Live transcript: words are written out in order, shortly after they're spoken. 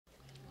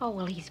Oh,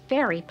 well, he's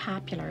very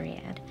popular,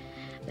 Ed.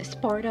 The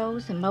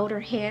sportos, the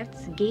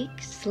motorheads,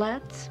 geeks,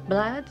 sluts,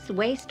 bloods,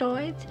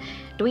 wastoids,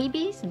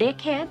 dweebies,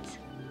 dickheads,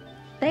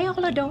 they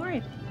all adore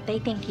him. They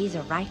think he's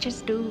a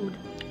righteous dude.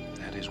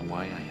 That is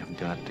why I have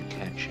got to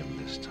catch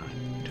him this time.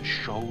 To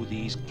show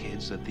these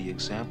kids that the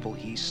example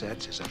he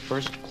sets is a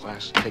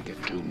first-class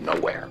ticket to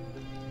nowhere.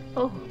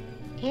 Oh,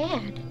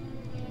 Ed,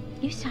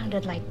 you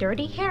sounded like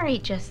Dirty Harry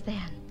just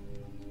then.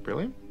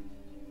 Really?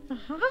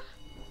 Uh-huh.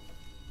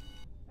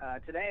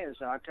 Today is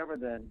October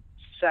the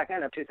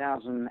 2nd of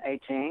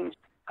 2018.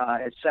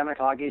 It's 7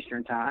 o'clock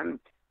Eastern Time.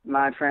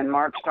 My friend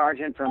Mark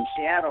Sargent from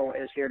Seattle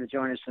is here to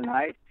join us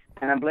tonight,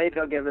 and I believe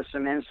he'll give us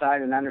some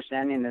insight and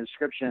understanding and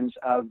descriptions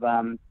of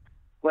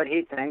what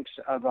he thinks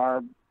of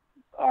our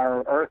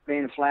Earth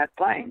being a flat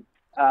plane.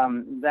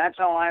 That's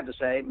all I have to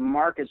say.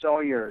 Mark, it's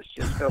all yours.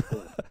 Just go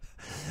for it.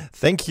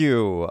 Thank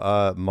you.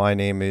 My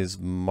name is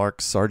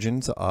Mark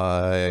Sargent.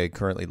 I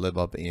currently live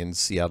up in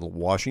Seattle,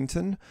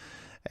 Washington,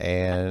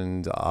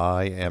 and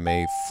I am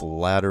a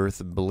flat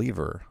Earth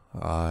believer.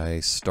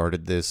 I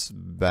started this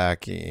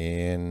back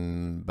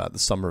in about the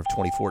summer of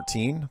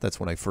 2014. That's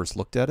when I first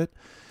looked at it.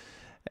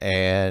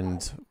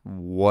 And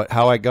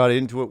how I got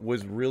into it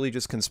was really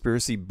just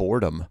conspiracy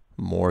boredom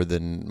more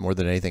than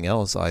anything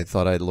else. I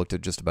thought I'd looked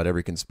at just about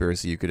every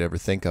conspiracy you could ever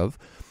think of.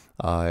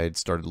 I'd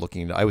started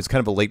looking. I was kind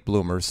of a late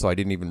bloomer, so I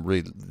didn't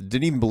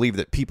even believe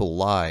that people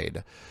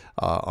lied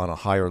on a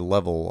higher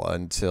level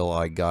until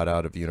I got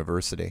out of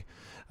university.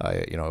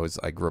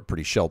 I grew up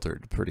pretty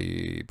sheltered,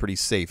 pretty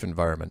safe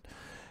environment.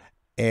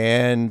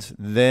 And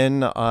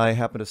then I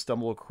happened to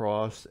stumble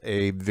across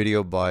a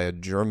video by a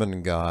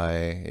German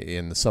guy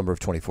in the summer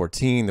of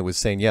 2014 that was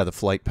saying, yeah, the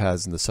flight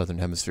paths in the southern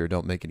hemisphere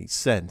don't make any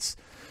sense.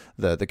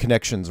 The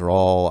connections are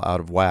all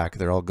out of whack.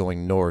 They're all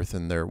going north,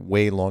 and they're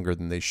way longer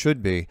than they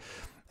should be.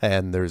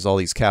 And there's all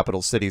these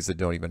capital cities that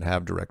don't even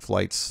have direct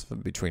flights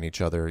between each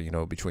other,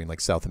 between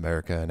like South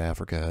America and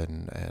Africa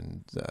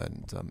and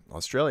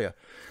Australia.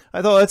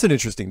 I thought that's an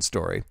interesting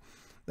story.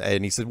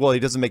 And he said, well, it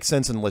doesn't make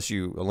sense unless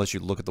you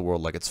look at the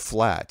world like it's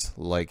flat,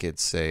 like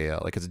it's a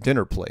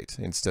dinner plate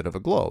instead of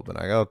a globe. And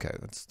I go, okay,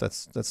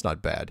 that's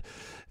not bad,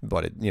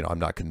 but I'm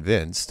not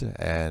convinced,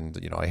 and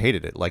I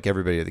hated it. Like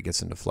everybody that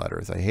gets into flat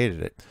Earth, I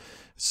hated it.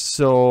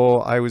 So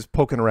I was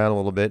poking around a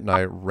little bit, and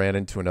I ran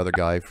into another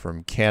guy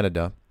from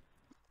Canada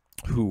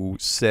who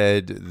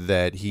said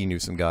that he knew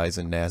some guys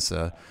in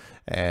NASA,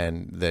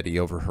 and that he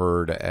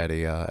overheard at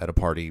a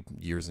party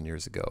years and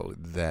years ago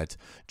that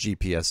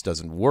GPS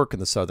doesn't work in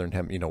the southern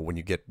when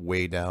you get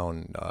way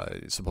down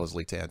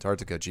supposedly to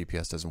Antarctica,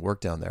 GPS doesn't work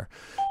down there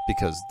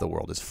because the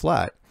world is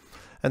flat.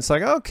 And it's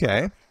like,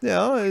 okay,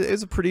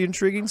 it's a pretty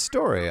intriguing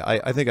story.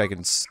 I think I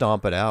can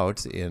stomp it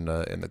out in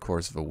the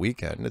course of a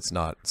weekend. It's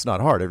not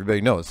hard. Everybody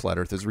knows flat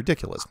Earth is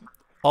ridiculous.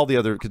 All the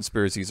other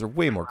conspiracies are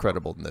way more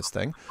credible than this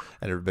thing,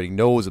 and everybody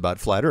knows about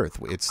flat Earth.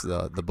 It's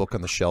the book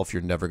on the shelf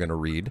you're never going to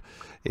read.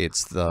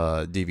 It's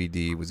the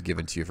DVD was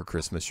given to you for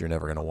Christmas you're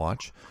never going to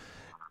watch.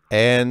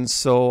 And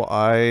so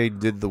I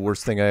did the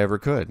worst thing I ever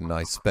could, and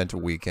I spent a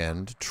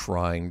weekend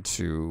trying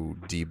to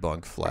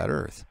debunk flat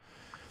Earth.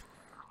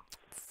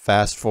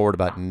 Fast forward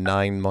about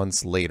 9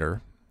 months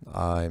later,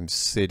 I'm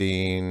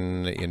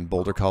sitting in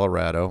Boulder,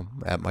 Colorado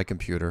at my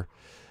computer,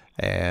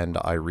 and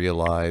I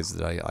realized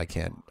that I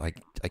can't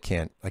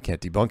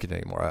debunk it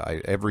anymore.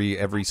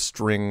 Every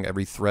string,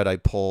 every thread I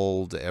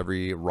pulled,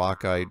 every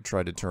rock I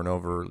tried to turn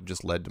over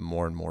just led to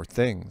more and more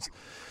things,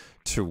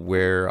 to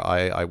where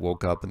I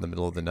woke up in the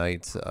middle of the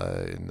night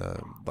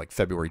like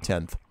February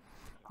 10th,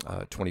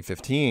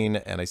 2015,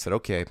 and I said,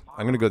 okay,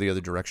 I'm going to go the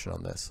other direction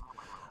on this.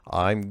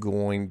 I'm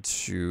going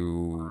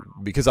to,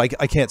 because I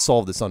can't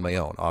solve this on my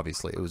own,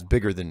 obviously. It was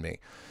bigger than me.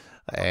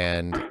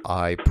 And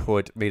I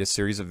made a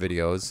series of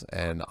videos,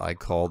 and I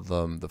called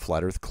them the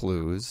Flat Earth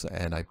Clues,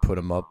 and I put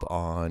them up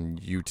on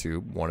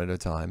YouTube one at a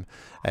time.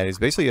 And it's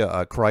basically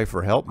a cry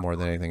for help more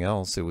than anything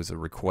else. It was a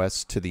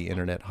request to the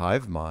internet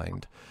hive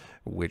mind,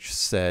 which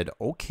said,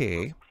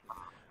 okay,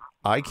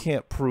 I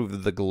can't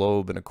prove the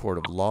globe in a court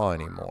of law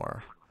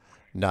anymore.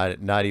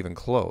 Not even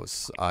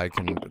close. I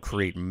can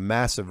create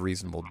massive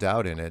reasonable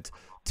doubt in it.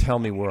 Tell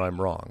me where I'm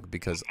wrong,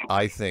 because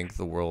I think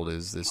the world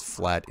is this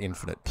flat,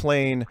 infinite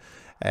plane,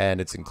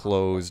 and it's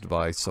enclosed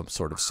by some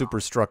sort of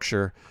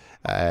superstructure,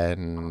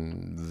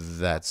 and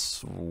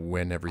that's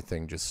when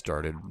everything just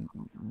started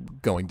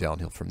going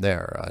downhill from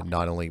there.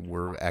 Not only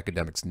were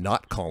academics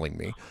not calling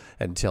me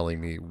and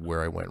telling me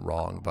where I went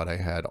wrong, but I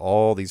had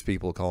all these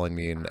people calling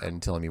me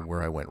and telling me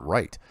where I went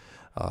right.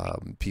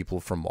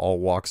 People from all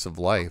walks of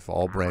life,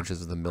 all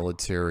branches of the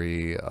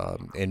military,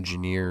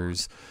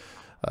 engineers,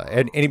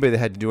 and anybody that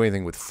had to do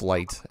anything with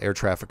flight, air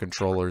traffic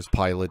controllers,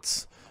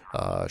 pilots,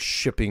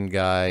 shipping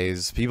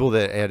guys, people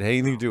that had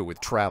anything to do with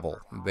travel.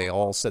 They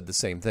all said the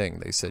same thing.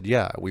 They said,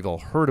 yeah, we've all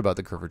heard about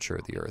the curvature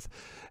of the Earth,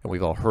 and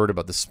we've all heard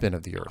about the spin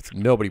of the Earth.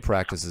 Nobody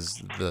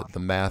practices the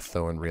math,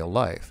 though, in real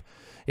life.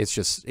 It's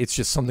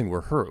just something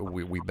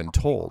we've been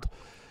told.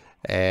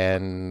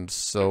 And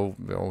so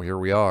here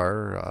we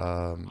are,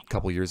 a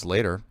couple years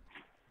later,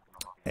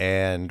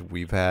 And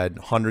we've had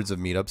hundreds of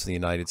meetups in the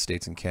United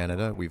States and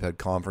Canada. We've had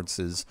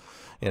conferences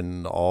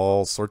in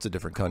all sorts of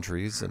different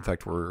countries. In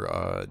fact,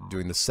 we're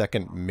doing the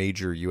second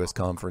major U.S.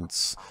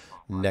 conference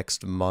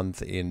next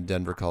month in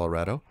Denver,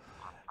 Colorado.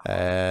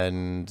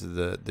 And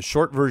the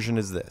short version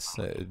is this,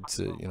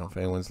 if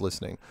anyone's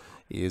listening,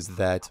 is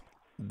that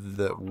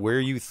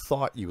where you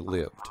thought you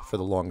lived for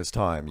the longest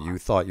time, you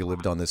thought you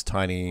lived on this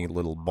tiny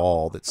little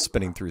ball that's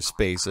spinning through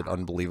space at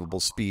unbelievable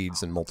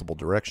speeds in multiple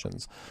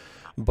directions.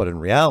 But in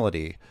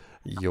reality,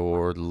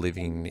 you're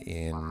living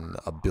in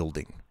a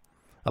building,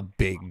 a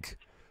big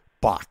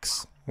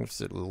box,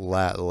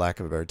 lack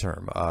of a better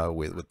term,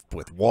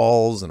 with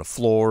walls and a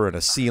floor and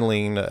a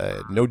ceiling,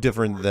 no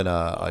different than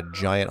a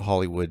giant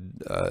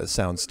Hollywood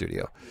sound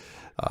studio.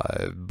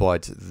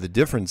 But the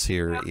difference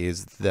here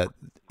is that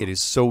it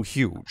is so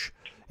huge,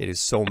 it is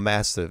so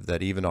massive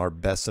that even our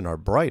best and our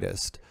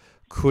brightest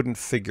couldn't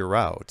figure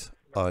out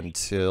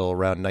until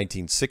around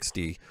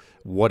 1960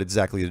 what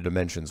exactly the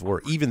dimensions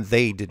were. Even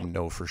they didn't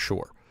know for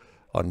sure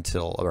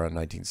until around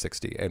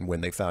 1960. And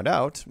when they found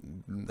out,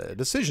 a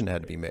decision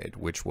had to be made,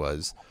 which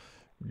was,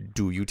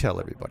 do you tell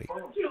everybody?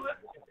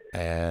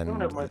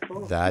 And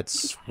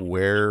that's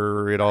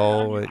where it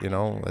all,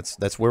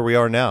 that's where we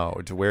are now,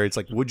 to where it's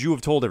like, would you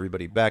have told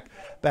everybody? Back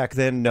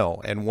then,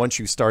 no. And once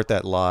you start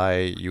that lie,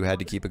 you had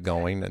to keep it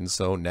going. And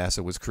so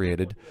NASA was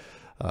created.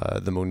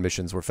 The moon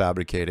missions were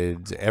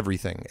fabricated.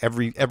 Everything,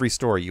 every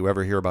story you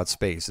ever hear about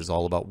space is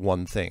all about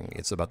one thing.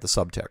 It's about the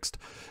subtext.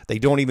 They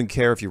don't even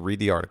care if you read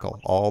the article.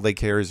 All they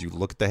care is you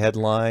look at the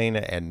headline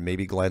and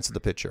maybe glance at the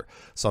picture.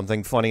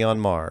 Something funny on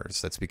Mars.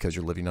 That's because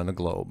you're living on a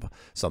globe.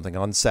 Something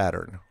on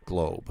Saturn.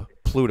 Globe.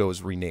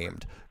 Pluto's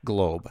renamed.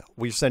 Globe.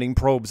 We're sending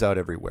probes out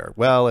everywhere.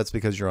 Well, that's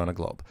because you're on a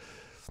globe.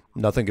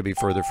 Nothing could be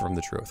further from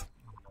the truth.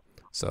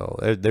 So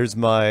there's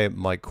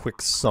my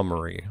quick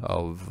summary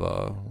of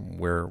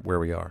where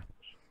we are.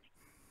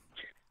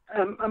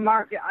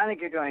 Mark, I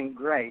think you're doing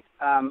great.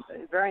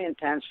 Very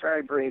intense,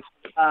 very brief.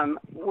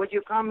 Would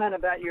you comment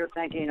about your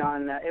thinking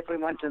on if we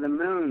went to the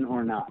moon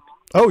or not?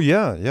 Oh,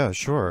 yeah,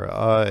 sure.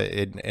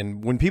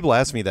 And when people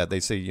ask me that, they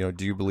say,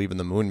 do you believe in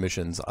the moon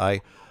missions? I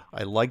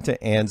like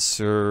to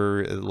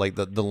answer like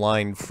the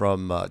line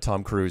from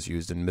Tom Cruise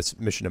used in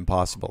Mission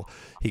Impossible.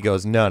 He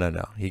goes,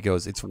 no. He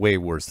goes, it's way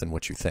worse than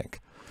what you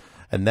think.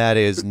 And that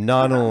is,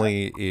 not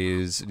only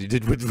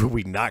did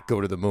we not go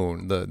to the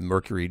moon, the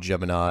Mercury,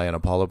 Gemini, and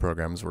Apollo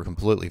programs were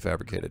completely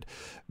fabricated,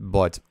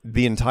 but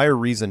the entire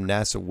reason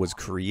NASA was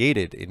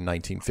created in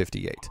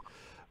 1958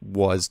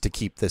 was to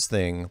keep this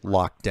thing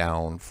locked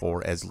down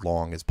for as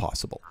long as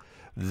possible.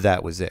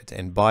 That was it.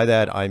 And by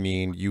that, I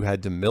mean you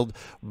had to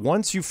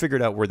once you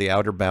figured out where the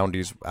outer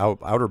boundaries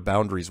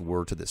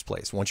were to this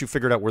place, once you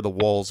figured out where the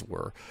walls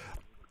were,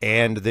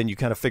 and then you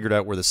kind of figured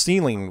out where the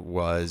ceiling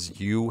was,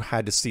 you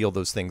had to seal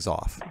those things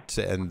off.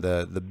 And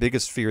the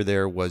biggest fear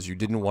there was you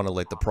didn't want to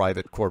let the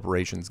private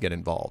corporations get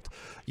involved.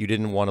 You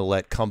didn't want to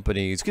let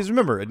companies, because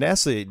remember,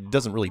 NASA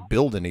doesn't really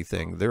build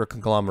anything. They're a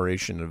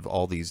conglomeration of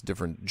all these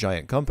different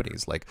giant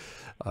companies like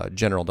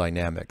General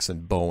Dynamics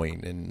and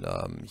Boeing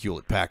and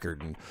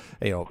Hewlett-Packard and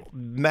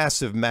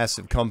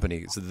massive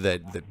companies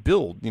that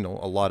build a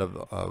lot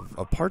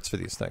of parts for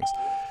these things.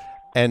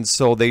 And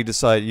so they did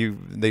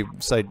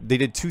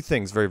two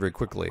things very, very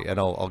quickly, and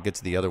I'll get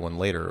to the other one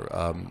later.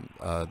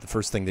 The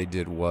first thing they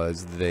did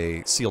was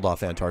they sealed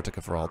off Antarctica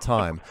for all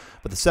time,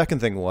 but the second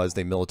thing was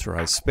they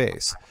militarized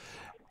space.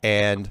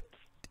 And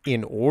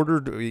in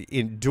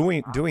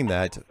doing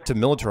that, to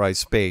militarize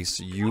space,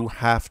 you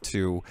have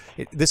to.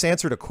 This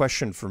answered a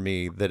question for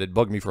me that had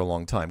bugged me for a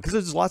long time, because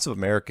there's lots of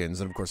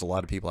Americans and of course a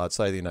lot of people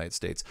outside the United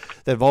States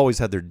that have always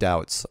had their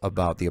doubts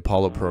about the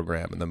Apollo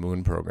program and the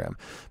moon program,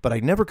 but I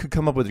never could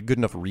come up with a good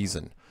enough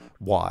reason.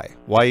 Why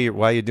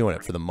are you doing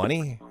it? For the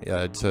money?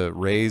 To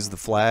raise the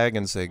flag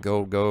and say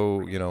go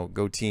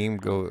team,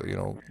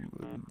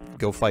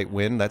 go fight,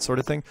 win, that sort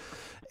of thing?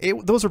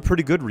 Those are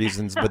pretty good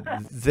reasons, but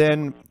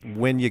then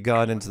when you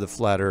got into the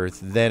flat Earth,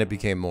 then it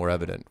became more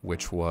evident,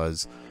 which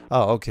was,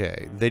 oh,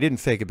 okay, they didn't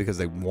fake it because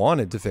they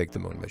wanted to fake the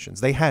moon missions.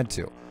 They had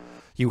to.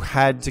 You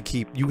had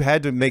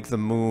to make the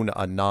moon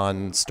a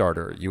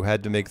non-starter. You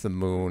had to make the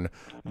moon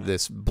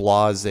this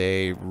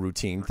blasé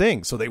routine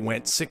thing. So they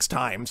went 6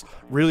 times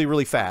really,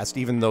 really fast,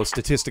 even though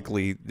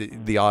statistically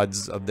the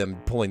odds of them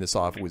pulling this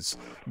off was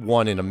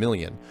 1 in a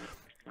million.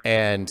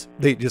 And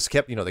they just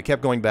kept, they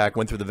kept going back,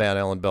 went through the Van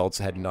Allen belts,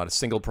 had not a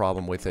single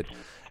problem with it.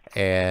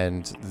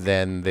 And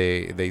then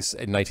they in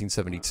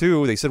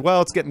 1972, they said,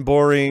 well, it's getting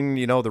boring.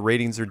 The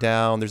ratings are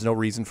down. There's no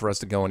reason for us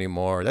to go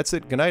anymore. That's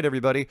it. Good night,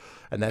 everybody.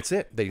 And that's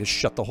it. They just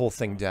shut the whole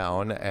thing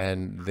down,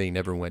 and they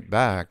never went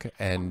back,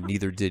 and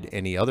neither did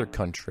any other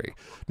country.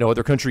 No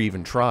other country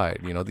even tried.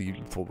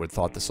 People would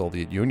thought the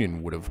Soviet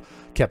Union would have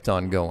kept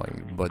on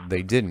going, but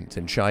they didn't.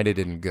 And China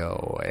didn't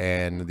go,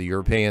 and the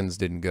Europeans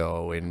didn't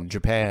go, and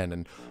Japan,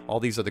 and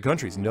all these other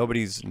countries.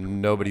 Nobody's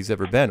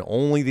ever been.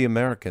 Only the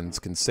Americans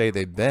can say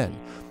they've been.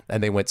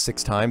 And they went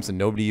 6 times, and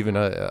nobody even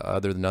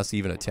other than us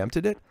even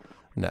attempted it.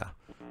 No.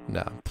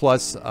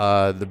 Plus,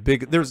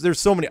 there's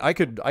so many. I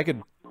could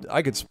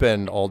I could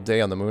spend all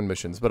day on the moon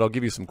missions, but I'll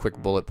give you some quick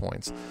bullet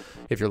points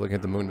if you're looking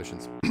at the moon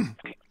missions.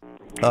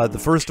 The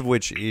first of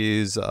which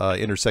is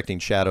intersecting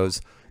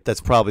shadows. That's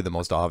probably the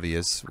most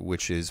obvious,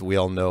 which is we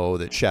all know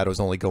that shadows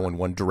only go in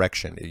one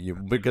direction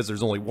because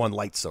there's only one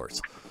light source,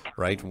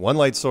 right? One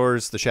light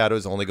source, the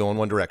shadows only go in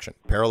one direction.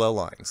 Parallel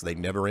lines. They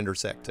never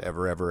intersect,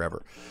 ever, ever,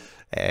 ever.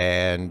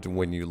 And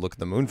when you look at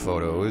the moon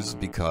photos,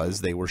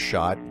 because they were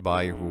shot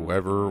by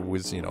whoever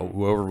was,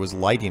 whoever was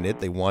lighting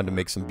it, they wanted to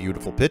make some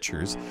beautiful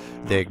pictures.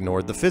 They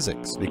ignored the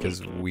physics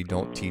because we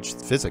don't teach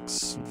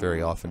physics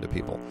very often to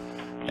people.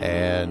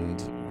 And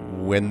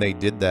when they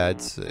did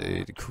that,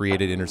 it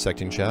created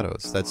intersecting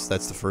shadows. That's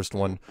the first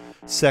one.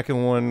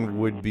 Second one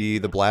would be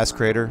the blast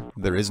crater.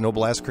 There is no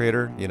blast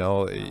crater.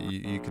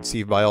 You could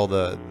see by all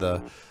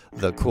the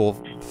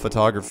cool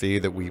photography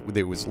that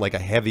it was like a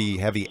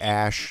heavy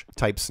ash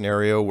type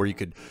scenario where you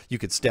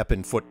could step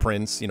in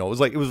footprints. It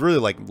was really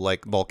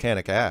like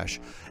volcanic ash.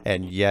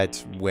 And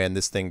yet when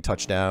this thing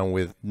touched down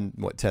with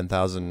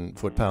 10,000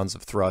 foot-pounds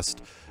of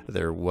thrust,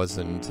 there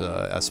wasn't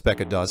a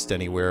speck of dust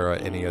anywhere,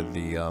 any of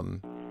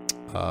the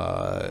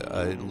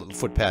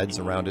footpads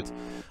around it.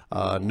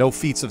 No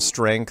feats of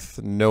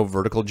strength, no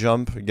vertical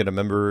jump. You gotta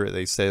remember,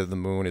 they say the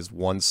moon is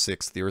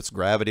 1/6 the Earth's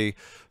gravity,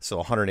 so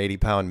a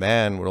 180-pound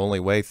man would only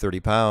weigh 30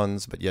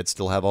 pounds, but yet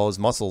still have all his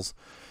muscles.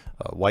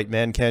 White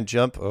man can't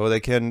jump. Oh, they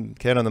can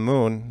on the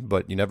moon,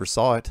 but you never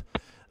saw it.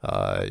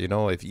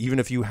 Even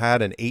if you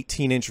had an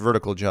 18-inch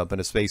vertical jump in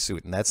a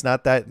spacesuit, and that's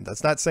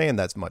not saying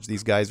that's much.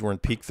 These guys were in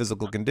peak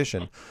physical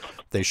condition.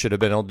 They should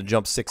have been able to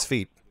jump 6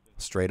 feet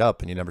straight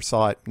up, and you never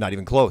saw it, not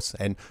even close.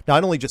 And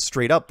not only just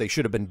straight up, they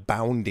should have been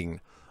bounding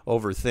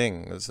over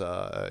things.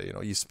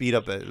 You speed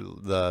up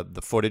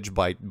the footage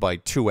by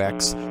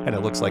 2x, and it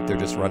looks like they're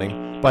just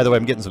running. By the way,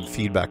 I'm getting some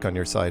feedback on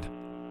your side,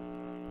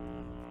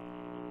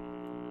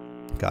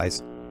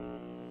 guys.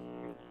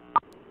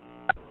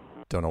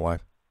 Don't know why.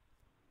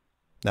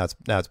 Now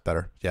it's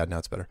better. Yeah, now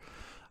it's better.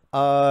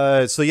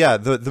 So yeah,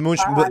 the moon.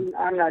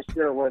 I'm not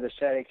sure where the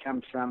static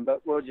comes from,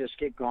 but we'll just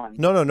keep going.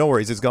 No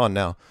worries. It's gone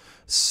now.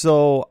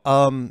 So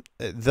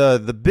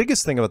the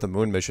biggest thing about the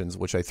moon missions,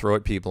 which I throw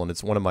at people, and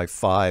it's one of my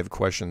 5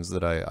 questions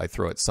that I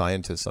throw at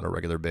scientists on a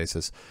regular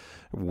basis,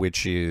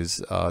 which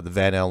is the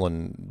Van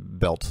Allen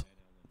belt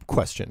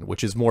question,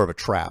 which is more of a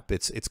trap.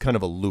 It's kind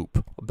of a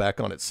loop back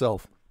on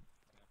itself.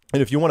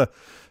 And if you want to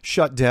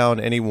shut down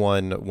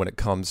anyone when it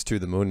comes to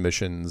the moon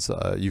missions,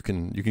 you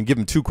can give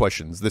them 2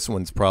 questions. This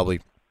one's probably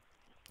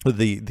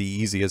the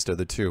easiest of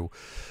the 2,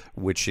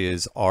 which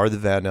is, are the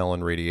Van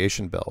Allen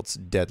radiation belts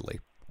deadly?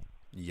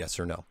 Yes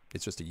or no.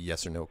 It's just a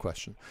yes or no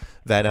question.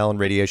 Van Allen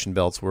radiation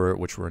belts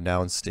which were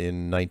announced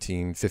in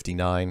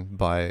 1959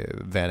 by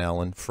Van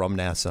Allen from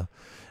NASA.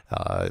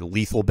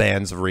 Lethal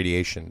bands of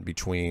radiation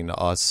between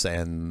us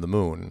and the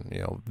moon.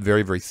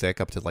 Very, very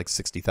thick, up to like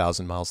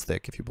 60,000 miles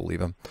thick, if you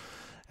believe him.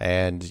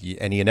 And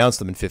he announced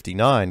them in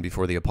 59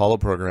 before the Apollo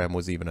program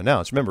was even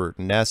announced. Remember,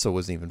 NASA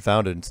wasn't even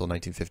founded until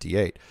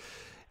 1958.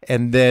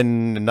 And then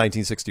in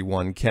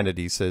 1961,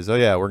 Kennedy says, oh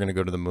yeah, we're going to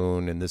go to the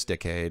moon in this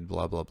decade,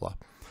 blah, blah, blah.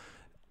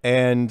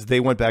 And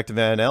they went back to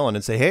Van Allen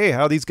and say, hey,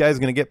 how are these guys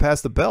going to get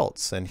past the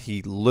belts? And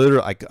he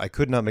literally, I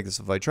could not make this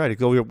if I tried.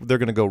 They're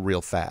going to go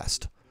real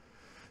fast.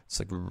 It's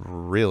like,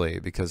 really?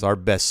 Because our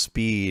best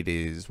speed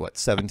is,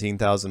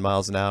 17,000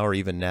 miles an hour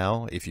even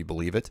now, if you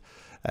believe it.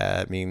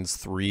 It means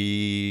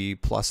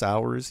 3+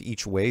 hours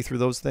each way through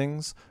those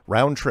things.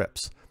 Round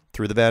trips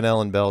through the Van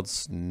Allen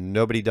belts.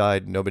 Nobody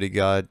died. Nobody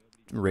got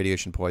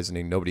radiation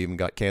poisoning. Nobody even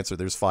got cancer.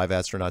 There's 5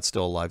 astronauts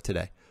still alive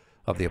today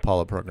of the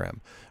Apollo program.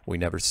 We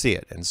never see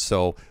it. And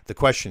so the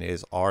question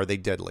is, are they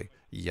deadly?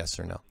 Yes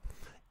or no?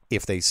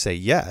 If they say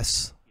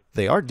yes,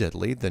 they are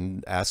deadly,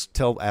 then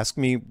ask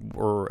me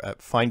or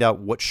find out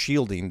what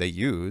shielding they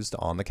used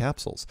on the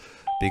capsules,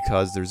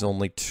 because there's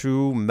only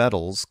 2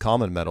 metals,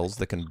 common metals,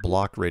 that can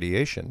block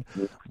radiation,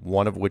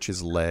 one of which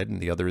is lead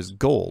and the other is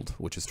gold,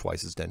 which is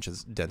twice as dense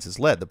as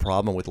lead. The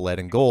problem with lead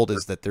and gold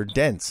is that they're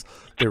dense.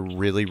 They're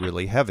really,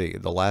 really heavy.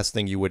 The last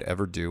thing you would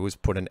ever do is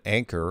put an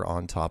anchor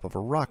on top of a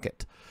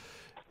rocket.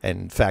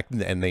 In fact,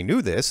 and they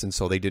knew this, and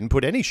so they didn't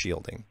put any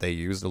shielding. They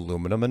used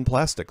aluminum and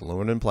plastic.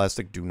 Aluminum and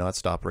plastic do not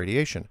stop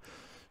radiation.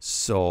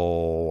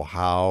 So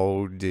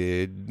how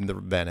did the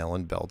Van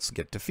Allen belts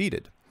get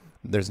defeated?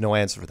 There's no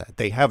answer for that.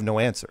 They have no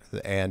answer.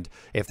 And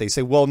if they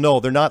say, well, no,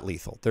 they're not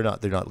lethal. They're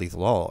not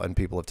lethal at all. And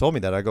people have told me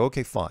that. I go,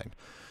 okay, fine.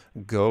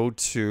 Go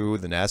to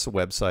the NASA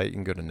website. You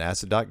can go to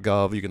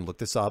nasa.gov. You can look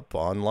this up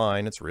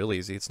online. It's real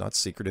easy. It's not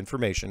secret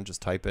information.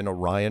 Just type in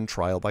Orion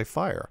trial by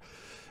fire,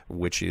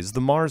 which is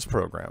the Mars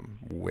program.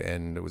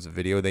 And it was a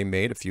video they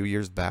made a few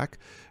years back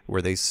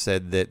where they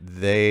said that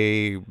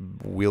they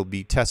will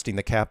be testing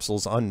the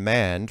capsules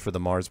unmanned for the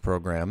Mars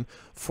program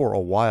for a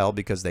while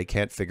because they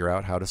can't figure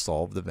out how to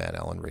solve the Van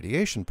Allen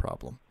radiation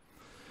problem,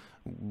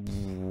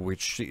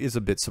 which is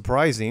a bit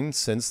surprising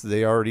since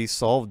they already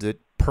solved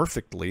it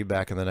perfectly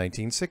back in the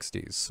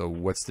 1960s. So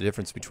what's the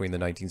difference between the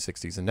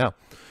 1960s and now?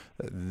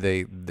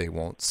 They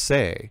won't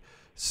say.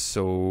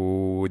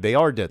 So they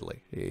are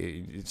deadly.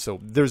 So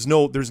there's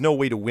no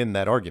way to win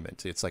that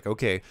argument. It's like,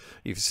 okay,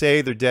 if you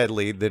say they're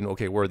deadly, then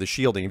okay, where are the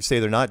shielding? If you say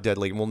they're not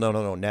deadly, well, no.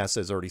 NASA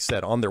has already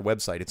said on their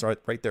website, it's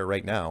right there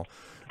right now,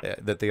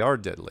 that they are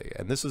deadly.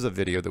 And this was a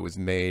video that was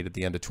made at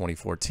the end of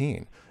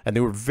 2014, and they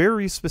were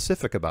very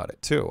specific about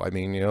it too. I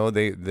mean, you know,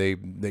 they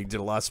did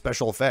a lot of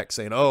special effects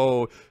saying,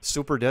 oh,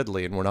 super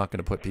deadly, and we're not going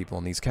to put people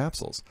in these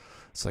capsules.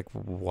 It's like,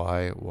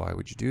 why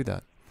would you do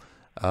that?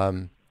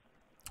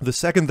 The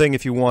second thing,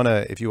 if you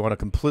wanna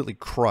completely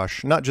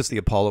crush not just the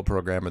Apollo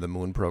program or the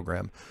Moon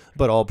program,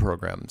 but all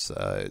programs,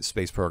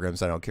 space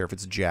programs. I don't care if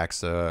it's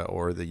JAXA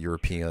or the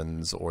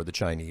Europeans or the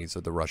Chinese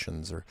or the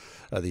Russians or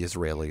the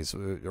Israelis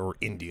or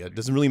India. It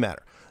doesn't really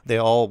matter. They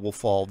all will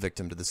fall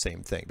victim to the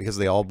same thing because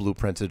they all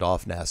blueprinted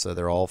off NASA.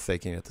 They're all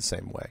faking it the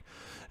same way,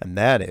 and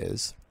that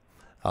is,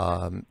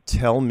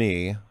 tell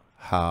me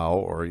how,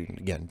 or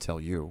again,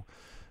 tell you.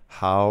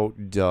 How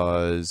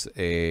does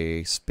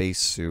a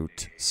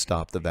spacesuit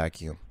stop the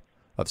vacuum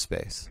of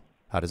space?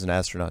 How does an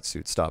astronaut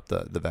suit stop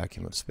the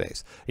vacuum of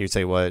space? You'd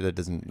say, well, it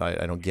doesn't,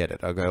 I don't get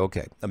it.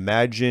 Okay.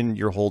 Imagine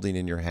you're holding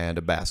in your hand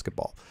a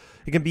basketball.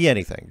 It can be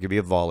anything. It could be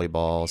a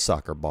volleyball, a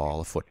soccer ball,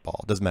 a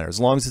football. It doesn't matter,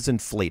 as long as it's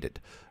inflated,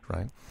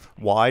 right?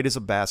 Why is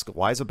a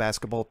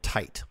basketball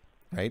tight?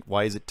 Right?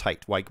 Why is it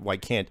tight? Why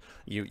can't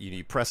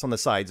you press on the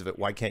sides of it?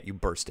 Why can't you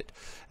burst it?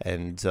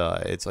 And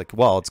it's like,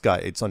 well,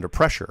 it's under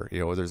pressure.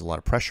 You know, there's a lot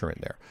of pressure in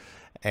there.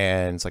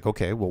 And it's like,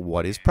 okay, well,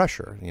 what is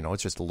pressure? You know,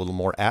 it's just a little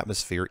more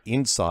atmosphere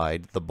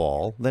inside the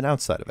ball than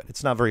outside of it.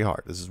 It's not very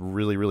hard. This is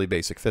really, really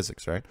basic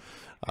physics, right?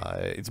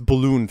 It's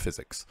balloon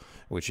physics,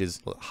 which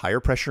is higher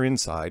pressure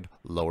inside,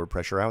 lower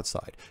pressure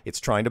outside. It's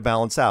trying to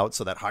balance out,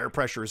 so that higher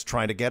pressure is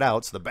trying to get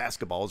out, so the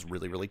basketball is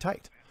really, really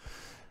tight.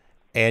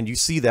 And you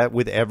see that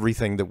with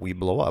everything that we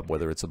blow up,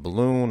 whether it's a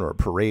balloon or a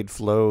parade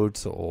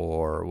float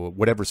or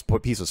whatever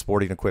piece of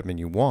sporting equipment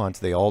you want,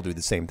 they all do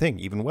the same thing.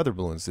 Even weather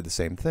balloons do the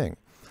same thing.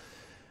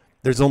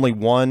 There's only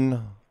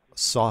one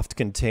soft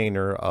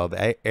container of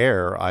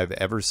air I've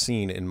ever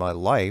seen in my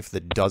life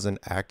that doesn't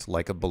act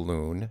like a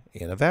balloon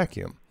in a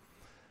vacuum.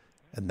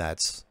 And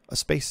that's a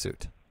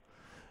spacesuit.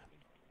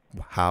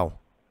 How?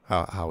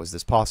 How is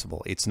this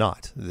possible? It's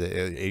not.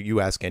 You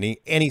ask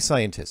any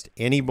scientist,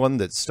 anyone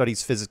that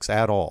studies physics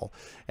at all,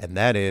 and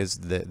that is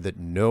that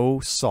no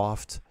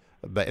soft,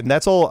 and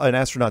that's all an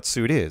astronaut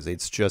suit is.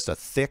 It's just a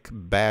thick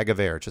bag of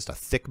air, just a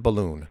thick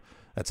balloon.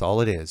 That's all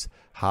it is.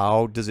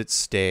 How does it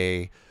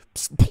stay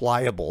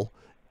pliable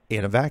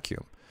in a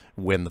vacuum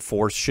when the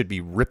force should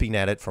be ripping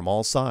at it from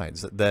all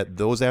sides? That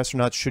those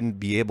astronauts shouldn't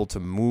be able to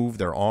move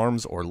their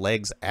arms or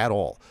legs at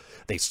all.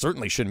 They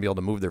certainly shouldn't be able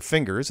to move their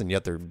fingers, and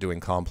yet they're doing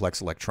complex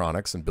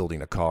electronics and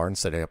building a car and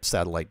setting up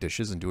satellite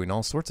dishes and doing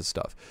all sorts of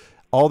stuff.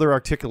 All their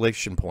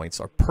articulation points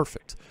are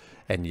perfect,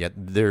 and yet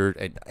they're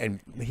and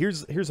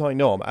here's how I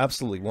know I'm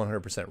absolutely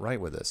 100% right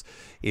with this,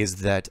 is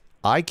that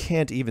I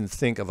can't even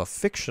think of a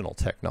fictional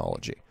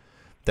technology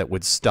that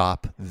would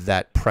stop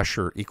that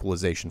pressure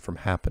equalization from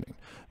happening.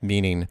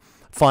 Meaning,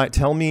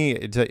 tell me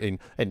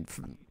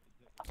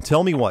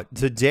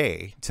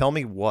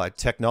what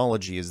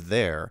technology is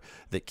there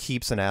that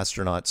keeps an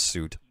astronaut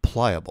suit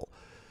pliable.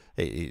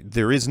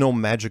 There is no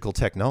magical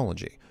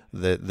technology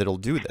that'll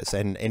do this.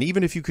 And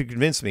even if you could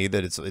convince me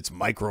that it's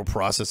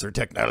microprocessor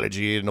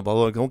technology and blah,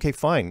 blah, blah, okay,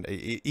 fine.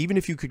 Even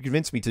if you could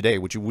convince me today,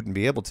 which you wouldn't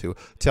be able to,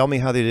 tell me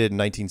how they did in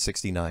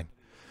 1969.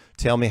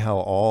 Tell me how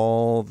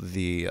all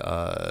the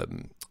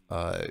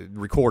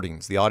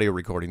recordings, the audio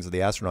recordings of the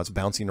astronauts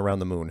bouncing around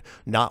the moon,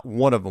 not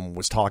one of them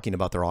was talking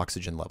about their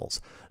oxygen levels.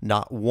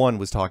 Not one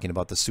was talking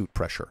about the suit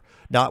pressure.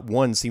 Not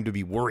one seemed to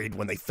be worried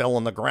when they fell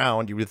on the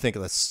ground. You would think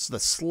of the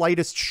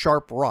slightest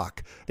sharp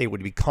rock, they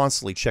would be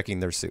constantly checking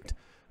their suit.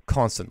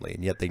 Constantly,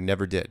 and yet they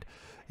never did.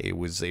 It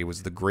was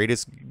the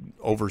greatest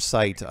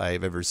oversight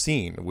I've ever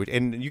seen.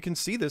 And you can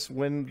see this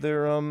when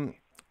they're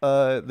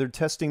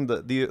testing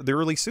the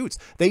early suits.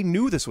 They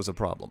knew this was a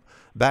problem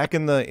back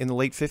in the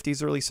late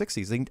 50s, early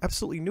 60s. They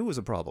absolutely knew it was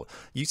a problem.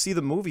 You see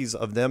the movies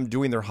of them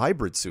doing their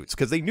hybrid suits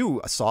because they knew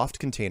a soft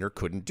container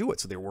couldn't do it.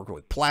 So they were working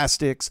with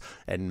plastics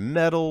and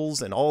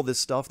metals and all this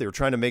stuff. They were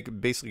trying to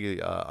make basically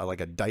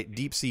like a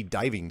deep sea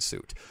diving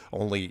suit,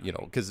 only, you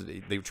know, because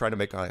they were trying to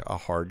make a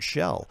hard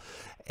shell.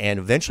 And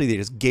eventually they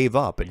just gave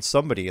up, and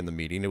somebody in the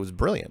meeting, it was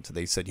brilliant.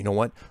 They said, you know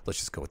what, let's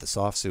just go with the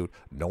soft suit.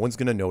 No one's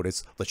going to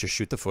notice. Let's just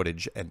shoot the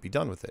footage and be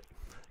done with it.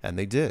 And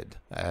they did.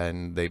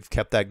 And they've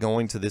kept that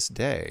going to this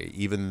day,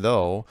 even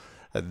though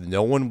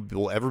no one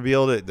will ever be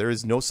able to, there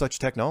is no such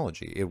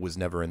technology. It was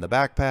never in the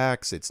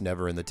backpacks. It's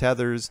never in the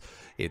tethers.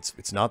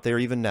 It's not there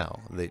even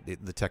now.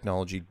 The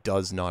technology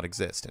does not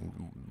exist.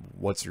 And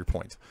what's your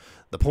point?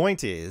 The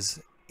point is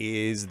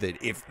that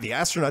if the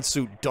astronaut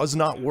suit does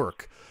not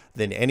work,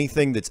 then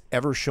anything that's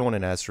ever shown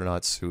an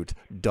astronaut suit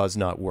does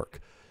not work.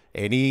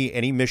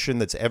 Any mission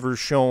that's ever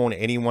shown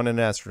anyone in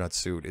an astronaut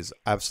suit is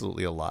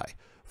absolutely a lie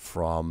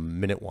from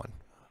minute one.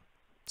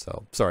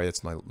 So, sorry,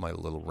 that's my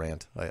little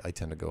rant. I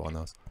tend to go on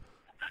those.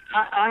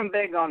 I'm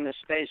big on the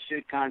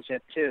spacesuit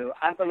concept, too.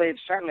 I believe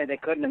certainly they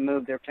couldn't have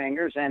moved their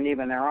fingers and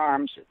even their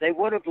arms. They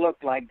would have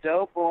looked like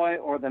Doughboy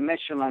or the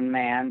Michelin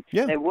Man.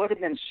 Yeah. They would have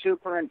been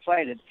super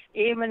inflated,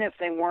 even if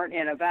they weren't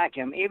in a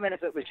vacuum. Even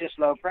if it was just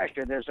low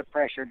pressure, there's a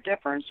pressure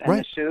difference, and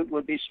Right. the suit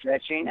would be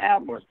stretching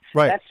outward.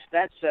 Right.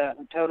 That's a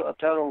total.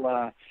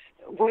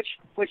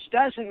 Which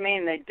doesn't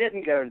mean they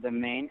didn't go to the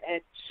moon.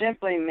 It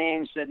simply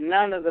means that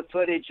none of the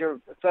footage or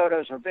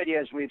photos or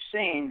videos we've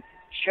seen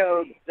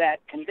showed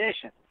that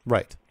condition.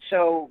 Right.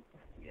 So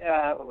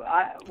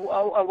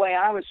a way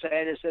I would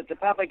say it is that the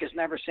public has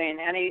never seen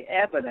any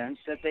evidence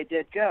that they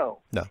did go.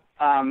 No.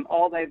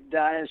 All they've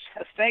done is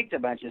faked a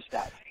bunch of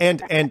stuff.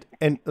 And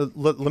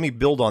let me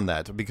build on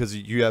that, because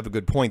you have a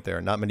good point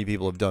there. Not many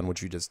people have done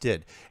what you just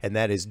did, and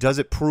that is, does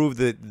it prove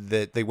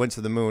that they went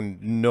to the moon?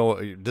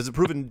 No. Does it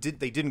prove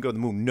they didn't go to the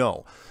moon?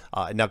 No.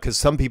 Now, because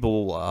some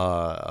people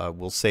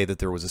will say that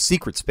there was a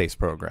secret space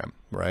program,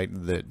 right?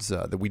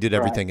 That we did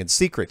everything in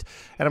secret,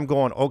 and I'm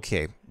going,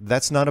 okay,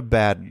 that's not a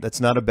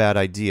bad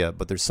idea,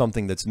 but there's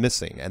something that's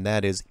missing, and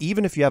that is,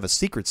 even if you have a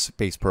secret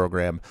space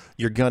program,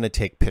 you're gonna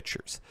take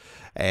pictures.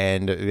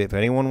 And if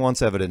anyone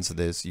wants evidence of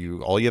this,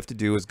 all you have to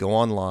do is go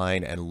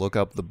online and look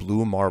up the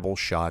blue marble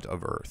shot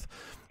of Earth.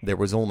 There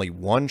was only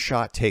one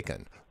shot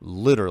taken,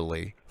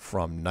 literally,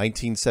 from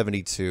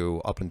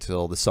 1972 up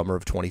until the summer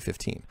of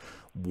 2015.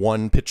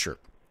 One picture.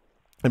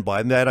 And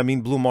by that, I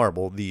mean blue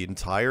marble, the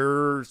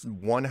entire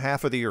one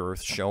half of the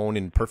Earth shown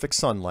in perfect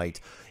sunlight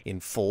in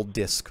full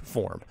disk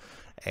form.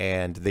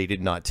 And they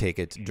did not take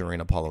it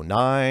during Apollo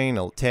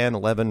 9, 10,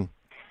 11...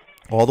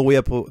 all the way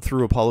up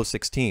through Apollo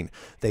 16.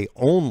 They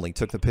only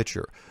took the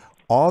picture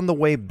on the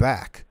way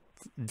back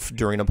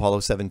during Apollo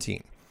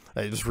 17.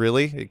 Just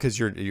really? Because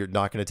you're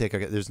not going to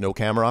there's no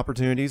camera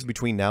opportunities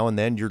between now and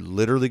then. You're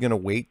literally going to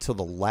wait till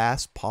the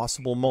last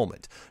possible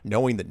moment,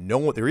 knowing that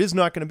there is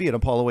not going to be an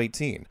Apollo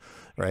 18,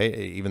 right?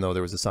 Even though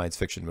there was a science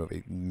fiction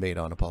movie made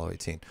on Apollo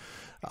 18.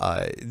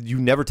 You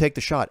never take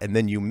the shot, and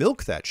then you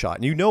milk that shot,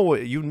 and you know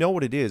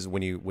what it is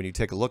when you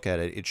take a look at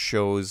it. It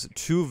shows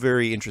two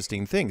very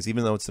interesting things.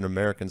 Even though it's an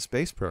American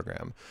space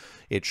program,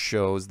 it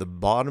shows the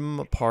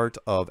bottom part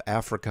of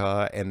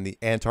Africa and the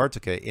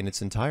Antarctica in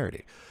its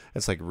entirety.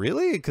 It's like,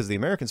 really? Because the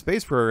American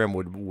space program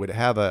would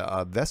have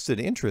a vested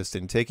interest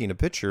in taking a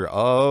picture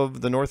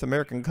of the North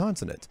American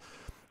continent,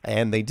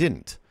 and they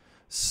didn't.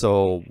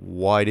 So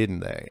why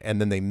didn't they?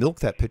 And then they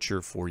milked that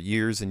picture for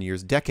years and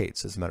years,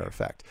 decades, as a matter of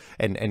fact.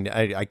 And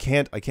I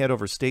can't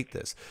overstate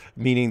this,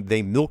 meaning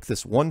they milked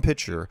this one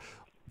picture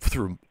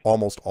through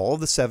almost all of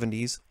the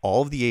 70s,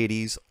 all of the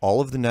 80s,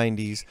 all of the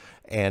 90s,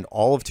 and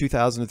all of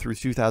 2000 through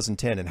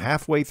 2010, and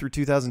halfway through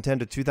 2010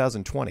 to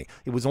 2020.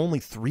 It was only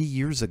 3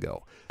 years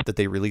ago that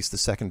they released the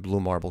second blue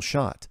marble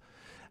shot.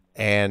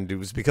 And it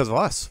was because of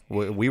us.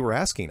 We were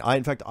asking.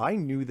 In fact, I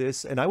knew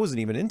this, and I wasn't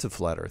even into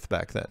flat Earth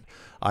back then.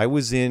 I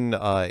was in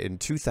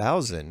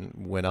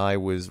 2000 when I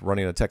was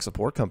running a tech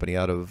support company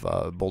out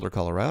of Boulder,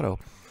 Colorado.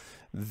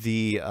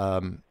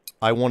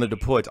 I wanted to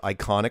put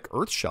iconic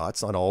Earth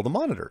shots on all the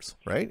monitors,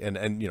 right?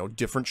 And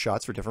different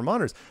shots for different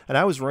monitors. And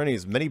I was running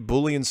as many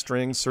Boolean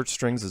strings, search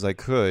strings as I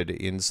could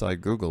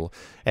inside Google,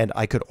 and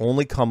I could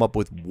only come up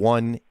with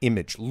one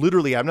image.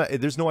 Literally,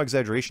 there's no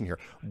exaggeration here.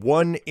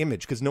 One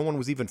image, because no one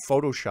was even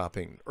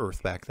photoshopping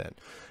Earth back then.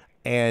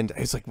 And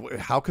it's like,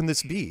 how can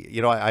this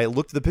be? I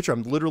looked at the picture.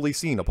 I'm literally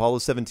seeing Apollo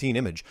 17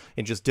 image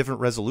in just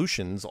different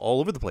resolutions all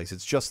over the place.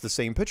 It's just the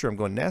same picture. I'm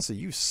going, NASA,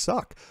 you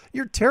suck.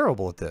 You're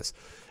terrible at this.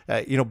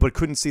 But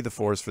couldn't see the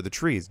forest for the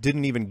trees.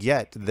 Didn't even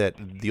get that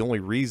the only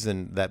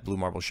reason that blue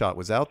marble shot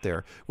was out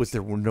there was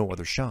there were no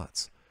other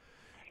shots.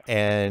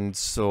 And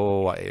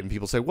so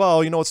people say,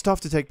 well, it's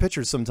tough to take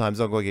pictures sometimes.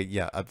 I'll go,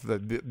 yeah,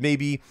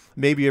 maybe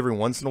every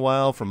once in a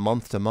while, from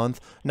month to month,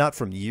 not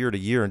from year to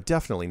year, and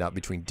definitely not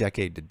between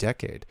decade to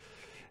decade.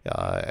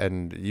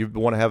 And you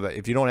want to have,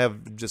 if you don't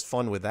have just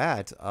fun with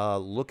that,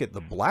 look at the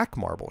black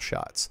marble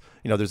shots.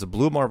 There's the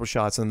blue marble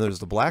shots and there's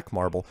the black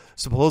marble,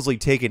 supposedly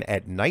taken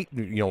at night,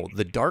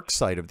 the dark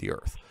side of the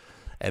Earth.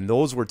 And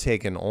those were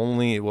taken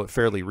only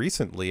fairly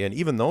recently, and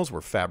even those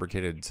were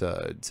fabricated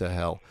to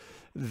hell.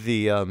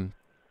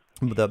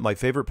 My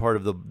favorite part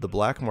of the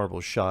black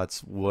marble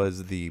shots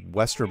was the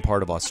western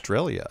part of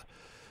Australia,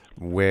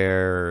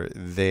 where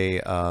they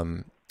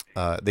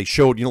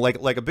showed,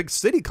 like a big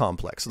city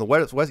complex in the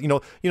west,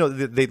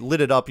 they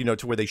lit it up,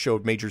 to where they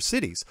showed major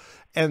cities,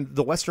 and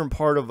the western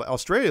part of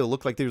Australia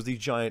looked like there's these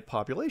giant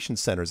population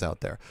centers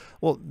out there.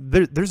 Well,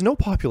 there's no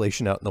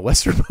population out in the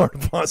western part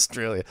of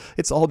Australia.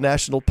 It's all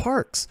national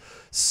parks.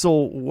 So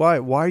why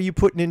are you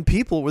putting in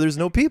people where there's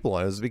no people?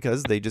 And it was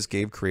because they just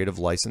gave creative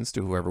license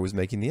to whoever was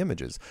making the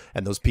images,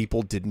 and those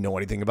people didn't know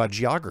anything about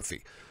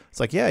geography. It's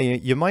like, yeah,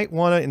 you might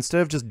want to,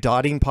 instead of just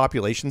dotting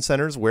population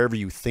centers wherever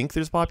you think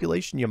there's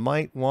population, you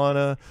might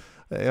want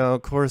to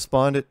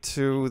correspond it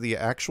to the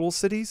actual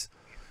cities.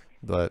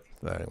 But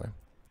anyway,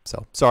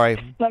 so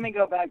sorry. Let me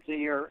go back to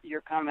your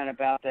comment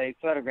about they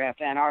photographed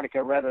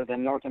Antarctica rather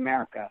than North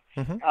America.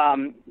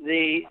 Mm-hmm.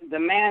 The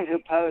man who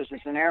posed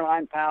as an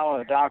airline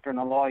pilot, a doctor, and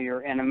a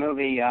lawyer in a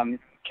movie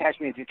Catch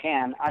Me If You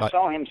Can. I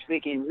saw him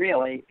speaking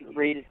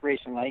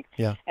recently,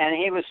 Yeah. and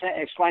he was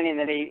explaining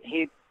that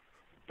he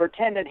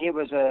pretended he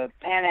was a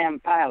Pan Am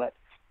pilot,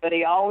 but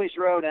he always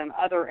rode on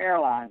other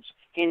airlines.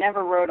 He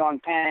never rode on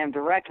Pan Am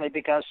directly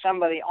because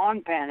somebody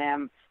on Pan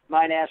Am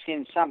might ask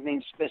him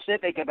something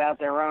specific about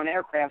their own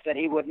aircraft that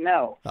he would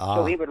know.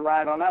 So he would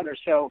ride on others.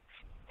 So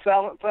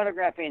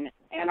photographing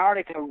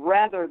Antarctica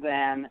rather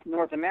than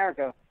North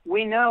America,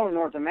 we know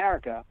North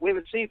America. We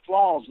would see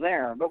flaws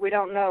there, but we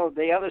don't know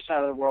the other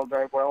side of the world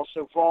very well,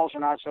 so flaws are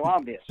not so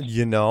obvious.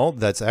 You know,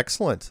 that's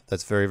excellent.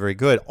 That's very, very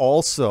good.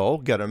 Also,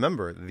 got to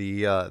remember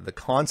the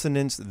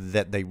continents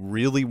that they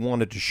really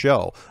wanted to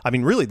show. I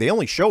mean, really, they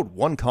only showed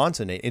one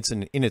continent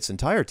in its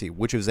entirety,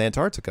 which was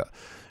Antarctica,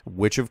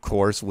 which, of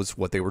course, was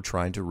what they were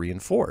trying to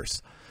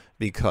reinforce.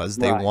 Because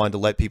they wanted to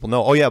let people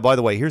know, oh yeah, by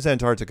the way, here's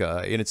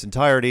Antarctica in its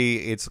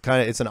entirety.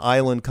 It's an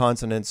island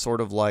continent,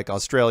 sort of like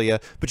Australia,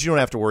 but you don't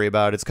have to worry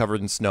about it. It's covered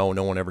in snow.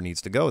 No one ever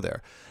needs to go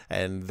there.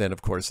 And then,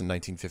 of course, in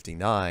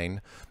 1959,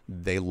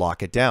 they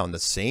lock it down. The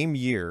same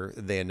year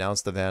they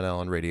announced the Van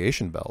Allen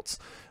radiation belts,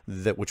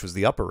 which was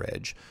the upper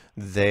edge.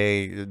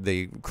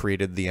 They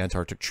created the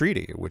Antarctic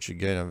Treaty, which,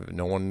 again,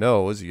 no one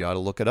knows. You got to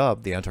look it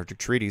up. The Antarctic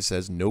Treaty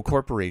says no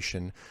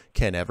corporation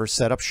can ever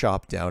set up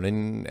shop down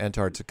in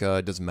Antarctica.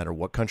 It doesn't matter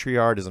what country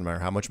you are. It doesn't matter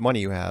how much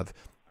money you have,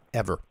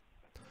 ever.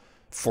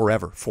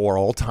 Forever, for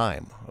all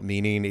time.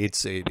 Meaning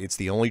it's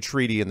the only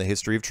treaty in the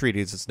history of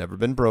treaties that's never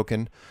been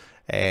broken.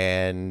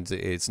 And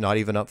it's not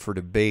even up for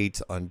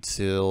debate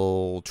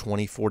until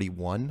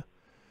 2041.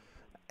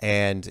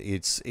 And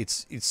it's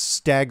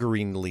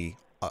staggeringly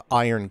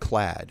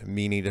ironclad,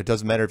 meaning it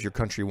doesn't matter if your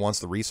country wants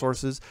the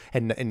resources.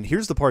 And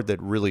here's the part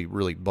that really,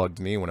 really bugged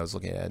me when I was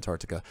looking at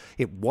Antarctica.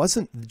 It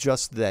wasn't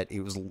just that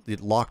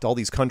it locked all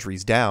these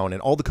countries down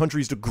and all the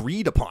countries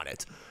agreed upon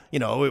it. You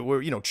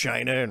know,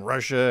 China and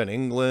Russia and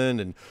England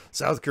and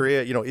South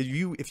Korea. You know,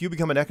 if you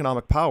become an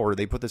economic power,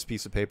 they put this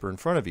piece of paper in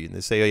front of you and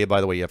they say, oh yeah,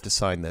 by the way, you have to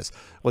sign this.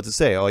 What's it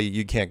say? Oh,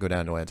 you can't go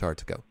down to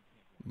Antarctica.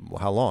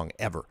 How long?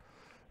 Ever.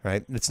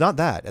 Right? It's not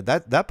that.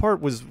 That part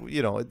was,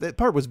 that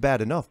part was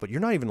bad enough, but you're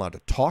not even allowed to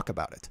talk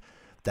about it.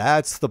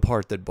 That's the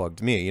part that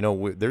bugged me. You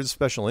know, there's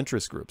special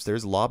interest groups.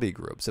 There's lobby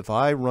groups. If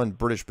I run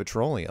British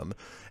Petroleum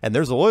and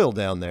there's oil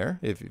down there,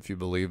 if you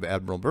believe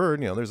Admiral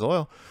Byrd, there's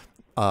oil,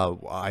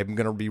 I'm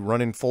going to be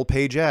running full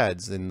page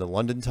ads in the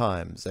London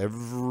Times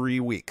every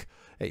week,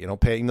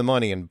 paying the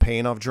money and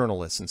paying off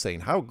journalists and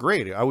saying how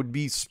great I would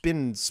be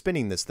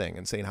spinning this thing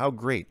and saying how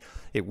great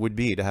it would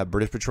be to have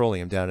British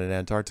Petroleum down in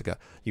Antarctica.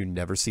 You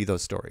never see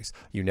those stories.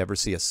 You never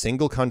see a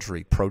single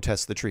country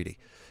protest the treaty.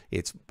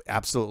 It's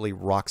absolutely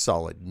rock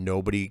solid.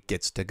 Nobody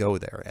gets to go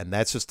there. And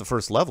that's just the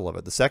first level of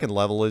it. The second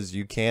level is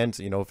you can't,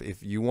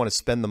 if you want to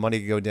spend the money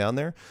to go down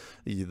there,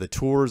 the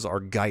tours are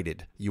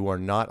guided. You are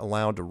not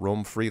allowed to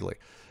roam freely.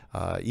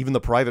 Even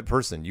the private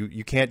person,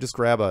 you can't just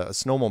grab a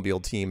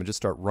snowmobile team and just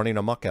start running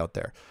amok out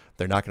there.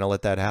 They're not going to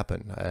let that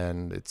happen.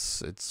 And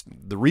it's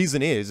the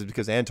reason is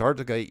because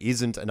Antarctica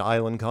isn't an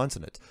island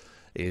continent.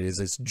 It is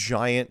this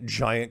giant,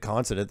 giant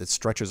continent that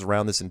stretches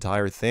around this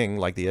entire thing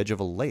like the edge of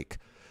a lake.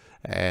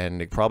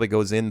 And it probably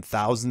goes in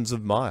thousands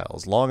of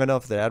miles, long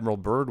enough that Admiral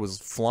Byrd was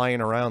flying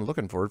around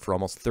looking for it for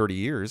almost 30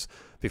 years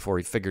before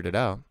he figured it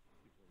out.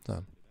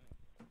 So.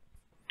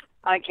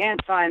 I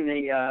can't find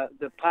the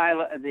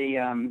pilot,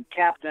 the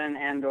captain,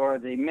 and/or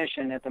the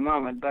mission at the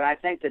moment, but I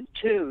think that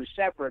two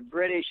separate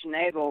British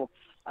naval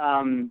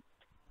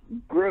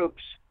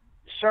groups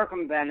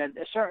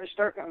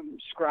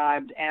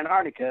circumscribed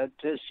Antarctica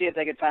to see if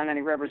they could find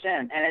any rivers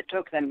in, and it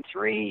took them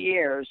 3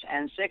 years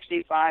and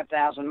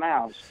 65,000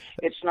 miles.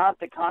 It's not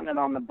the continent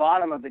on the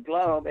bottom of the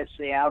globe; it's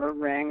the outer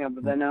ring of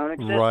the known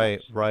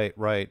existence.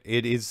 Right.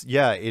 It is.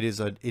 Yeah, it is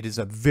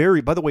a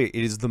very. By the way,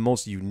 it is the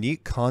most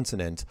unique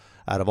continent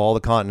out of all the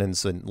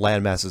continents and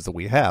land masses that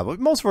we have.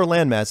 Most of our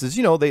land masses,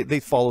 they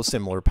follow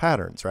similar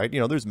patterns, right?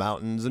 There's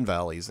mountains and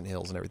valleys and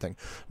hills and everything.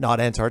 Not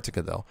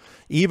Antarctica, though.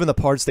 Even the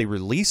parts they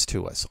release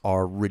to us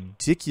are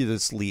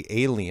ridiculously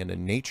alien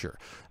in nature,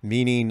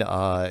 meaning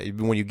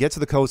when you get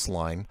to the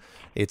coastline,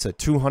 it's a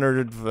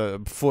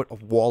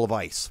 200-foot wall of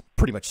ice,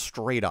 pretty much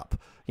straight up.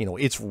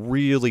 It's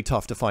really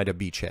tough to find a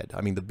beachhead.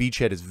 I mean, the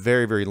beachhead is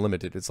very, very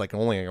limited. It's like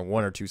only in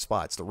one or two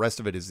spots. The rest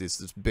of it is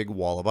this big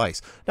wall of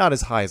ice. Not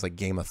as high as like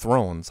Game of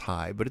Thrones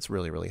high, but it's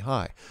really, really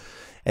high.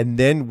 And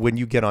then when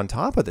you get on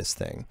top of this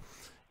thing,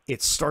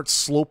 it starts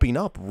sloping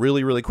up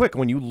really, really quick.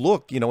 When you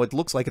look, it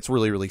looks like it's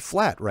really, really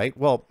flat, right?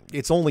 Well,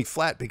 it's only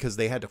flat because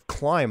they had to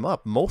climb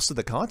up. Most of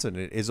the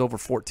continent is over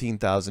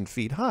 14,000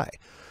 feet high.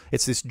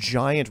 It's this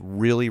giant,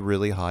 really,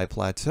 really high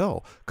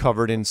plateau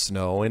covered in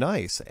snow and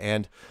ice.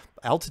 And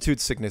altitude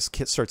sickness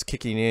starts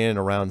kicking in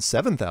around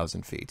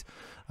 7,000 feet.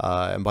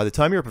 And by the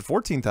time you're up at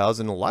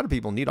 14,000, a lot of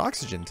people need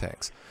oxygen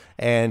tanks.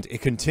 And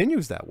it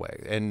continues that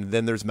way. And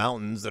then there's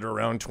mountains that are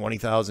around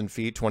 20,000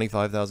 feet,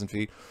 25,000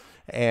 feet.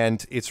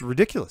 And it's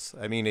ridiculous.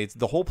 I mean,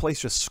 the whole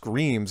place just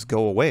screams,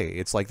 go away.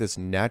 It's like this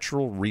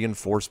natural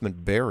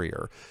reinforcement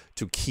barrier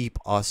to keep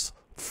us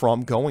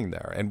from going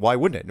there. And why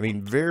wouldn't it? I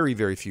mean, very,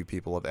 very few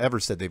people have ever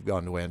said they've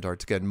gone to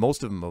Antarctica, and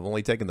most of them have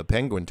only taken the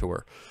Penguin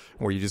tour,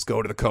 where you just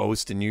go to the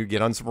coast and you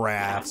get on some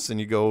rafts and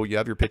you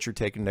have your picture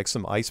taken next to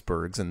some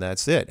icebergs, and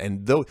that's it.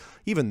 And though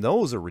even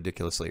those are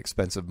ridiculously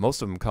expensive,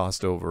 most of them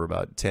cost over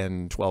about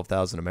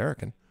 12,000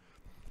 American.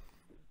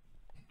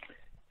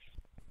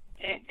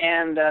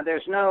 And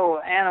there's no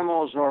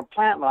animals or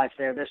plant life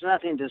there. There's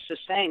nothing to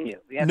sustain you.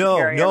 You have to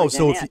carry No.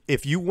 everything So in.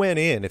 if you went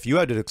in, if you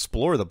had to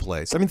explore the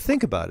place, I mean,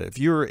 think about it.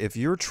 If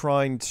you're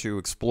trying to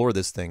explore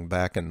this thing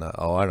back in the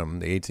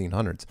the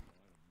 1800s,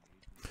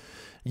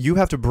 you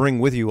have to bring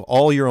with you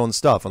all your own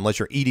stuff, unless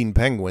you're eating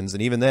penguins,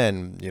 and even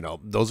then,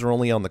 those are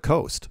only on the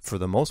coast for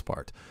the most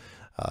part.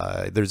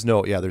 There's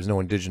no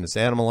indigenous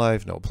animal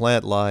life, no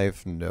plant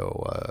life,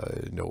 no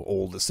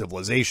old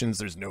civilizations.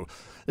 There's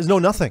no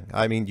nothing.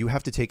 I mean, you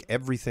have to take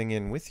everything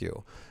in with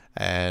you,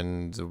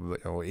 and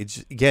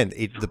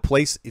the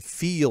place, it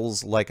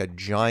feels like a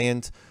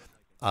giant,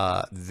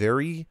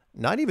 very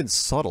not even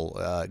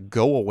subtle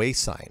go away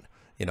sign.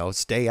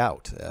 Stay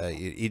out.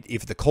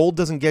 If the cold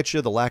doesn't get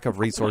you, the lack of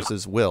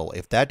resources will.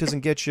 If that doesn't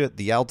get you,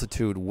 the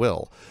altitude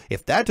will.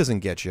 If that doesn't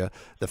get you,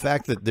 the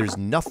fact that there's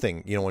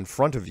nothing, in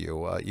front of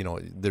you,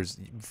 there's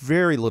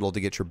very little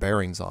to get your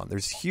bearings on.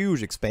 There's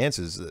huge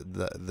expanses,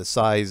 the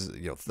size,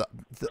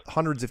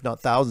 hundreds, if not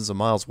thousands of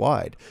miles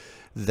wide,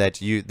 that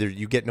you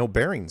get no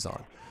bearings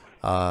on.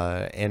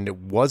 And it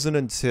wasn't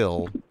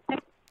until,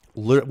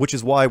 which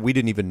is why we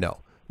didn't even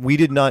know. We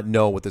did not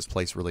know what this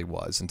place really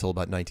was until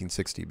about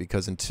 1960,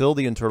 because until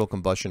the internal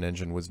combustion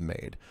engine was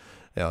made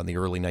in the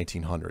early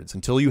 1900s,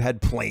 until you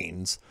had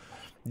planes,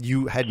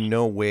 you had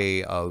no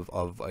way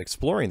of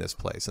exploring this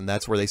place. And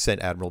that's where they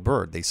sent Admiral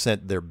Byrd. They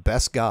sent their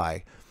best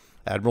guy,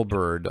 Admiral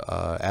Byrd,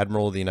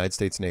 Admiral of the United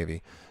States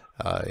Navy,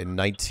 in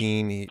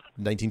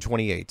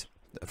 1928,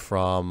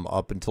 from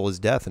up until his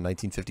death in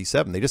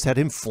 1957. They just had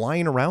him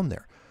flying around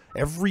there.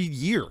 Every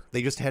year,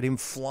 they just had him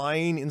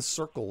flying in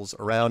circles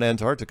around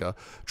Antarctica,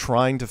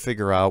 trying to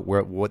figure out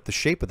what the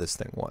shape of this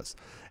thing was.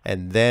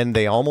 And then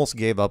they almost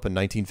gave up in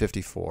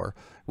 1954,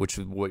 which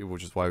is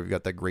why we've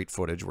got that great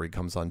footage where he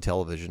comes on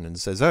television and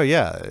says, "Oh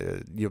yeah,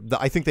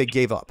 I think they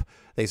gave up."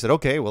 They said,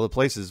 "Okay, well the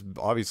place is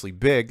obviously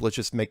big. Let's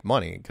just make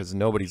money because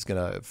nobody's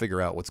gonna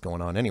figure out what's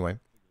going on anyway."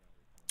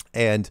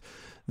 And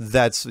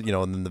that's, and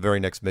then the very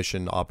next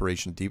mission,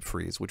 Operation Deep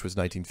Freeze, which was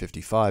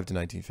 1955 to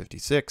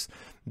 1956,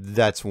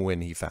 that's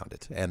when he found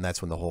it. And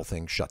that's when the whole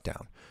thing shut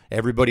down.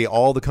 Everybody,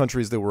 all the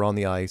countries that were on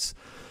the ice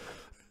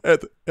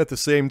at the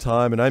same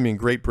time, and I mean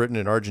Great Britain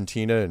and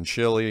Argentina and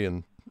Chile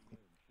and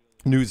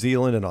New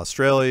Zealand and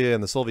Australia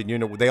and the Soviet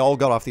Union, they all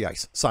got off the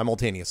ice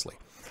simultaneously.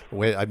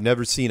 I've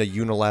never seen a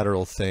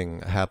unilateral thing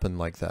happen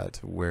like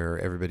that, where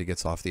everybody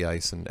gets off the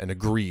ice and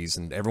agrees,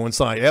 and everyone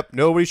signed, "Yep,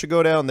 nobody should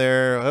go down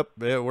there. Yep,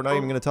 we're not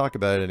even going to talk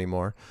about it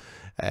anymore."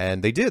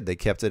 And they did. They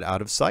kept it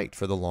out of sight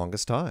for the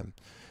longest time.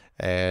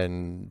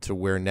 And to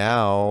where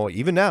now,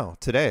 even now,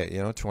 today,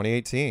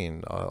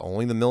 2018,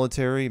 only the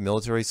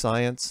military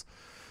science,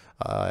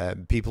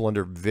 people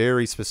under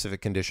very specific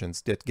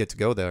conditions get to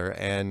go there.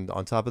 And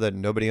on top of that,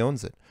 nobody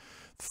owns it.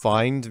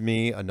 Find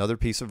me another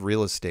piece of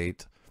real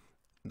estate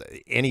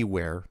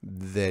anywhere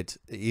that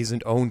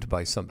isn't owned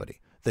by somebody.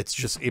 That's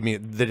just,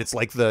 that it's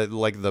like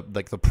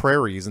the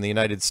prairies in the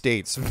United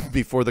States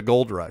before the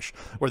gold rush,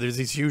 where there's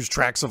these huge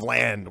tracts of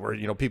land where,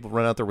 people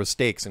run out there with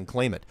stakes and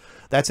claim it.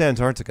 That's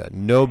Antarctica.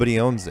 Nobody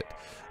owns it.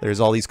 There's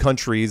all these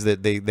countries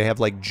that they have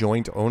like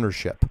joint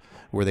ownership,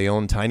 where they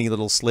own tiny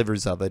little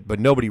slivers of it,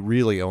 but nobody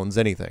really owns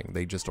anything.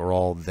 They just are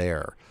all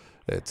there.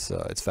 It's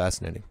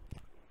fascinating.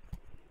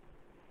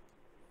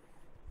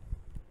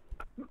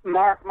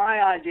 Mark,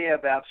 my idea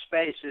about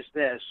space is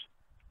this.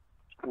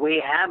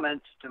 We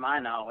haven't, to my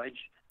knowledge,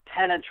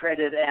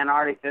 penetrated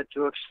Antarctica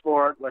to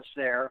explore what's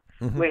there.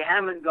 Mm-hmm. We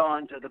haven't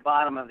gone to the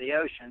bottom of the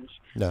oceans.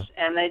 No.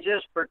 And they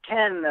just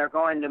pretend they're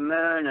going to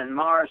Moon and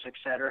Mars,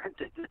 etc.,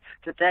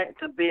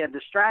 to be a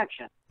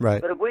distraction.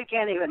 Right. But if we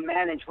can't even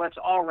manage what's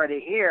already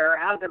here,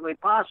 how could we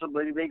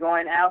possibly be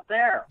going out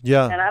there?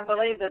 Yeah. And I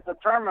believe that the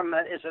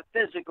firmament is a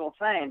physical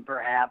thing,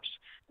 perhaps.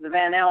 The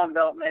Van Allen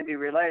belt may be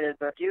related,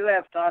 but do you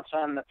have thoughts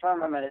on the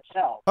firmament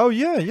itself? Oh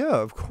yeah,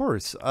 of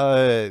course.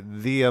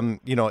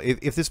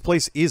 If this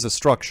place is a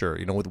structure,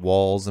 with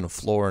walls and a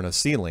floor and a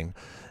ceiling,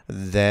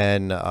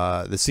 then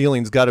the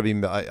ceiling's got to be.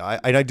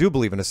 I do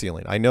believe in a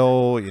ceiling. I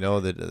know,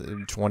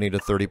 that 20 to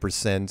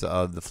 30%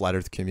 of the flat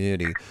Earth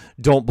community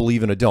don't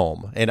believe in a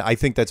dome, and I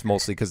think that's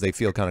mostly because they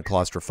feel kind of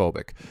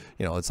claustrophobic.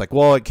 It's like,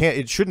 well,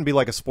 it shouldn't be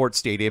like a sports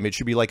stadium. It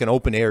should be like an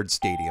open-aired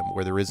stadium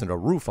where there isn't a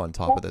roof on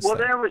top of this. Well,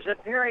 thing. there was a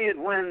period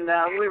when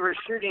we were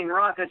shooting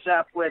rockets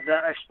up with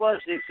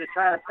explosives to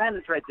try to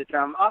penetrate the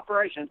dome.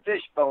 Operation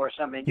Fishbowl or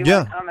something. Do you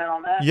want to comment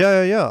on that?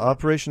 Yeah.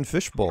 Operation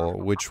Fishbowl,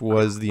 which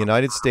was the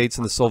United States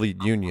and the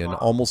Soviet Union Union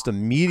almost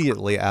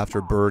immediately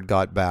after Byrd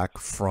got back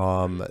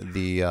from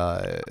the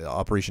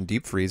Operation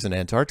Deep Freeze in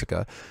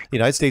Antarctica. The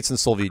United States and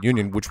the Soviet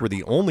Union, which were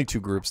the only two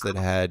groups that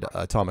had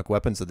atomic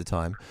weapons at the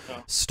time,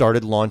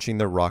 started launching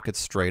their rockets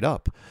straight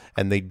up.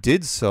 And they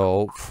did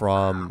so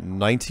from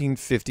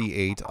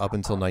 1958 up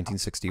until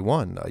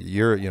 1961,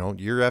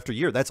 year after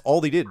year. That's all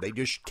they did. They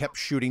just kept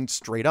shooting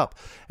straight up.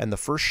 And the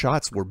first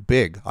shots were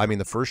big. I mean,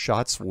 the first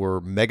shots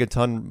were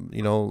megaton,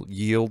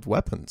 yield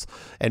weapons.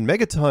 And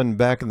megaton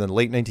back in the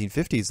late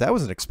 1950s, that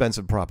was an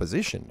expensive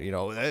proposition.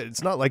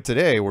 It's not like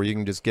today where you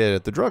can just get it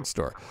at the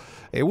drugstore.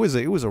 It was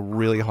a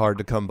really hard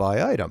to come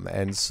by item.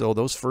 And so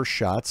those first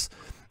shots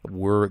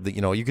were,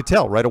 you could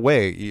tell right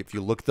away if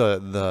you look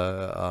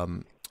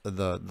the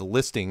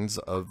listings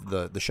of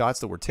the shots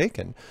that were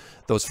taken.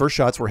 Those first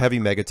shots were heavy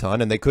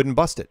megaton, and they couldn't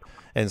bust it.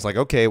 And it's like,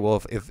 okay,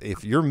 well,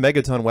 if your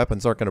megaton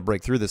weapons aren't going to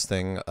break through this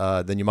thing,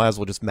 then you might as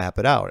well just map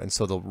it out. And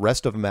so the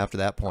rest of them after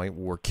that point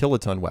were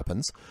kiloton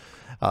weapons,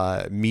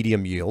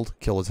 medium yield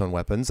kiloton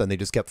weapons, and they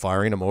just kept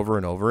firing them over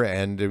and over.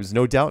 And there was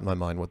no doubt in my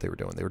mind what they were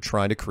doing. They were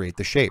trying to create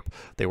the shape.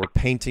 They were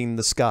painting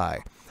the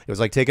sky. It was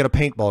like taking a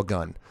paintball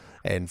gun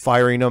and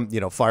firing them,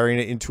 firing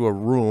it into a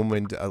room,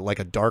 and like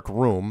a dark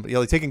room,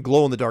 like taking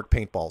glow-in-the-dark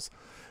paintballs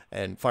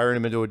and firing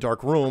them into a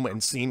dark room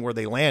and seeing where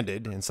they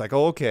landed. And it's like,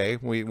 oh, okay,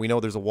 we know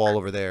there's a wall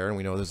over there, and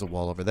we know there's a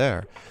wall over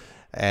there.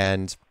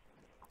 And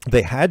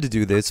they had to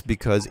do this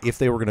because if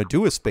they were going to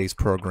do a space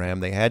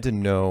program, they had to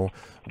know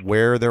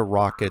where their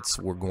rockets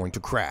were going to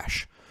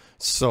crash.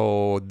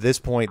 So at this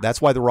point,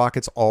 that's why the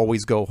rockets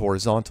always go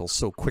horizontal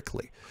so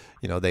quickly.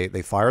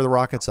 They fire the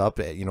rockets up,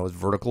 it's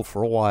vertical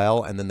for a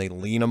while, and then they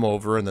lean them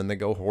over, and then they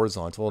go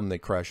horizontal, and they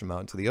crash them out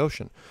into the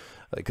ocean.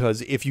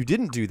 Because if you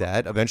didn't do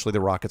that, eventually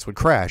the rockets would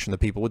crash, and the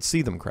people would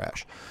see them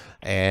crash.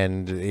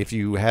 And if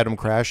you had them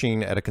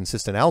crashing at a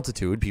consistent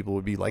altitude, people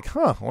would be like,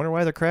 I wonder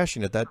why they're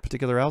crashing at that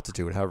particular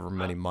altitude, however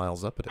many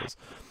miles up it is.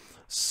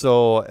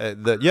 So,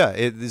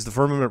 is the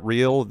firmament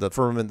real? The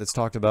firmament that's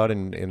talked about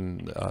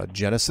in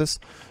Genesis,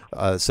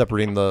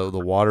 separating the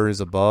waters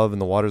above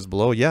and the waters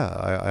below? Yeah,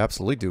 I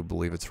absolutely do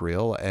believe it's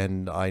real,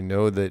 and I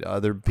know that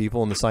other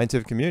people in the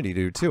scientific community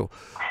do too.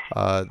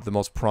 The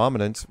most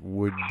prominent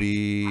would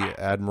be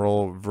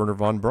Admiral Wernher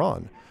von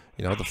Braun,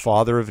 the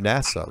father of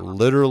NASA,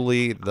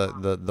 literally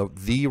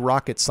the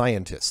rocket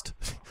scientist.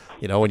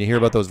 When you hear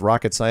about those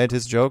rocket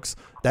scientist jokes,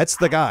 that's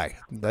the guy.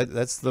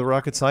 That's the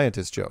rocket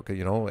scientist joke.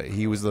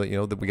 He was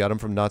that we got him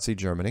from Nazi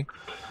Germany.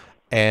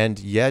 And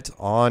yet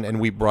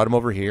and we brought him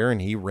over here,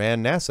 and he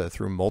ran NASA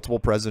through multiple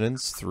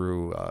presidents,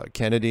 through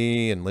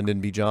Kennedy and Lyndon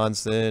B.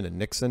 Johnson and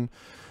Nixon.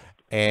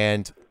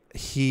 And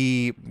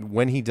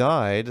when he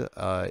died,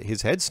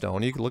 his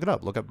headstone, you can look it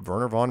up. Look up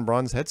Wernher von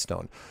Braun's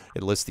headstone.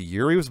 It lists the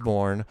year he was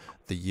born,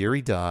 the year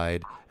he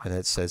died, and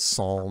it says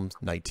Psalms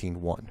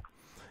 19:1.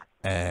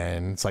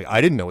 And it's like, I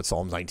didn't know what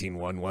Psalms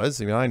 19:1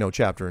 was. I know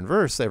chapter and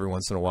verse every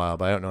once in a while,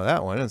 but I don't know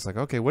that one. And it's like,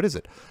 okay, what is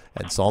it?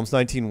 And Psalms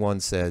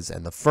 19:1 says,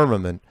 and the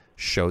firmament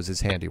shows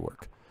his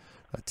handiwork.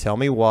 Tell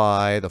me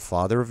why the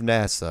father of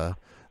NASA,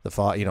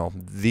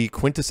 the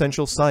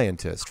quintessential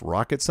scientist,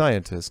 rocket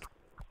scientist,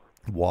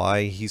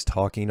 why he's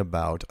talking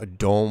about a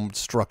domed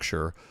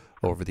structure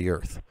over the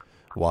earth.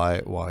 Why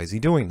is he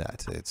doing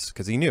that? It's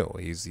because he knew.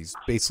 He's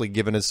basically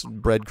given us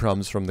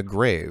breadcrumbs from the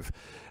grave.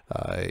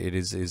 It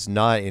is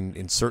not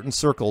in certain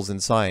circles in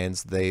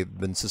science, they've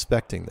been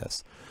suspecting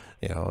this,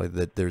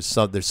 that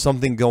there's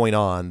something going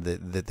on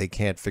that they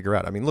can't figure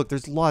out. I mean, look,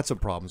 there's lots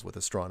of problems with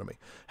astronomy.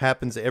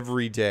 Happens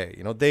every day.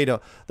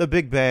 The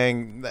Big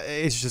Bang,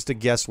 it's just a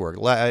guesswork.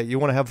 You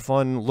want to have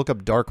fun? Look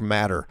up dark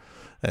matter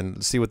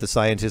and see what the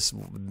scientists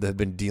have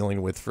been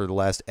dealing with for the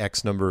last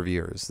X number of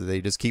years. They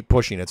just keep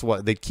pushing. It's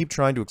what they keep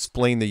trying to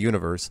explain the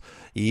universe,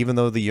 even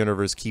though the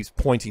universe keeps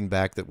pointing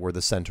back that we're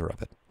the center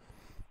of it.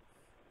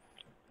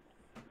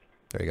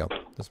 There you go.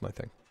 That's my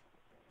thing.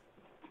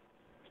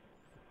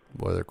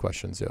 What other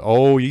questions?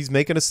 Oh, he's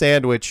making a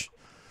sandwich.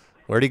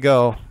 Where'd he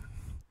go?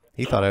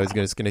 He thought I was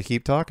just going to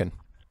keep talking.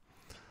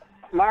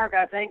 Mark,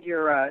 I think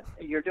you're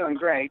doing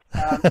great.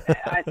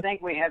 I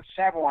think we have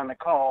several on the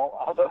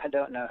call, although I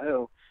don't know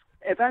who.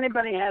 If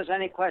anybody has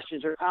any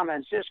questions or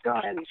comments, just go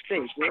ahead and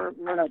speak. We're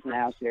an open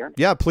house here.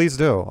 Yeah, please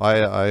do.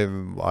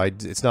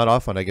 It's not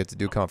often I get to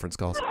do conference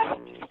calls. I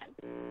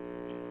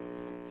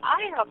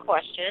have a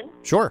question.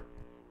 Sure.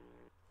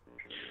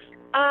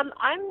 I'm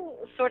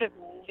sort of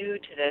new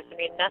to this. I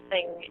mean,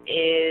 nothing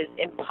is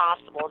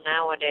impossible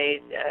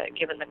nowadays,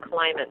 given the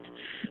climate.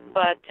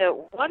 But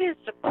what is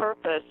the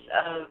purpose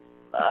of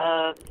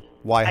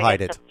why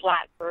hide it? The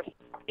flat Earth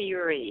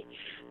theory?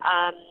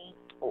 How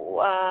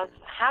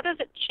does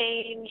it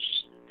change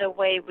the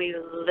way we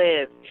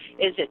live?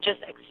 Is it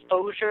just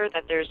exposure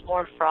that there's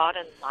more fraud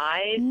and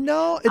lies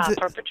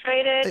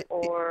perpetrated,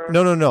 or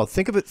no?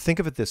 Think of it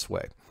this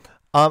way.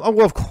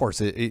 Well, of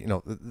course,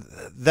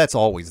 that's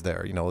always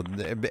there.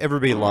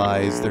 Everybody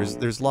lies.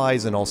 There's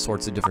lies in all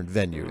sorts of different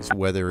venues,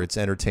 whether it's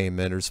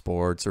entertainment or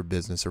sports or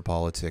business or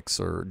politics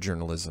or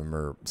journalism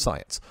or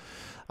science.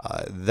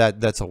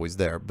 That's always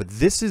there. But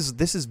this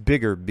is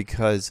bigger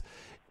because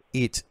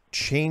it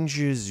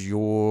changes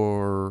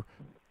your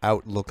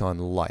outlook on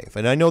life.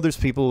 And I know there's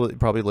people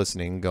probably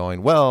listening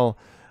going, well,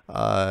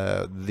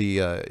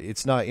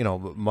 it's not,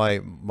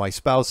 my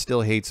spouse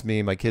still hates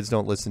me, my kids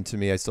don't listen to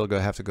me, I still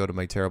have to go to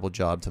my terrible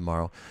job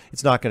tomorrow.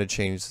 It's not going to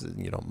change,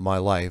 my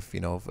life,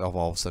 if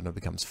all of a sudden it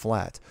becomes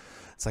flat.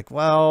 It's like,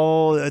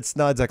 well, it's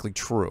not exactly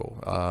true,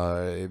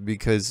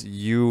 because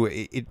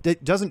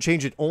it doesn't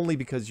change it only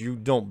because you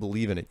don't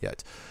believe in it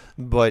yet.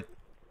 But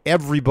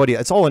everybody,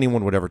 it's all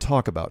anyone would ever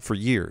talk about for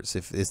years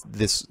if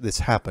this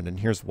happened,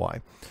 and here's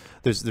why.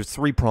 There's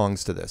three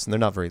prongs to this, and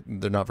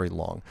they're not very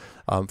long.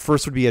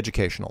 First would be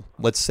educational.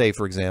 Let's say,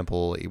 for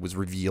example, it was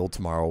revealed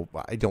tomorrow.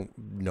 I don't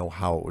know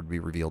how it would be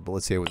revealed, but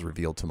let's say it was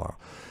revealed tomorrow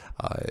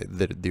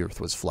that the Earth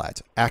was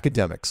flat.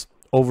 Academics,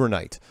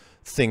 overnight,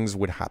 things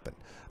would happen.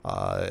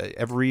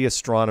 Every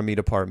astronomy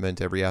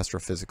department, every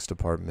astrophysics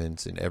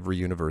department in every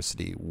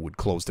university would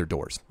close their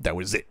doors. That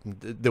was it.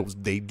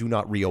 They do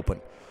not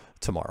reopen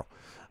tomorrow.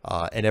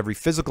 And every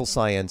physical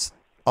science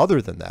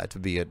other than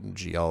that, be it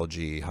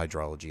geology,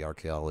 hydrology,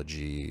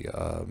 archaeology,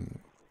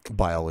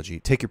 biology,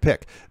 take your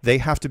pick, they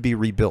have to be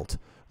rebuilt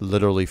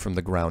literally from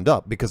the ground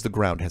up because the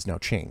ground has now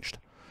changed.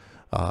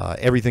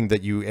 Everything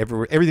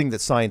that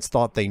science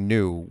thought they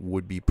knew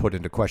would be put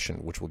into question,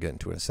 which we'll get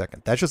into in a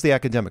second. That's just the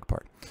academic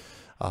part.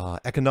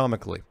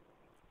 Economically,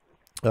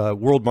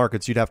 world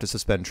markets, you'd have to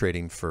suspend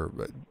trading for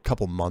a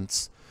couple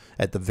months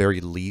at the very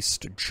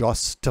least,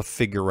 just to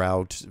figure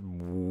out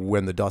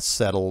when the dust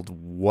settled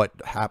what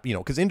happened,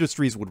 because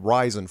industries would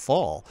rise and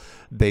fall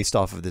based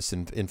off of this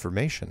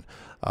information.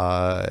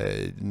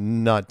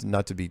 Not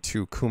to be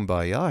too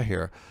kumbaya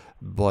here,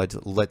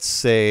 but let's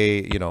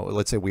say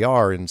we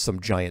are in some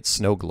giant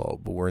snow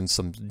globe, we're in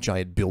some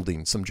giant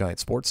building, some giant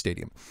sports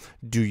stadium.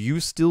 Do you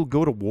still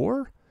go to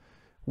war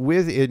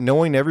with it,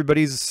 knowing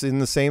everybody's in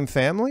the same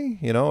family,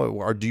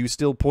 or do you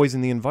still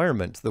poison the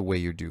environment the way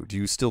you do? Do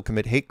you still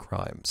commit hate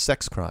crimes,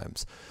 sex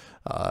crimes?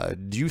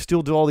 Do you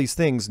still do all these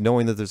things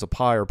knowing that there's a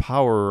higher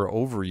power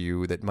over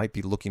you that might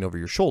be looking over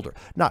your shoulder?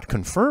 Not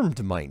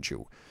confirmed, mind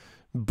you,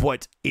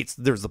 but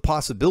there's the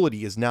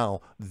possibility is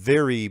now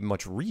very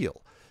much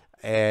real.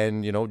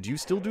 And, do you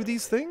still do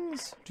these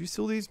things? Do you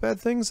still do these bad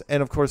things?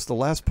 And of course, the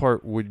last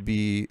part would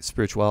be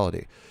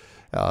spirituality.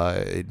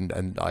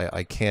 And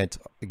I can't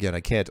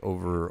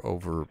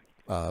over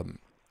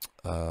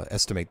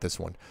estimate this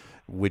one,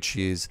 which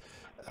is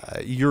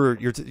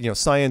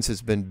science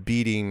has been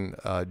beating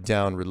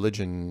down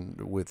religion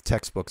with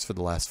textbooks for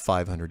the last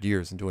 500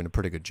 years and doing a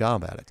pretty good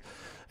job at it.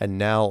 And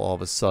now all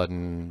of a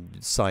sudden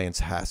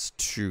science has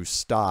to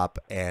stop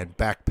and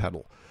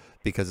backpedal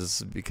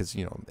because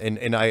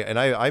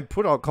I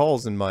put out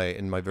calls in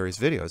my various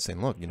videos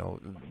saying, look,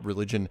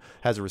 religion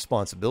has a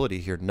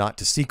responsibility here not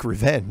to seek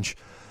revenge.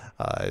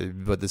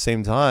 But at the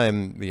same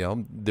time,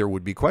 there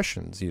would be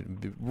questions,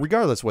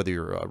 regardless whether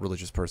you're a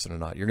religious person or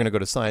not. You're going to go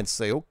to science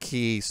and say,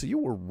 okay, so you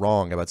were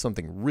wrong about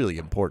something really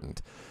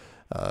important.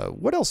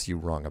 What else are you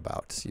wrong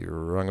about? You're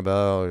wrong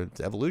about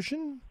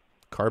evolution,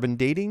 carbon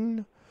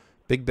dating,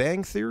 Big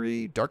Bang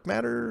Theory, dark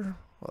matter,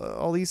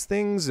 all these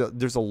things.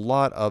 There's a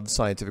lot of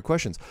scientific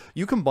questions.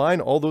 You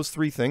combine all those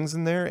three things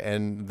in there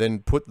and then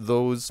put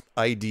those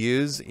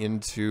ideas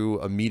into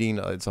a meeting.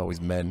 It's always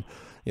men.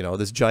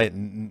 This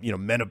giant,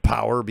 men of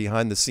power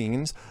behind the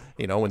scenes,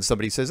 when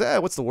somebody says,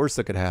 what's the worst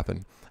that could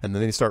happen? And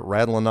then they start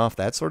rattling off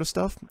that sort of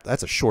stuff.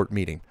 That's a short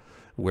meeting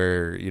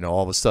where,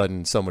 all of a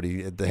sudden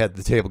somebody at the head of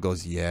the table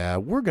goes, yeah,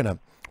 we're going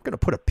to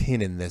put a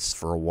pin in this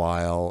for a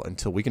while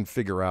until we can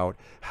figure out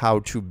how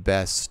to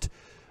best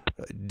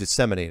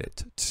disseminate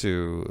it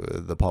to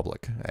the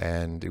public.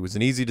 And it was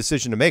an easy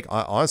decision to make.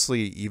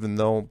 Honestly, even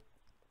though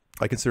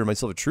I consider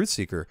myself a truth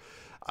seeker,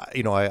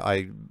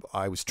 I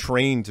was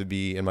trained to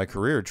be, in my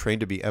career, trained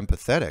to be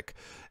empathetic,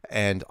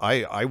 and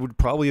I would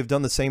probably have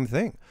done the same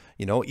thing.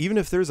 Even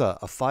if there's a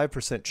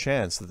 5%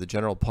 chance that the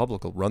general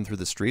public will run through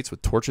the streets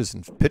with torches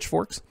and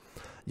pitchforks,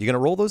 you gonna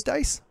roll those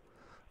dice?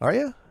 Are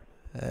you?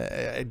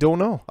 I don't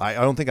know. I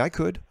don't think I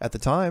could at the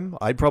time.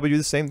 I'd probably do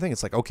the same thing.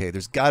 It's like, okay,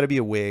 there's got to be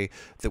a way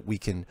that we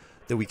can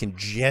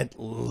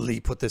gently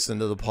put this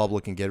into the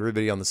public and get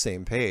everybody on the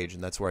same page,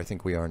 and that's where I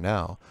think we are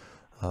now.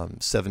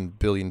 7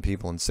 billion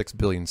people and 6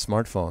 billion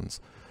smartphones.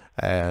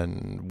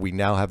 And we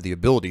now have the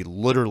ability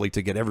literally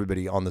to get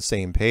everybody on the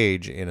same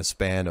page in a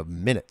span of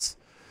minutes.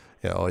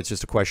 It's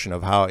just a question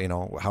of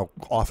how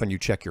often you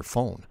check your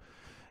phone.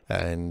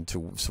 And to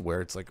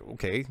where it's like,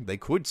 okay, they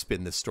could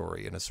spin this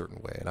story in a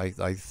certain way. And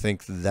I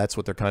think that's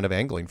what they're kind of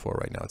angling for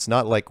right now. It's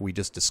not like we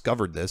just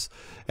discovered this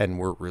and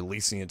we're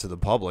releasing it to the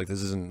public.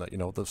 This isn't,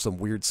 some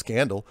weird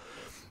scandal.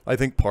 I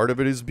think part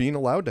of it is being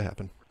allowed to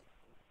happen.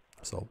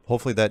 So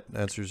hopefully that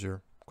answers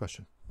your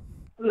question.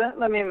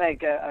 Let me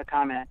make a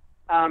comment.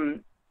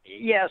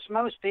 Yes,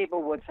 most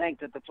people would think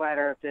that the flat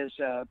Earth is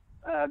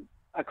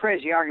a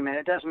crazy argument.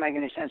 It doesn't make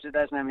any sense. It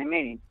doesn't have any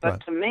meaning. But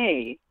right. To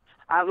me,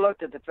 I've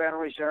looked at the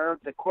Federal Reserve,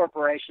 the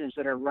corporations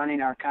that are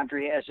running our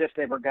country as if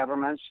they were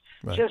governments,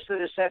 right. Just the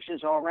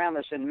deceptions all around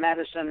us in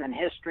medicine and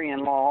history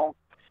and law.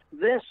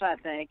 This, I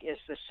think, is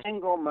the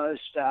single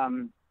most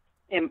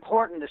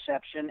important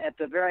deception at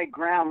the very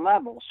ground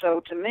level.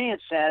 So to me, it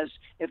says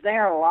if they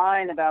are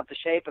lying about the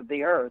shape of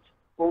the earth,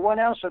 well, what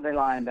else are they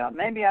lying about?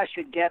 Maybe I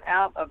should get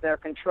out of their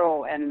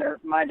control and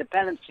my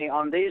dependency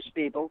on these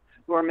people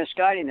who are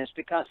misguiding us,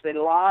 because they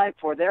lie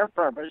for their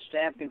purpose to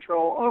have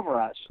control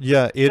over us.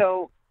 Yeah,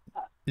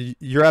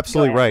 you're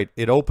absolutely right.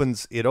 It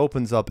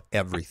opens up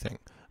everything.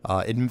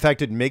 In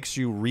fact, it makes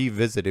you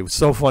revisit. It was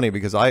so funny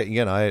because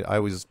I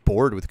was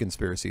bored with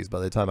conspiracies by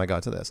the time I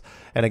got to this.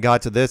 And I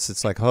got to this,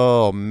 it's like,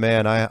 oh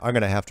man, I'm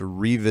going to have to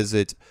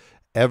revisit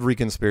every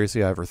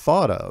conspiracy I ever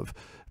thought of,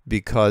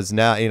 because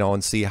now,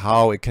 and see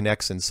how it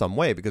connects in some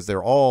way, because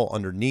they're all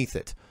underneath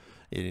it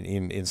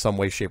in some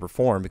way, shape, or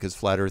form, because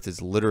flat Earth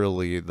is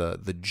literally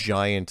the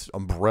giant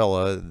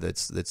umbrella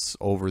that's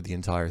over the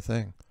entire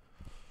thing.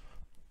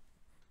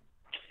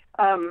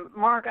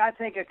 Mark, I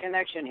think a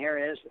connection here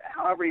is,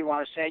 however you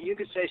want to say it. You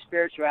could say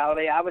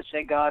spirituality. I would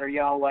say God or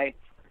Yahweh.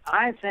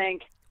 I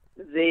think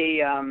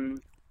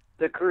the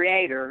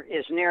Creator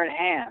is near at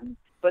hand,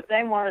 but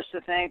they want us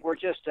to think we're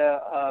just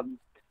a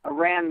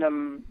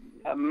random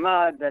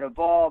mud that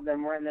evolved,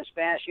 and we're in this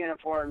vast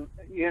uniform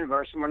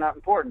universe, and we're not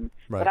important.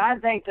 Right. But I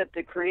think that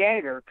the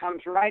Creator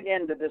comes right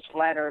into this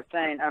flat Earth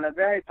thing in a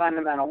very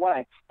fundamental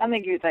way. I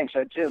think you think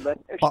so too, but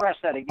express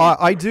that again.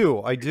 I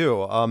do.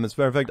 As a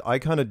matter of fact, I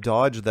kind of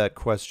dodged that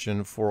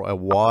question for a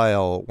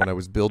while when I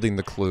was building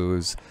the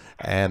clues,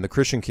 and the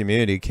Christian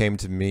community came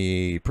to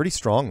me pretty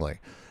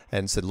strongly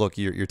and said, look,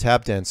 you're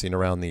tap dancing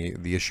around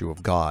the issue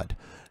of God.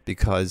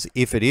 Because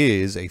if it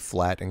is a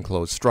flat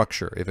enclosed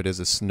structure, if it is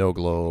a snow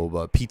globe,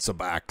 a pizza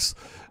box,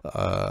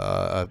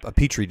 a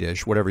petri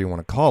dish, whatever you want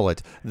to call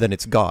it, then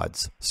it's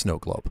God's snow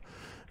globe,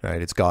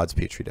 right? It's God's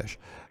petri dish.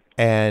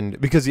 And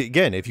because,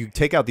 again, if you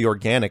take out the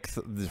organic,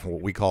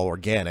 what we call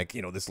organic,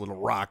 this little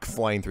rock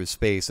flying through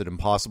space at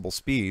impossible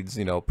speeds,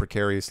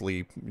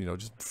 precariously,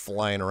 just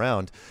flying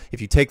around.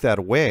 If you take that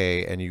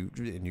away and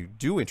you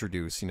do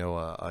introduce,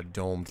 a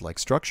domed like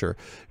structure,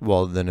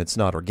 well, then it's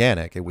not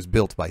organic. It was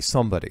built by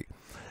somebody.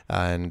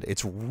 And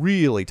it's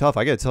really tough.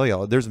 I got to tell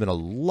you, there's been a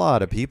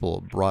lot of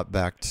people brought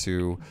back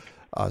to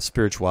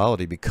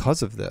spirituality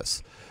because of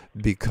this.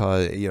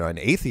 Because, an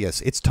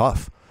atheist, it's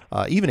tough.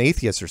 Even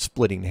atheists are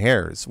splitting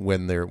hairs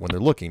when they're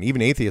looking.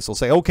 Even atheists will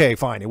say, okay,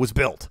 fine, it was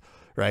built,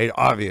 right?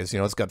 Obvious,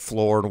 it's got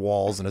floor and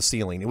walls and a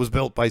ceiling. It was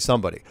built by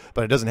somebody,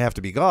 but it doesn't have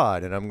to be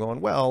God. And I'm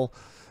going, well,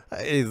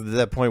 at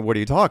that point, what are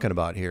you talking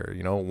about here?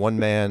 One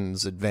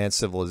man's advanced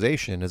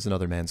civilization is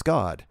another man's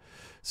God.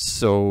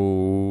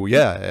 So,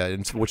 yeah,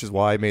 which is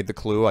why I made the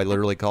clue. I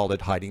literally called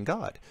it hiding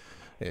God.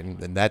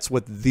 And that's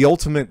what the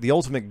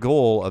ultimate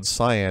goal of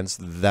science,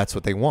 that's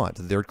what they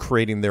want. They're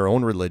creating their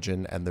own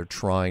religion, and they're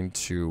trying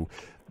to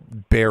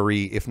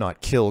bury, if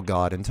not kill,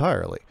 God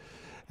entirely.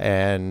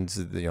 And,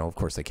 of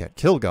course, they can't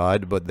kill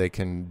God, but they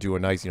can do a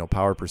nice,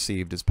 power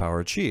perceived is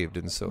power achieved.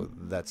 And so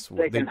that's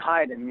what they can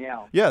hide him,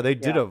 yeah. Yeah, they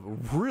did a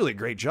really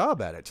great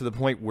job at it, to the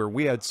point where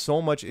we had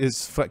so much,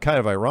 is kind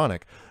of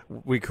ironic.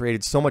 We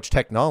created so much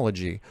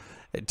technology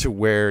to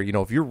where,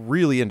 if you're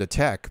really into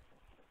tech,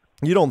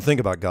 you don't think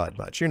about God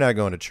much. You're not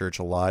going to church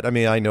a lot. I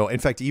mean, I know. In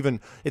fact,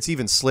 it's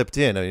even slipped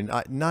in. I mean,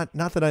 not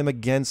that I'm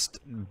against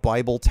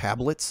Bible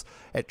tablets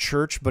at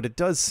church, but it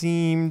does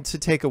seem to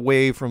take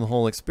away from the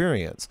whole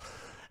experience.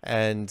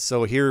 And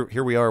so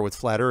here we are with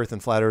flat Earth,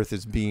 and flat Earth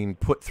is being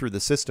put through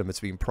the system. It's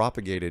being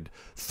propagated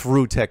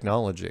through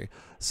technology.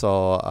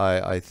 So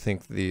I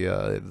think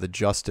the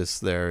justice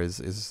there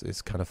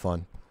is kind of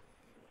fun.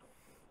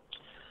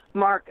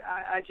 Mark,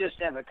 I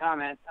just have a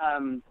comment.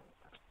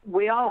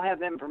 We all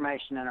have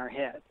information in our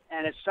head,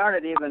 and it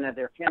started even at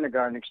their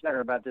kindergarten, et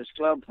cetera, about this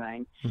globe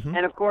thing. Mm-hmm.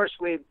 And, of course,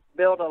 we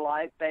build a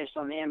life based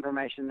on the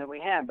information that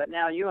we have. But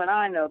now you and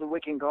I know that we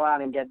can go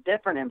out and get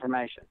different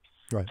information.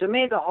 Right. To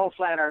me, the whole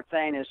flat Earth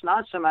thing is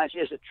not so much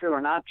is it true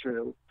or not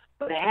true,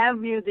 but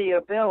have you the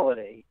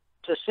ability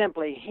to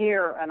simply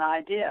hear an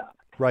idea?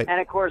 Right.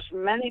 And, of course,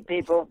 many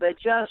people, they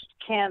just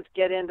can't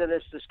get into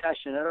this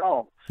discussion at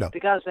all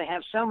because they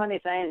have so many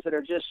things that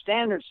are just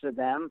standards to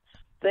them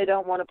they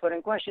don't want to put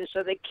in question,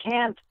 so they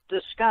can't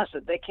discuss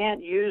it. They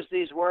can't use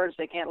these words.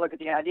 They can't look at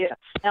the idea.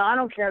 Now, I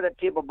don't care that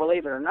people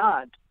believe it or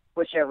not,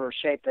 whichever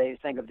shape they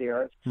think of the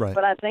earth,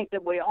 but I think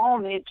that we all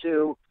need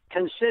to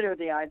consider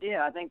the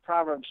idea. I think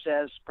Proverbs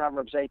says,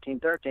 Proverbs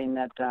 18:13,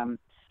 that,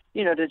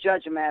 to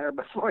judge a matter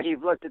before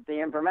you've looked at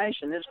the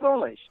information is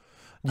foolish.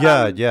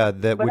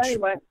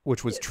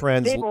 Which was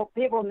translated.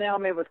 People nail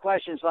me with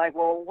questions like,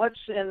 well, what's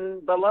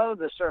below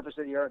the surface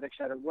of the earth, et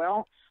cetera.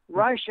 Well,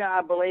 Russia,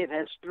 I believe,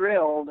 has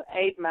drilled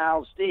 8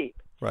 miles deep.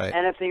 Right.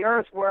 And if the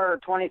earth were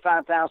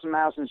 25,000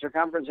 miles in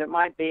circumference, it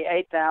might be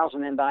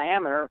 8,000 in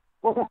diameter.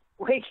 Well,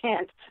 we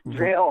can't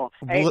drill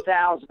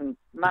 8,000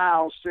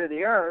 miles through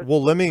the earth.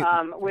 Well,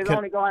 we've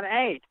only gone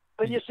 8.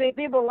 But you see,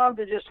 people love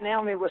to just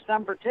nail me with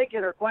some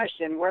particular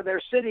question where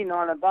they're sitting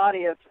on a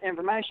body of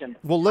information.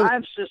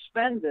 I've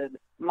suspended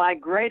my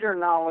greater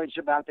knowledge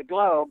about the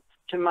globe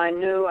to my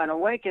new and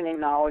awakening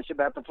knowledge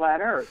about the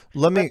flat Earth.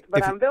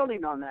 But I'm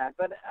building on that.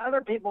 But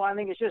other people, I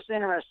think it's just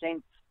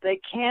interesting. They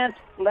can't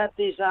let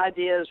these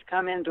ideas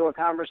come into a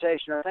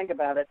conversation or think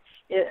about it.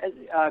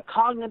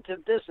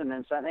 Cognitive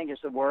dissonance, I think, is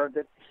the word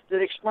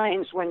that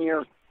explains when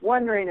you're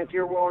wondering if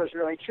your world is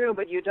really true,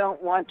 but you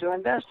don't want to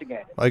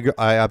investigate it.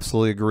 I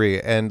absolutely agree.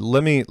 And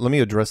let me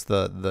address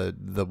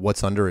the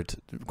what's under it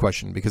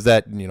question, because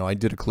that, I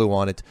did a clue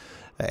on it,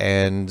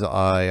 and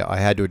I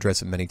had to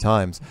address it many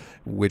times,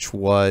 which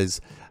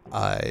was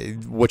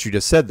what you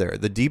just said there.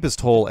 The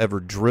deepest hole ever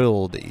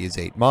drilled is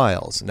 8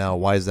 miles. Now,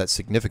 why is that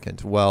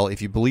significant? Well,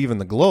 if you believe in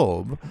the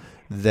globe,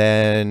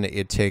 then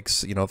it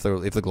takes,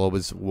 if the globe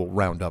will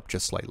round up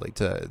just slightly.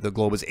 The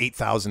globe is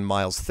 8,000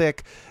 miles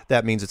thick.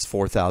 That means it's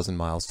 4,000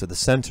 miles to the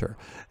center.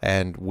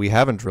 And we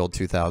haven't drilled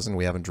 2,000.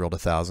 We haven't drilled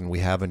 1,000. We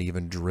haven't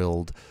even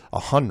drilled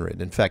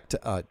 100. In fact,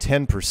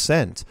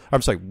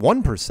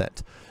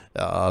 1%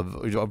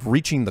 of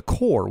reaching the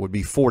core would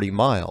be 40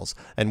 miles,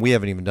 and we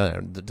haven't even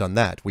done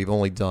that. We've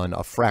only done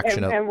a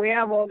fraction of. And we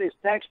have all these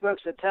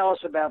textbooks that tell us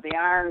about the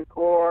iron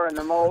core and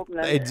the molten.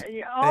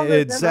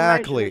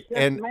 Exactly,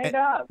 and made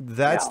up.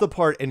 That's the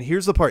part. And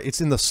here's the part: it's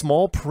in the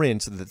small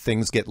print that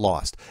things get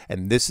lost,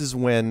 and this is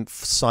when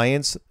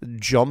science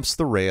jumps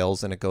the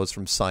rails and it goes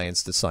from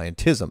science to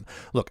scientism.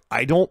 Look,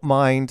 I don't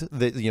mind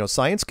that.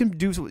 Science can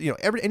do.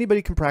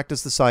 Anybody can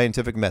practice the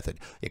scientific method.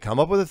 You come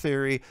up with a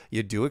theory,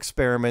 you do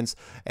experiments,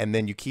 and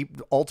then you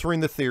keep altering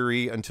the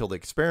theory until the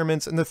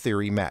experiments and the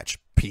theory match.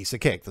 Piece of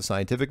cake, the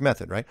scientific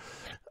method, right?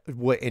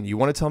 And you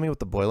want to tell me what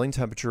the boiling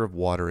temperature of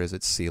water is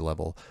at sea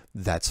level?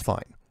 That's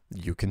fine.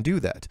 You can do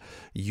that.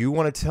 You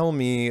want to tell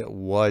me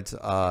what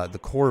the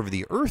core of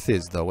the Earth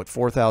is, though, at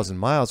 4,000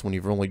 miles when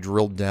you've only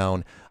drilled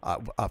down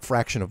a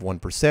fraction of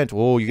 1%?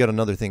 Oh, you got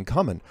another thing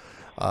coming.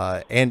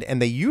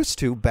 And they used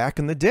to, back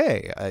in the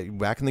day,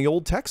 back in the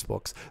old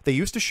textbooks, they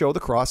used to show the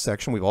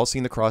cross-section. We've all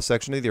seen the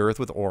cross-section of the Earth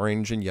with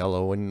orange and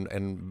yellow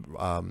and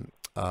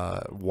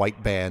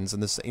white bands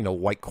and this,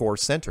 white core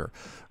center,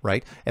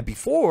 right? And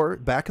before,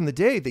 back in the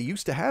day, they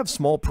used to have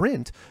small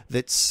print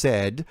that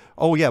said,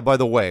 "Oh yeah, by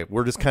the way,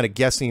 we're just kind of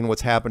guessing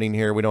what's happening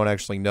here. We don't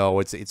actually know.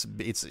 It's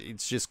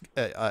just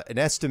an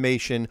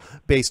estimation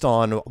based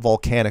on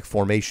volcanic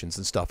formations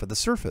and stuff at the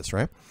surface,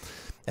 right?"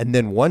 And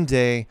then one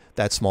day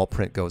that small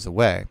print goes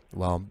away.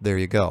 Well, there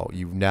you go.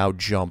 You've now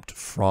jumped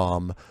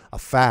from a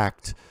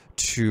fact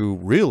to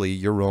really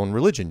your own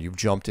religion. You've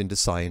jumped into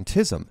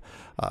scientism.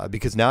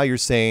 Because now you're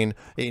saying,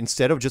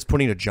 instead of just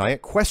putting a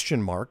giant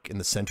question mark in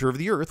the center of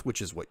the Earth,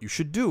 which is what you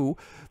should do,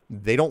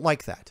 they don't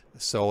like that.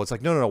 So it's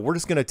like, no, we're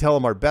just going to tell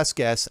them our best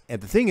guess. And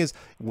the thing is,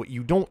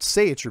 you don't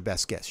say it's your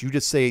best guess. You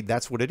just say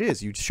that's what it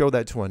is. You show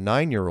that to a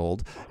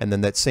 9-year-old, and then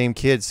that same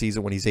kid sees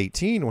it when he's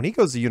 18. When he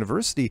goes to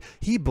university,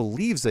 he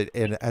believes it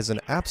as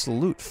an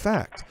absolute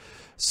fact.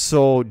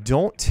 So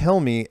don't tell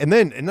me, and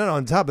then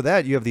on top of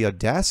that, you have the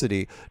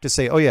audacity to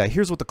say, oh yeah,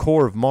 here's what the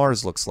core of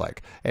Mars looks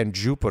like, and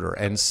Jupiter,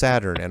 and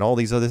Saturn, and all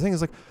these other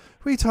things. Like,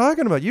 what are you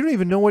talking about? You don't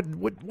even know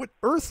what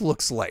Earth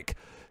looks like.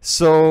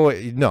 So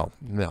no,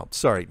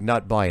 sorry,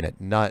 not buying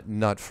it.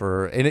 Not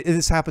for, and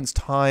this happens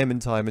time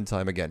and time and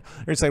time again.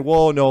 They're saying,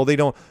 well, no, they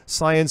don't.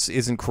 Science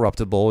isn't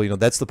corruptible.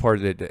 that's the part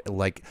that,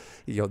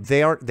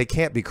 they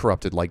can't be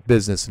corrupted like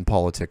business and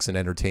politics and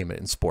entertainment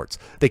and sports.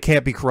 They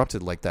can't be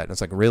corrupted like that. And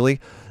it's like,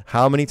 really?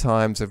 How many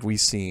times have we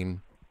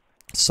seen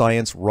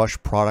science rush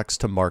products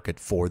to market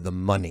for the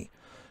money?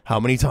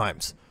 How many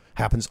times?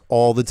 Happens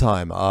all the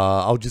time.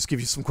 I'll just give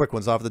you some quick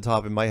ones off the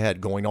top of my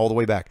head, going all the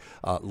way back.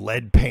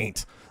 Lead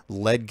paint,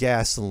 lead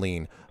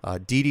gasoline,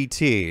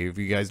 DDT. If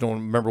you guys don't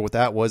remember what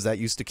that was, that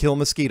used to kill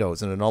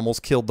mosquitoes, and it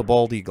almost killed the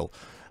bald eagle.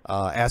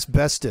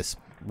 Asbestos,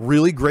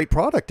 really great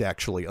product,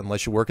 actually,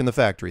 unless you work in the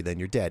factory, then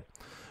you're dead.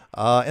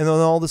 And then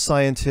all the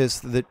scientists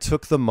that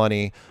took the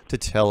money to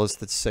tell us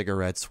that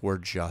cigarettes were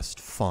just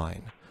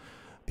fine.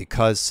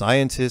 Because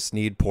scientists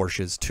need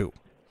Porsches too.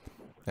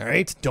 All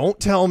right, don't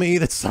tell me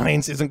that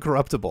science isn't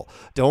corruptible.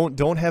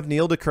 Don't have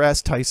Neil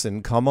deGrasse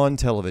Tyson come on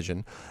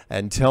television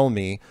and tell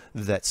me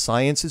that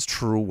science is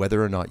true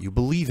whether or not you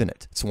believe in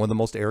it. It's one of the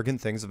most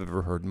arrogant things I've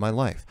ever heard in my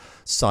life.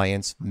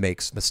 Science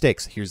makes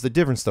mistakes. Here's the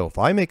difference, though. If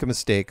I make a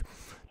mistake,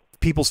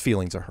 people's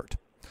feelings are hurt.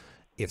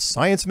 If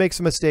science makes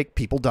a mistake,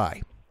 people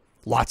die.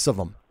 Lots of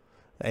them.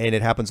 And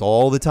it happens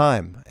all the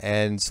time.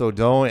 And so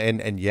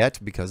and yet,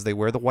 because they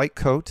wear the white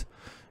coat,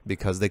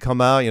 because they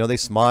come out, they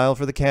smile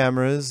for the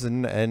cameras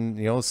and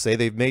say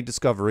they've made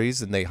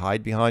discoveries, and they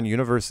hide behind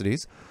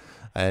universities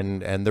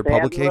and their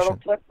publication.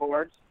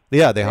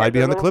 Yeah, they hide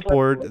behind the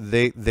clipboard.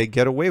 They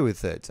get away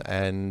with it.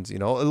 And,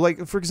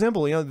 like, for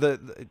example,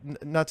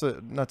 not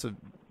to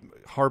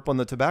harp on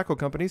the tobacco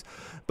companies,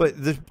 but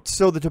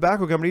the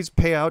tobacco companies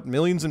pay out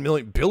millions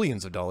and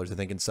billions of dollars, I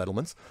think, in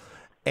settlements.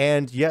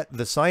 And yet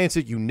the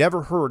scientists, you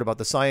never heard about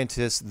the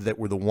scientists that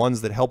were the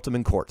ones that helped them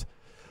in court.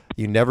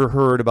 You never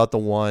heard about the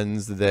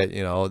ones that,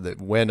 that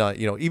went on,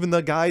 even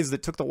the guys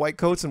that took the white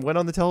coats and went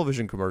on the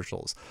television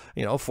commercials.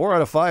 4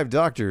 out of 5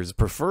 doctors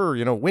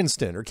prefer,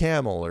 Winston or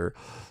Camel or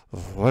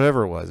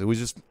whatever it was. It was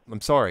just, I'm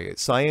sorry.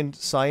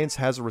 Science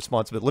has a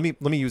responsibility.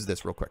 Let me use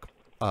this real quick.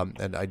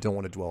 and I don't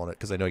want to dwell on it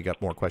because I know you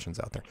got more questions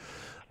out there.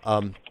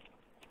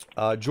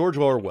 George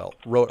Orwell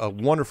wrote a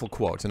wonderful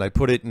quote, and I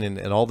put it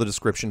in all the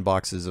description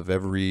boxes of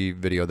every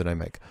video that I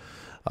make.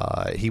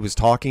 He was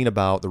talking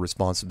about the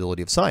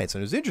responsibility of science,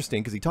 and it was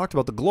interesting because he talked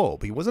about the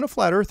globe. He wasn't a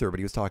flat earther, but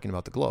he was talking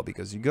about the globe,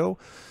 because you go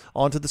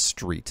onto the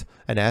street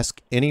and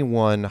ask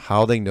anyone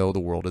how they know the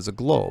world is a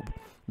globe.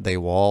 They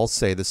will all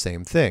say the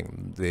same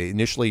thing. The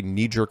initially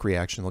knee-jerk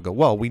reaction will go,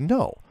 well, we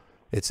know.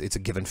 It's a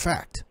given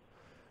fact.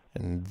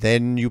 And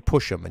then you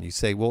push them and you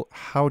say, well,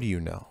 how do you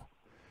know?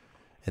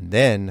 And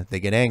then they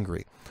get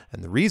angry.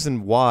 And the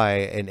reason why,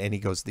 and he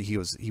goes, he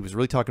was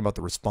really talking about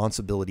the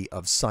responsibility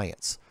of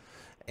science.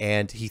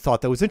 And he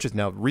thought that was interesting.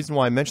 Now, the reason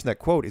why I mentioned that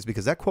quote is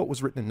because that quote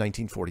was written in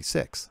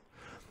 1946.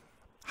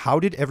 How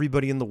did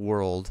everybody in the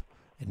world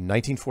in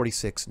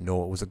 1946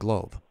 know it was a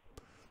globe?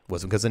 It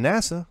wasn't because of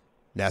NASA.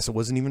 NASA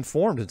wasn't even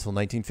formed until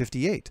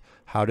 1958.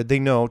 How did they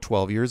know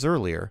 12 years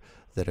earlier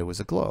that it was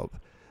a globe?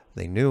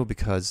 They knew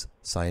because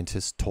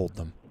scientists told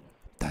them.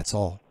 That's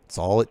all. That's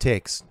all it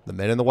takes. The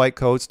men in the white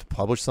coats to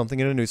publish something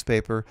in a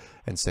newspaper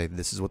and say,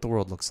 this is what the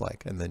world looks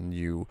like. And then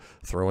you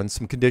throw in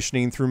some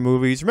conditioning through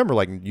movies. Remember,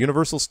 like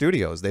Universal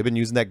Studios, they've been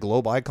using that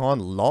globe icon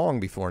long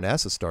before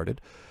NASA started.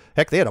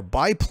 Heck, they had a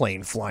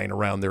biplane flying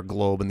around their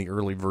globe in the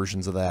early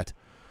versions of that.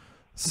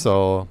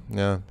 So,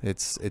 yeah,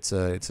 it's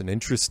an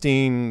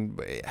interesting,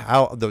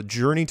 how the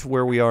journey to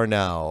where we are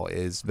now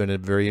has been a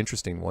very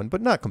interesting one,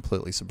 but not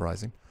completely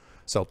surprising.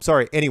 So,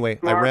 sorry. Anyway,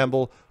 Mark, I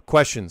ramble.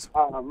 Questions?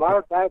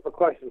 Mark, I have a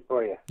question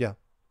for you. Yeah.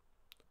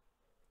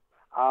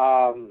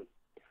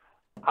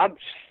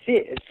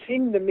 It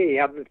seemed to me,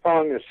 I've been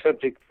following this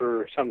subject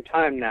for some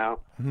time now,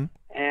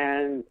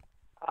 and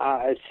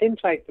it seems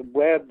like the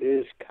web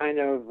is kind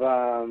of,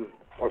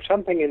 or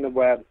something in the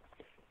web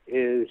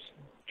is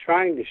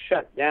trying to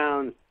shut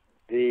down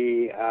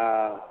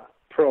the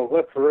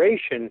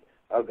proliferation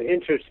of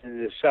interest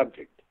in this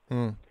subject.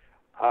 In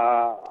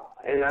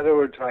other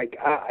words, like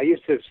I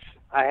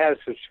had a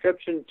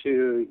subscription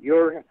to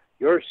your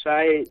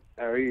site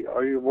or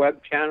your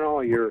web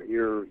channel,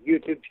 your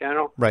YouTube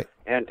channel, right?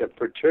 And to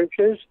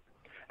Patricia's.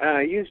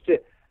 And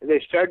they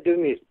started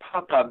doing these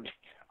pop-ups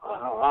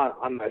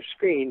on my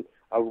screen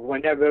of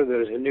whenever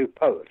there's a new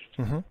post,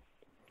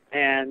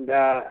 and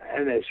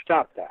they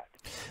stopped that.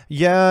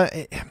 Yeah,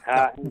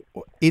 and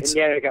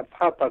yet I got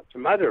pop-ups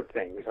from other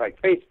things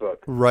like Facebook.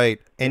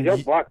 Right, and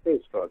don't block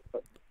Facebook.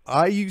 But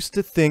I used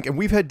to think, and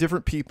we've had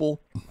different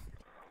people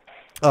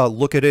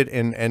look at it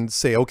and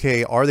say,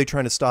 okay, are they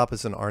trying to stop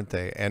us and aren't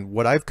they? And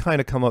what I've kind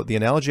of come up, the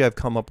analogy I've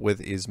come up with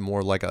is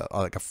more like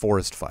a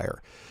forest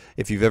fire.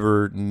 If you've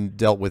ever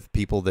dealt with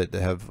people that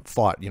have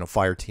fought,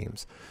 fire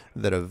teams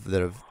that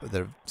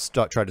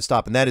have tried to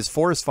stop, and that is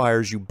forest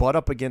fires. You butt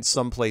up against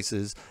some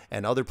places,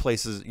 and other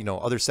places,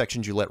 other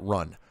sections you let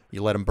run,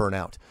 you let them burn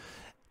out.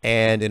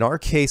 And in our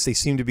case, they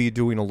seem to be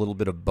doing a little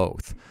bit of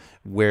both.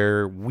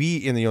 Where we,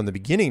 in the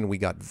beginning, we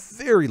got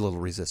very little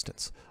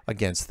resistance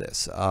against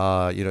this.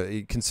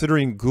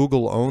 Considering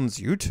Google owns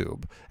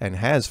YouTube and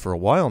has for a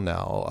while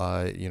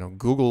now,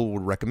 Google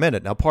would recommend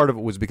it. Now, part of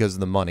it was because of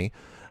the money.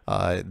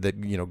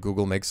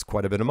 Google makes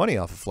quite a bit of money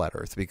off of Flat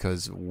Earth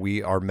because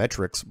our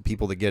metrics,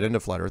 people that get into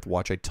Flat Earth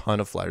watch a ton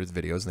of Flat Earth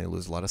videos and they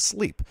lose a lot of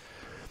sleep.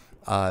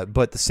 But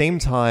at the same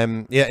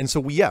time, and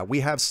so we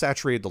have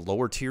saturated the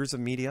lower tiers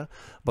of media,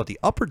 but the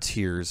upper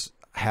tiers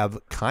have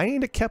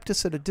kind of kept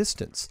us at a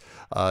distance.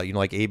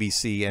 Like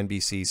ABC,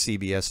 NBC,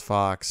 CBS,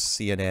 Fox,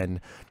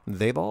 CNN,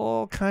 they've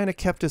all kind of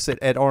kept us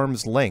at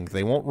arm's length.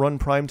 They won't run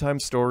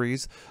primetime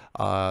stories.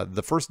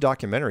 The first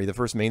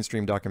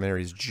mainstream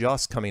documentary is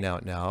just coming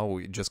out now.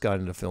 We just got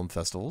into film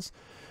festivals.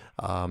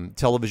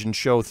 Television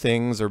show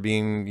things are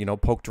being,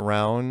 poked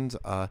around.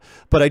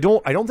 But I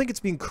don't think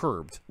it's being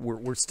curbed.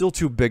 We're still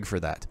too big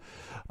for that.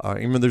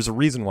 There's a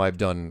reason why I've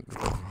done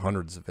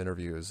hundreds of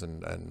interviews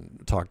and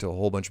talked to a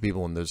whole bunch of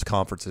people, and there's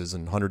conferences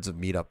and hundreds of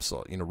meetups,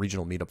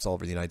 regional meetups all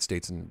over the United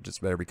States and just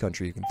about every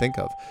country you can think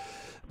of.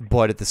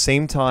 But at the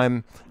same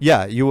time,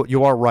 yeah,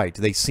 you are right.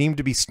 They seem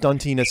to be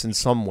stunting us in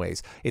some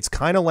ways. It's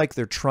kind of like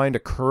they're trying to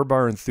curb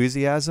our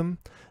enthusiasm,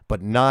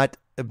 but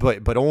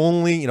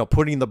only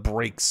putting the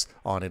brakes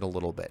on it a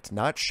little bit,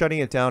 not shutting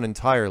it down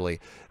entirely.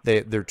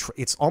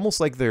 It's almost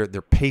like they're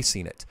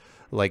pacing it.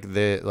 Like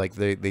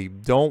they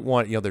don't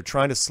want, they're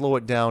trying to slow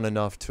it down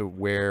enough to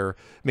where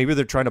maybe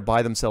they're trying to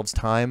buy themselves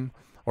time,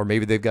 or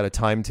maybe they've got a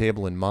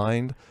timetable in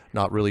mind.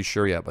 Not really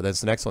sure yet, but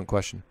that's an excellent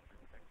question.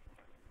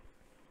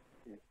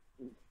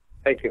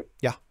 Thank you.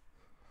 Yeah.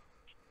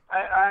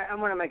 I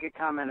want to make a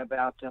comment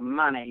about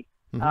money.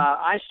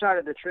 I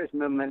started the truth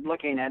movement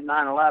looking at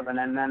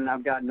 9/11, and then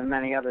I've gotten to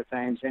many other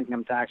things,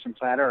 income tax and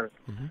flat earth.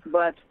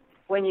 But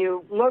when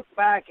you look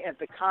back at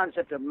the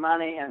concept of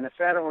money and the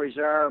Federal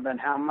Reserve and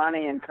how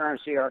money and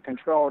currency are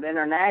controlled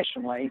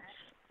internationally,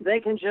 they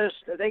can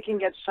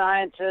get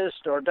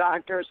scientists or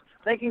doctors,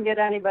 they can get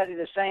anybody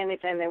to say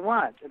anything they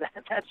want.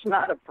 That's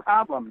not a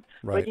problem.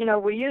 Right.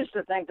 But, we used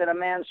to think that a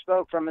man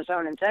spoke from his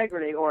own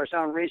integrity or his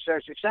own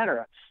research,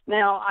 etc.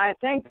 Now, I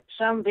think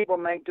some people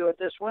may do it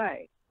this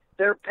way.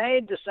 they're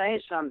paid to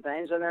say some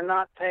things, and they're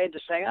not paid to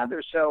say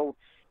others. So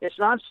it's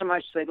not so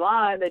much they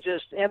lie, they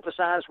just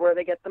emphasize where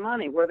they get the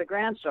money, where the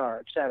grants are,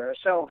 et cetera.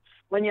 So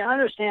when you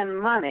understand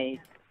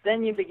money,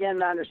 then you begin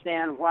to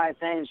understand why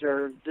things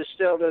are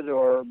distorted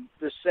or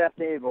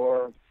deceptive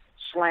or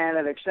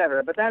slanted, et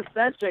cetera. But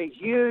that's a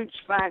huge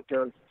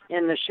factor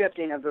in the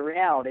shifting of the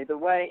reality, the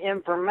way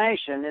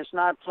information is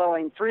not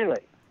flowing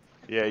freely.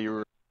 Yeah,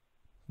 you're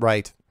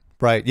right.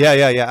 Right.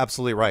 Yeah,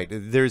 absolutely right.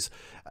 There's,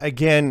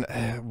 again,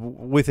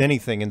 with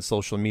anything in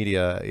social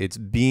media, it's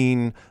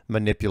being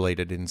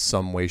manipulated in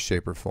some way,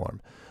 shape, or form.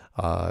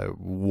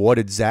 What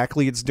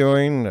exactly it's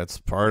doing, that's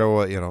part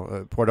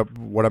of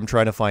what I'm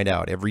trying to find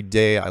out. Every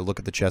day I look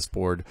at the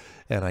chessboard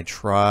and I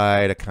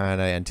try to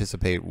kind of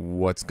anticipate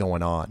what's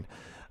going on.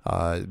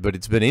 But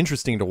it's been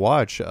interesting to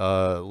watch.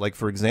 Like,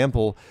 for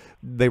example,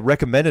 they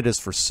recommended us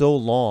for so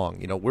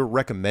long. We're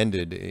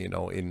recommended,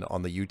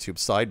 on the YouTube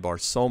sidebar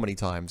so many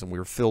times, and we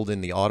were filled in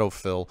the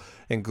autofill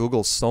in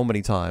Google so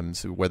many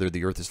times, whether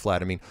the Earth is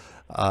flat. I mean,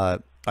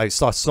 I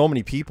saw so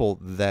many people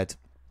that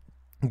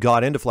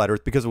got into flat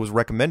Earth because it was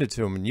recommended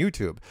to them on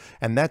YouTube,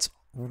 and that's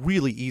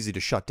really easy to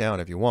shut down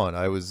if you want.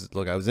 I was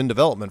in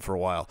development for a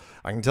while.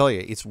 I can tell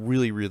you, it's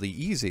really, really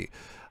easy.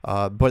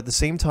 But at the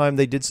same time,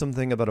 they did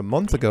something about a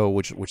month ago,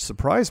 which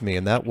surprised me,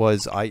 and that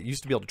was I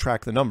used to be able to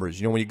track the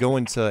numbers. When you go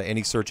into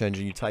any search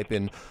engine, you type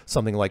in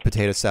something like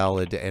potato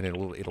salad, and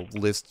it'll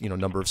list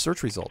number of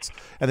search results.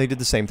 And they did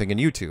the same thing in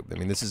YouTube. I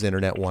mean, this is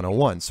Internet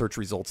 101. Search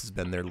results has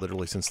been there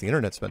literally since the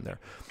Internet's been there.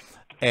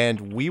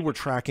 And we were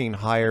tracking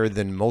higher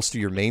than most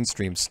of your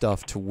mainstream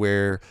stuff, to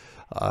where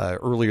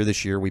earlier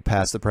this year we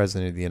passed the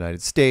President of the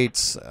United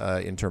States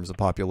in terms of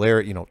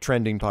popularity,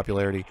 trending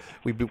popularity.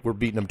 We're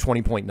beating them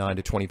 20.9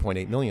 to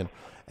 20.8 million.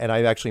 And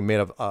I actually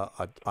made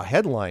a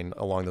headline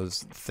along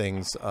those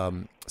things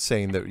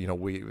saying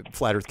that,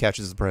 Flat Earth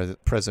catches the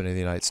President of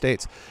the United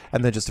States.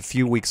 And then just a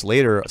few weeks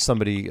later,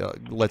 somebody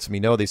lets me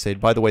know. They say,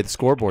 by the way, the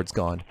scoreboard's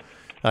gone.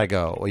 I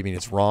go, oh, you mean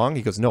it's wrong?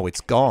 He goes, no, it's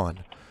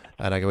gone.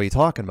 And I go, what are you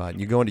talking about? And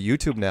you go into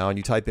YouTube now and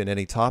you type in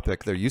any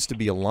topic. There used to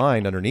be a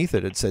line underneath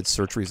it. It said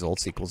search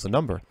results equals a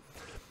number.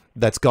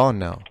 That's gone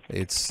now.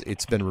 It's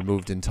been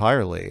removed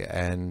entirely.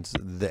 And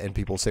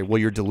people say, well,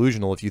 you're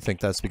delusional if you think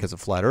that's because of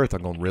flat Earth.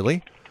 I'm going,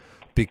 really?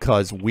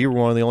 Because we were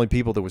one of the only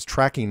people that was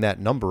tracking that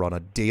number on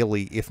a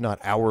daily, if not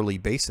hourly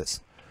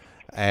basis.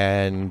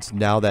 And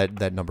now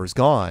that number's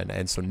gone.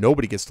 And so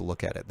nobody gets to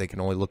look at it. They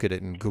can only look at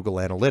it in Google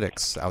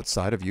Analytics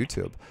outside of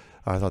YouTube.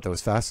 I thought that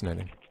was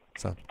fascinating.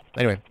 So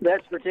anyway.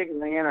 That's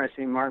particularly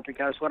interesting, Mark,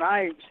 because what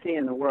I see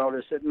in the world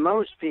is that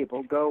most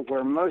people go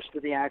where most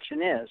of the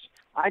action is.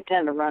 I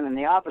tend to run in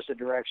the opposite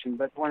direction,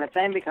 but when a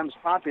thing becomes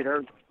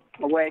popular,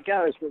 away it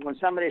goes. But when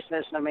somebody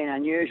says something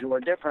unusual or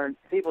different,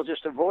 people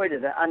just avoid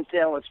it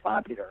until it's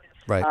popular.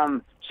 Right.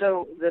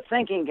 So the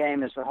thinking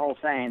game is the whole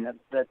thing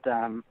that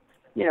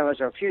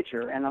is our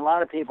future. And a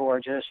lot of people are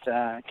just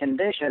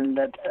conditioned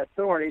that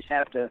authorities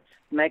have to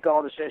make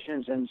all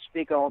decisions and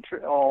speak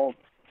all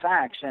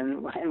facts,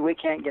 and we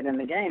can't get in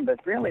the game, but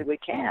really we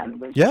can.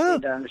 We just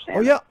need to understand.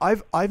 Oh yeah,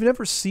 I've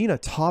never seen a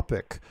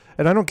topic,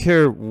 and I don't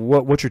care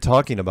what you're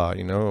talking about.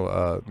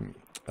 9/11,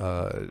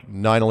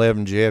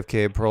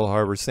 JFK, Pearl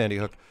Harbor, Sandy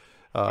Hook,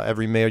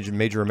 every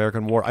major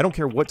American war. I don't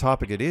care what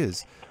topic it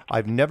is.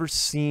 I've never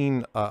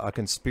seen a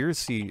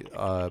conspiracy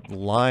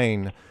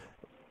line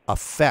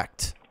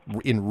affect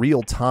in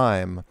real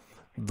time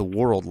the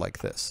world like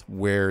this,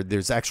 where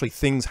there's actually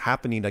things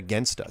happening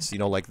against us.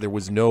 Like there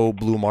was no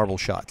blue marble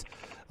shot.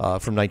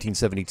 From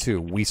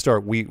 1972, we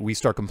start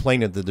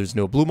complaining that there's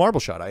no blue marble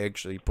shot. I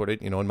actually put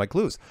it, in my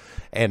clues.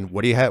 And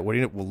what do you have?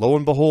 Well, lo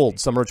and behold,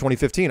 summer of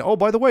 2015. Oh,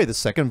 by the way, the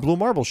second blue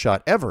marble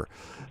shot ever.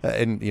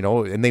 And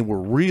they were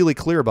really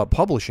clear about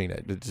publishing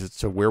it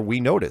to where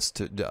we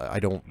noticed.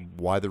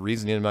 Why the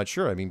reasoning, I'm not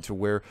sure. I mean, to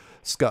where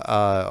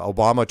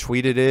Obama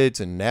tweeted it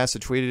and NASA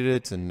tweeted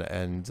it and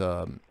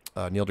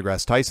Neil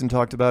deGrasse Tyson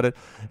talked about it.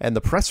 And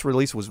the press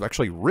release was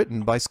actually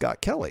written by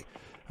Scott Kelly.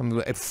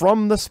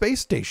 From the space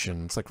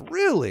station. It's like,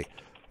 really?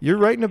 You're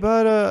writing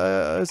about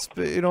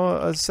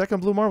a second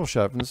blue marble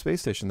shot from the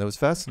space station? That was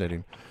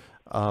fascinating.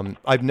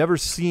 I've never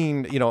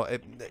seen,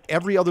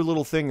 every other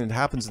little thing that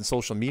happens in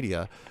social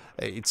media.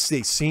 They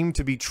seem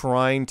to be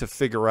trying to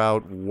figure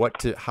out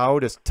how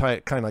to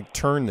kind of like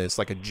turn this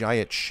like a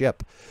giant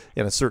ship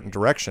in a certain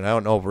direction. I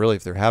don't know really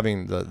if they're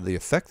having the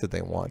effect that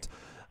they want.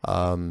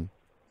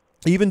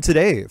 Even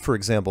today, for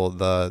example,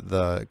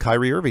 the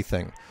Kyrie Irving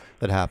thing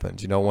that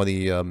happened. One of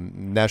the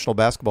National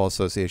Basketball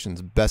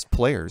Association's best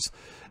players,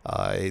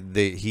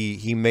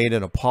 he made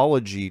an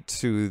apology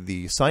to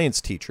the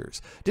science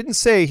teachers. Didn't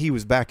say he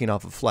was backing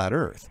off of flat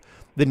Earth.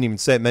 Didn't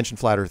even mention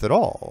flat Earth at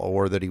all,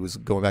 or that he was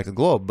going back to the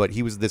globe. But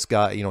he was this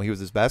guy, he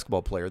was this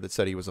basketball player that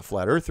said he was a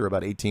flat earther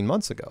about 18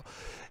 months ago.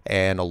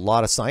 And a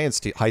lot of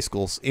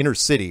inner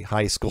city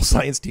high school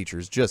science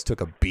teachers just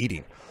took a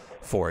beating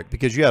for it,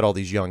 because you had all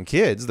these young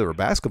kids that were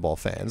basketball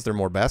fans. They're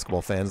more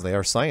basketball fans than they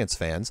are science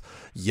fans,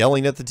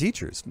 yelling at the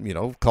teachers,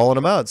 calling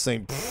them out,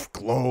 saying,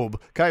 globe,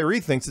 Kyrie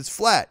thinks it's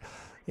flat.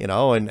 you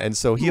know, and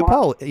so he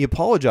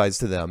apologized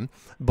to them,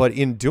 but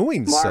in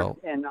doing so,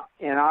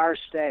 in our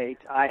state,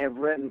 I have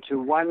written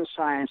to one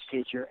science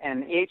teacher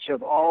in each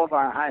of all of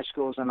our high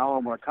schools and all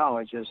of our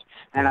colleges,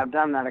 and I've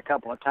done that a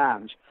couple of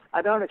times.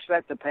 I don't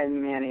expect to pay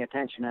me any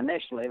attention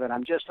initially, but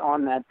I'm just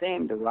on that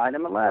theme to write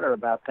him a letter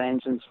about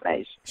things in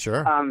space.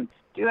 Sure.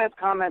 Do you have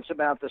comments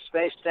about the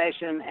space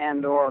station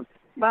and/or?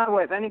 By the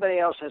way, if anybody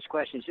else has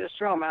questions, just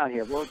throw them out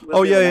here.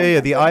 We'll yeah.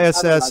 The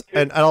ISS,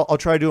 and I'll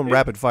try to do them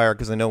rapid fire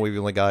because I know we've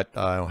only got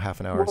half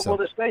an hour or so. Well,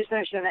 the space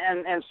station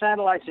and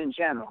satellites in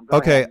general. Go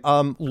okay,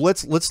 ahead.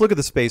 let's look at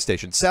the space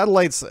station.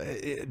 Satellites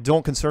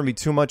don't concern me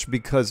too much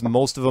because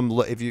most of them,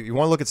 if you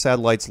want to look at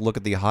satellites, look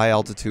at the high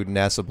altitude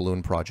NASA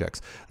balloon projects.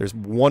 There's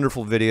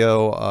wonderful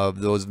video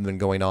of those have been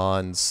going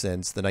on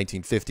since the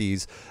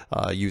 1950s.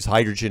 Use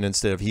hydrogen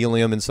instead of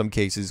helium in some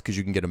cases because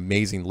you can get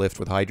amazing lift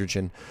with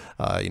hydrogen.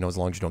 You know, as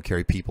long as you don't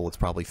carry people, it's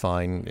probably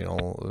fine. You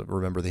know,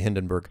 remember the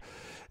Hindenburg.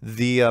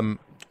 And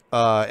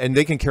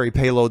they can carry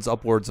payloads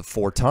upwards of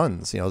 4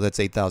 tons. You know,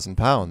 that's 8,000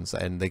 pounds,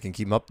 and they can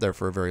keep them up there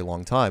for a very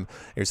long time.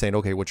 And you're saying,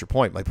 okay, what's your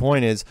point? My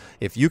point is,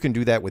 if you can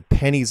do that with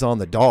pennies on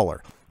the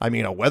dollar, I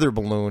mean,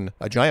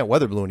 a giant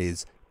weather balloon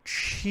is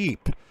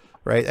cheap.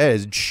 Right? That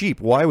is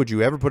cheap. Why would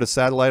you ever put a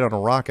satellite on a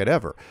rocket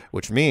ever?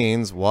 Which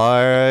means,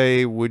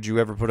 why would you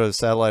ever put a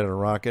satellite on a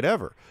rocket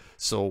ever?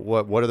 So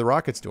what are the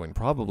rockets doing?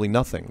 Probably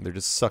nothing. They're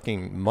just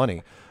sucking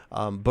money.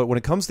 But when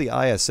it comes to the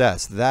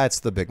ISS, that's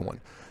the big one.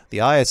 The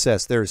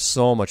ISS, there's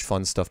so much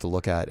fun stuff to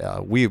look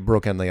at. We've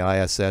broken the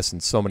ISS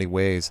in so many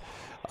ways.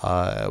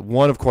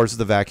 One, of course, is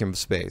the vacuum of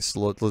space.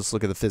 Let's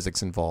look at the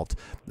physics involved.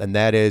 And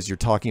that is, you're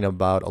talking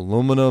about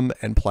aluminum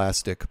and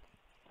plastic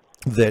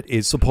that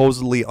is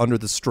supposedly under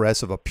the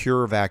stress of a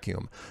pure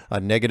vacuum,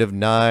 a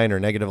 -9 or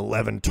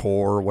 -11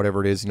 torr, or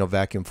whatever it is, you know,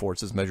 vacuum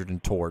force is measured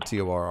in torr,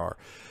 T-O-R-R.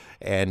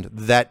 And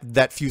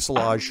that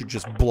fuselage should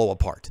just blow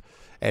apart.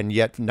 And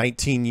yet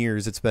 19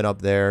 years it's been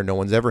up there. No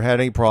one's ever had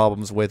any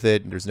problems with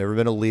it. There's never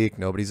been a leak.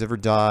 Nobody's ever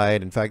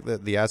died. In fact,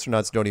 the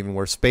astronauts don't even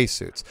wear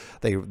spacesuits.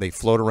 They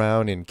float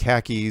around in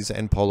khakis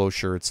and polo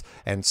shirts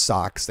and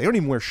socks. They don't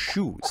even wear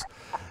shoes.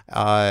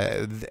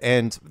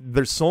 And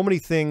there's so many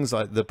things.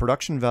 The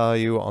production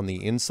value on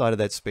the inside of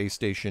that space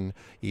station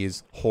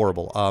is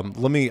horrible.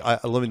 Let me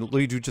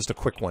do just a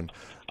quick one.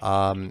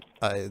 I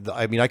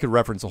mean, I could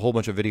reference a whole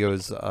bunch of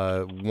videos.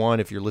 One,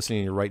 if you're listening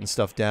and you're writing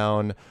stuff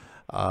down.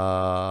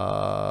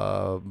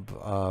 Oh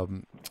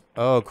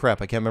crap,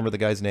 I can't remember the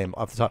guy's name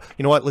off the top.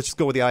 You know what, let's just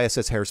go with the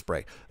ISS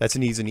hairspray. That's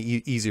an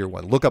easier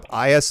one. Look up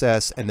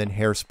ISS and then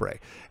hairspray,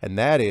 and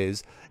that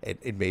is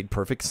it made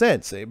perfect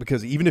sense,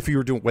 because even if you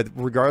were doing,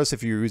 regardless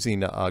if you're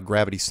using a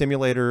gravity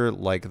simulator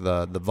like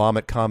the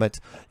Vomit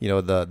Comet, you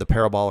know, the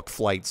parabolic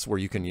flights where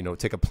you can, you know,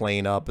 take a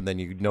plane up and then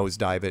you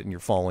nosedive it and you're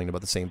falling about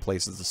the same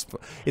place as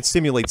it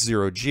simulates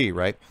 0G,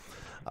 right?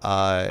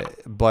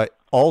 But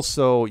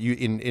also,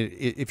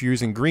 if you're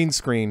using green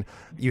screen,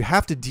 you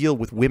have to deal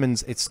with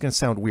women's. It's going to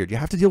sound weird. You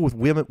have to deal with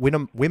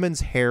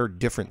women's hair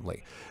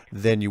differently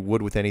than you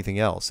would with anything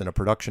else in a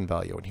production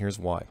value, and here's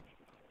why.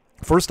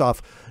 First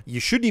off, you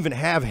shouldn't even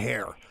have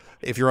hair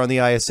if you're on the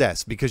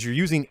ISS, because you're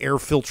using air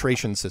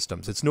filtration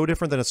systems. It's no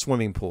different than a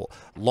swimming pool.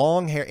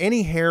 Long hair,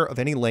 any hair of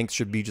any length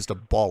should be just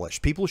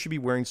abolished. People should be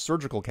wearing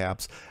surgical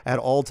caps at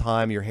all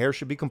time. Your hair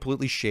should be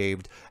completely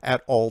shaved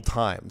at all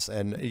times.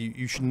 And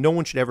no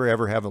one should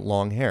ever have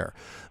long hair.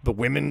 But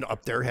women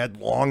up there had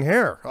long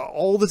hair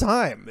all the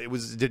time. It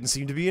didn't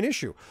seem to be an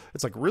issue.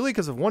 It's like, really?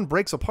 Because if one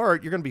breaks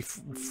apart, you're going to be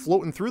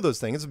floating through those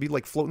things. It'd be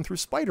like floating through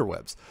spider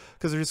webs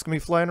because they're just going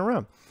to be flying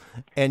around.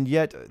 And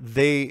yet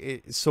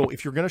so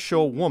if you're going to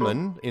show a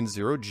woman in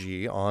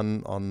 0G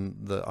on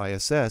the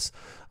ISS,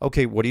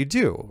 okay, what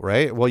do?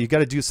 Right? Well, you got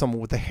to do something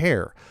with the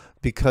hair,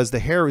 because the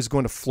hair is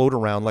going to float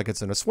around like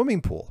it's in a swimming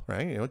pool,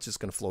 right? You know, it's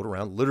just going to float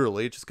around.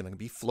 Literally, it's just going to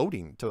be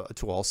floating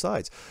to all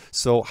sides.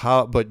 So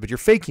but you're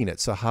faking it.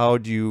 So how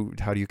do you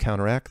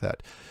counteract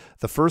that?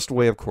 The first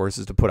way, of course,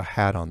 is to put a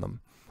hat on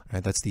them.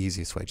 Right, that's the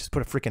easiest way. Just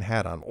put a freaking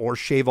hat on, or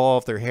shave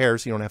off their hair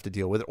so you don't have to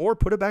deal with it, or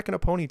put it back in a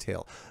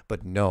ponytail.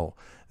 But no,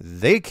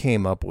 they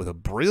came up with a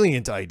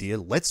brilliant idea.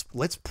 Let's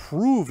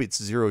prove it's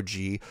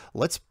 0G.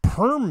 Let's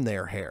perm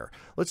their hair.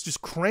 Let's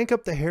just crank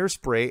up the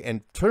hairspray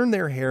and turn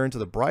their hair into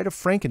the Bride of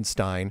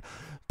Frankenstein.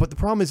 But the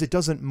problem is it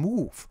doesn't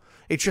move.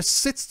 It just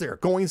sits there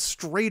going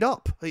straight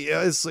up.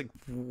 It's like,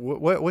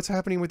 what's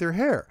happening with their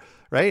hair?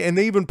 Right? And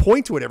they even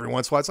point to it every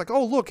once in a while. It's like,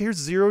 oh, look,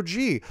 here's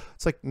 0G.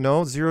 It's like,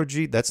 no,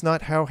 0G, that's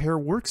not how hair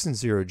works in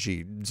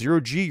 0G.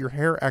 0G, your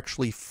hair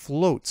actually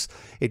floats.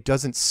 It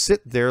doesn't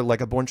sit there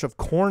like a bunch of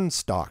corn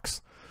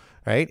stalks.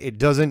 Right? It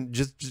doesn't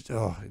it's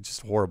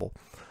just horrible.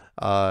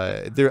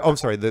 I'm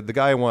sorry, the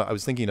guy I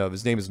was thinking of,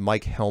 his name is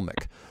Mike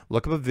Helmick.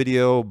 Look up a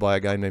video by a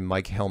guy named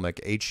Mike Helmick,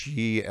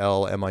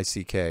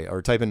 Helmick,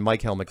 or type in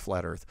Mike Helmick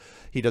Flat Earth.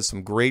 He does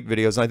some great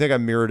videos, and I think I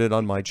mirrored it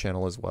on my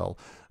channel as well,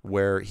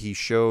 where he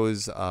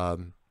shows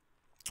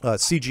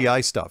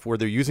CGI stuff, where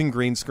they're using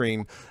green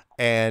screen,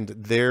 and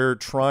they're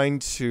the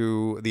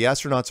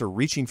astronauts are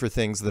reaching for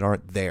things that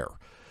aren't there.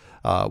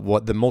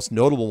 What the most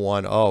notable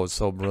one, oh, it was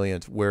so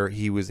brilliant, where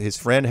his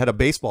friend had a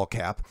baseball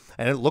cap,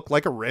 and it looked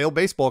like a real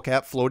baseball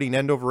cap floating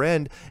end over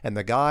end, and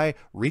the guy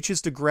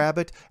reaches to grab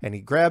it, and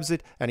he grabs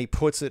it, and he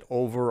puts it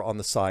over on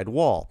the side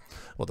wall.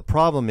 Well, the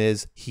problem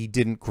is he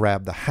didn't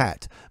grab the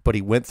hat, but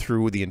he went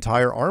through the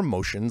entire arm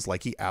motions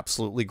like he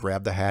absolutely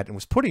grabbed the hat and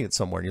was putting it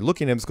somewhere. And you're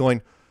looking at him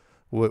going,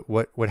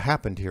 what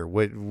happened here?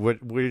 What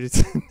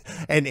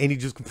and he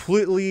just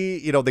completely,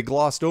 they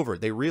glossed over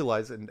it. They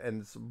realized,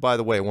 and by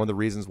the way, one of the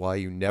reasons why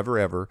you never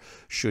ever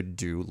should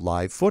do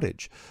live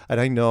footage. And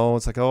I know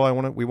it's like, oh,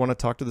 we want to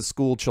talk to the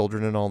school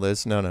children and all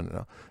this.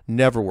 No.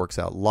 Never works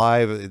out.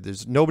 Live,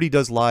 nobody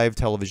does live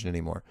television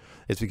anymore.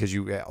 It's because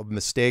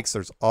mistakes,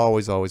 there's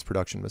always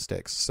production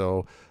mistakes.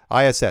 So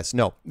ISS,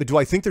 no. Do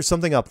I think there's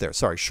something up there?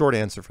 Sorry, short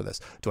answer for this.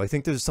 Do I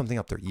think there's something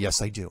up there?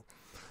 Yes, I do.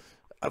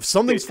 If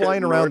something's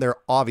flying around there,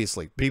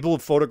 obviously. People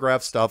have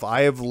photographed stuff.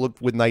 I have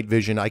looked with night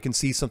vision. I can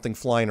see something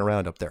flying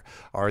around up there.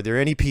 Are there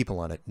any people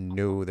on it?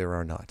 No, there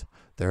are not.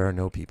 There are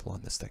no people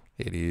on this thing.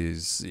 It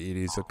is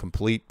a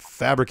complete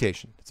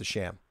fabrication. It's a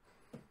sham.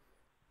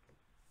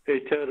 Hey,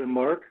 Ted and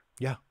Mark.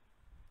 Yeah.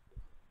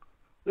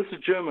 This is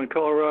Jim in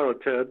Colorado,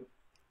 Ted.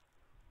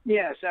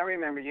 Yes, I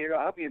remember you.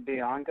 I hope you'd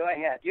be on. Go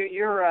ahead.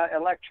 You're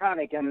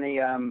electronic in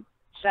the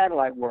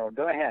satellite world.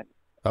 Go ahead.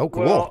 Oh,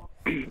 cool. Well,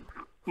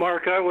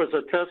 Mark, I was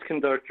a test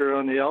conductor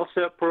on the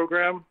LSAT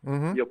program,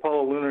 the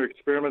Apollo Lunar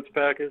Experiments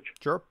package.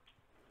 Sure.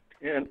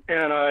 And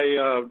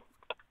I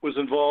was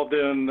involved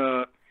in,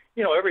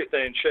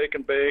 everything, shake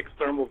and bake,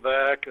 thermal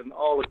vac, and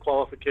all the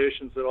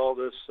qualifications that all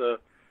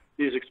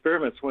these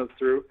experiments went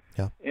through.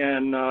 Yeah.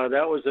 And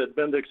that was at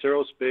Bendix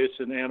Aerospace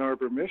in Ann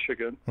Arbor,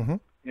 Michigan.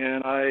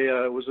 And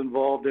I was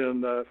involved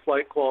in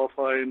flight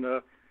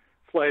qualifying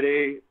Flight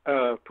A,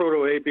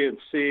 Proto A, B, and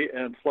C,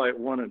 and Flight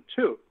 1 and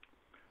 2.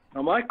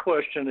 Now, my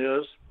question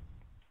is,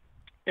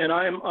 and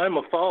I'm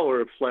a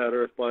follower of Flat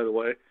Earth, by the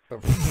way.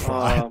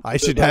 I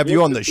should have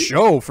you on the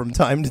show from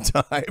time to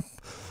time.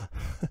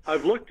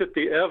 I've looked at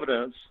the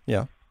evidence.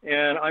 Yeah.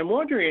 And I'm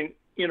wondering,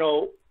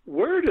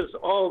 where does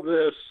all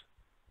this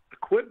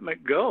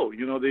equipment go?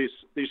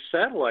 These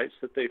satellites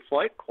that they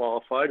flight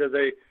qualify, do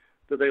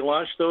they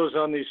launch those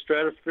on these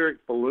stratospheric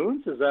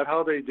balloons? Is that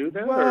how they do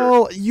that?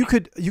 Well, you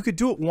could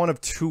do it one of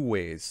two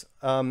ways.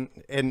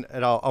 And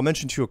I'll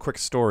mention to you a quick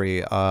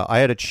story. I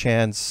had a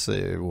chance,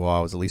 it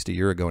was at least a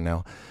year ago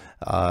now,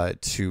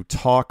 to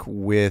talk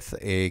with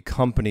a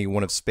company,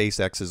 one of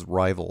SpaceX's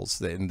rivals,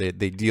 and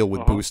they deal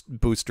with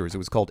boosters. It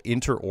was called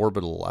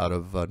Interorbital out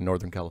of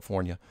Northern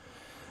California.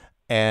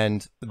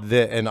 And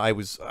I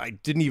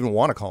didn't even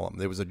want to call them.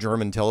 There was a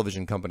German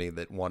television company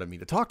that wanted me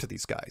to talk to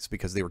these guys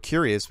because they were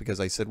curious, because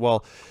I said,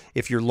 well,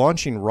 if you're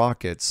launching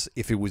rockets,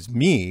 if it was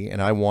me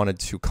and I wanted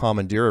to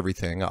commandeer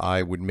everything,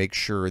 I would make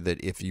sure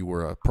that if you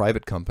were a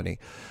private company,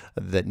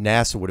 that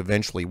NASA would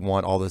eventually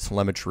want all the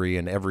telemetry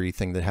and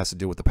everything that has to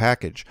do with the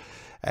package.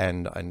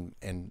 And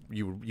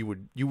you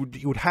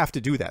would have to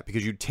do that,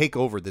 because you'd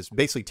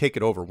basically take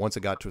it over once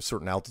it got to a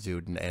certain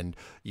altitude, and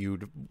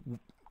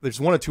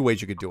there's one of two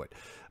ways you could do it.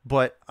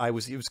 But it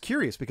was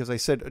curious, because I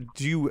said,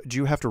 do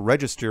you have to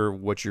register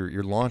what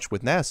your launch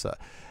with NASA?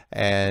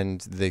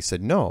 And they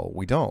said, no,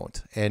 we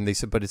don't. And they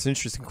said, but it's an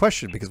interesting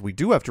question, because we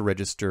do have to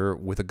register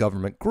with a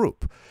government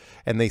group.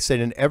 And they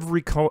said, in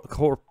every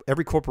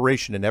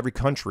corporation in every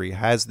country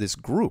has this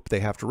group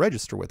they have to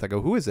register with. I go,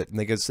 who is it? And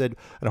they said,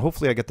 and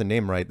hopefully I get the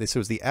name right, they said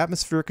it was the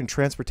Atmospheric and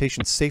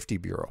Transportation Safety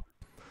Bureau.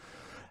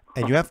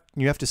 And you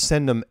have to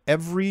send them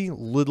every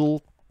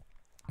little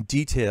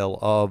detail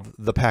of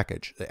the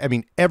package. I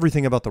mean,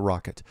 everything about the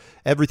rocket,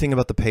 everything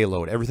about the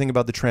payload, everything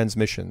about the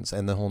transmissions,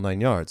 and the whole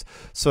 9 yards.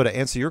 So to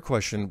answer your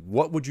question,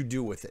 what would you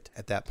do with it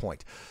at that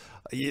point?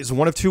 Is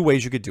one of two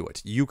ways you could do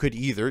it. You could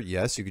either,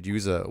 yes, you could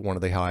use one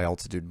of the high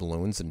altitude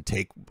balloons and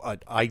take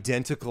an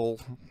identical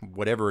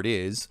whatever it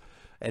is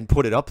and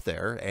put it up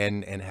there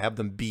and have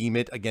them beam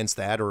it against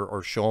that,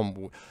 or show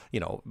them,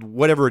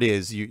 whatever it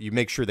is, you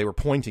make sure they were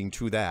pointing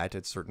to that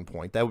at a certain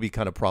point. That would be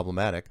kind of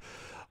problematic.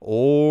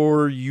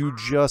 Or you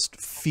just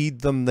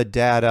feed them the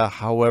data,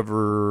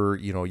 however,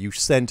 you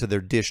send to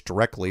their dish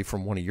directly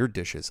from one of your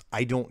dishes.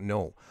 I don't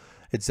know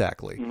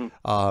exactly.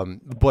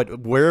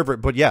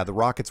 But yeah, the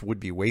rockets would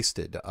be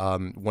wasted.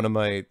 One of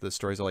the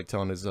stories I like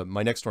telling is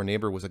my next door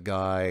neighbor was a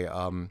guy,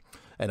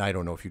 and I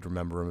don't know if you'd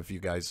remember him, if you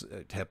guys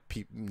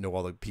know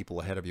all the people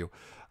ahead of you.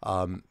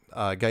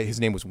 Guy, his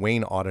name was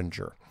Wayne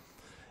Ottinger.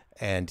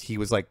 And he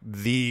was like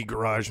the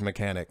garage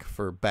mechanic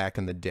for back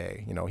in the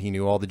day. He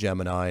knew all the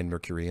Gemini and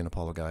Mercury and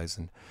Apollo guys,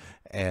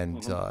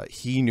 and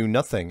he knew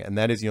nothing. And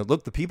that is,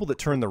 look, the people that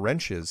turn the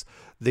wrenches,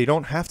 they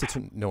don't have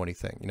to know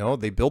anything.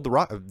 They build the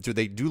rocket. Do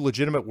they do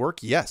legitimate work?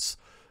 Yes,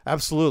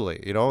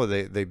 absolutely.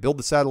 They build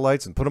the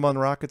satellites and put them on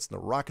the rockets, and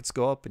the rockets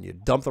go up, and you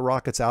dump the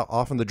rockets out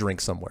off in the drink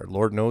somewhere.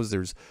 Lord knows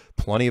there's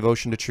plenty of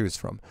ocean to choose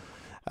from.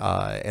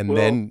 I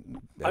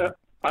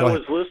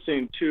was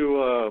listening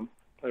to a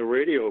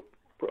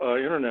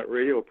internet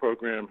radio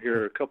program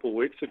here a couple of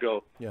weeks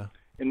ago. Yeah.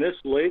 And this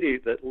lady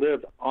that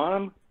lived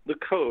on the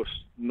coast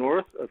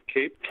north of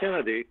Cape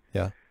Kennedy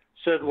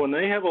said when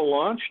they have a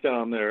launch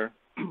down there,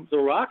 the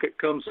rocket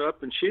comes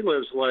up, and she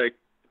lives like,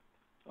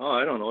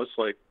 I don't know, it's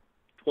like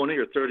 20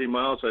 or 30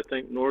 miles, I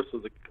think, north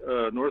of the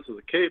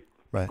Cape,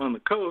 right, on the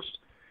coast.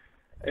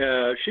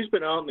 She's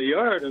been out in the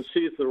yard and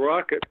sees the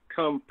rocket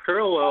come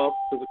parallel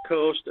to the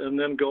coast and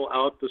then go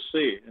out to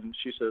sea, and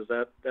she says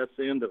that's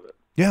the end of it.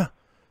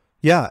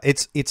 Yeah,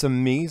 it's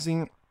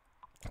amazing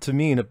to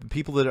me, and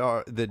people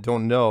that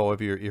don't know,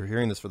 if you're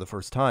hearing this for the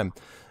first time,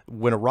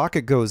 when a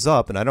rocket goes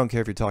up, and I don't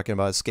care if you're talking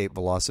about escape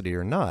velocity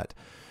or not,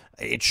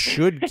 it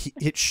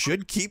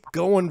should keep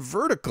going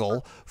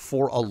vertical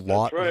for a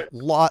lot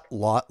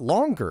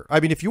longer. I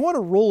mean, if you want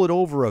to roll it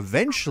over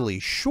eventually,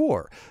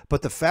 sure,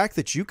 but the fact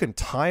that you can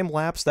time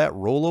lapse that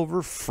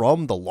rollover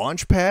from the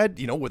launch pad,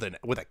 with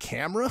a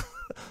camera,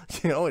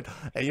 and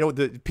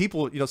the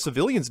people,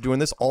 civilians doing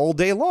this all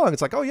day long.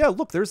 It's like, oh yeah,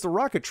 look, there's the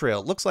rocket trail.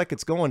 It looks like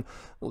it's going,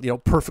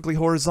 perfectly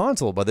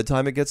horizontal by the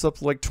time it gets up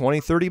to like 20,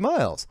 30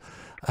 miles.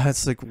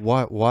 It's like,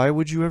 why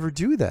would you ever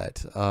do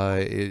that?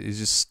 It's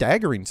just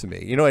staggering to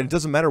me. And it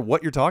doesn't matter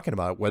what you're talking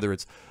about, whether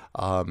it's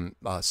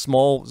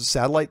small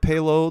satellite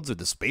payloads or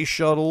the space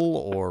shuttle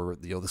or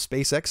the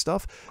SpaceX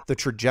stuff. The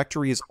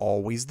trajectory is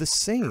always the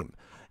same.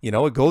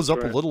 It goes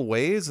up a little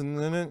ways and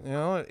then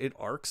it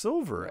arcs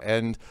over.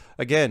 And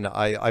again,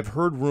 I've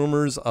heard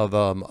rumors of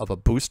a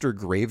booster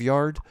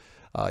graveyard.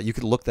 You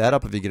could look that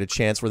up if you get a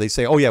chance, where they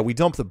say, oh yeah, we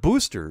dump the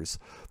boosters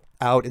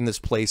out in this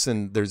place,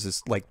 and there's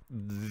this like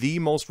the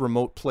most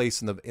remote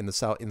place in the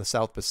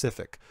South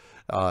Pacific,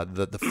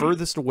 the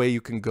furthest away you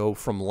can go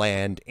from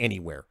land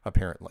anywhere,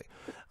 apparently,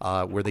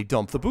 where they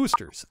dump the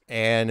boosters.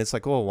 And it's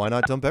like, well, why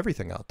not dump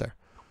everything out there?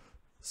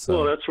 So,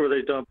 well, that's where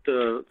they dumped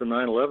the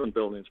 9/11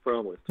 buildings,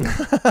 probably.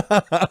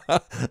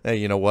 Hey,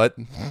 you know what?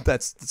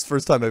 That's the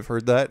first time I've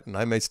heard that, and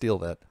I may steal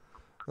that.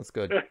 That's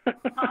good.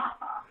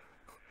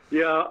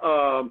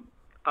 Yeah,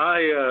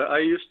 I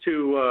used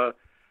to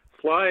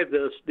fly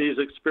these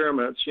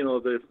experiments,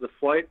 the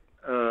flight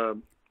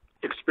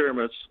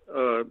experiments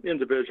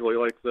individually,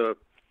 like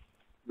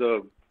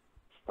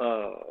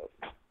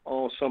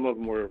some of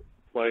them were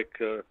like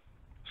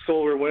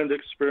solar wind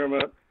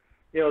experiment.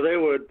 They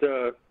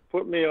would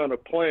put me on a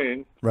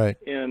plane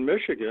in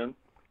Michigan,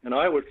 and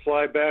I would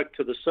fly back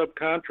to the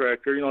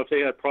subcontractor. If they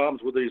had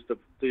problems with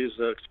these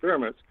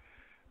experiments,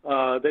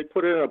 they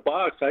put it in a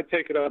box. I'd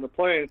take it on the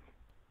plane,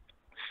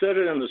 set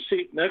it in the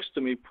seat next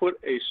to me, put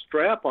a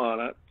strap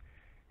on it.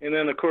 And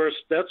then, of course,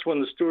 that's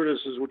when the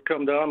stewardesses would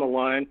come down the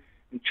line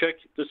and check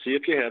to see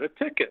if you had a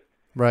ticket.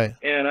 Right.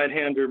 And I'd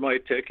hand her my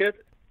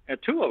ticket,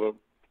 and two of them.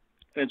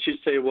 And she'd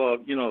say, well,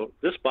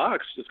 this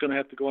box is going to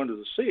have to go under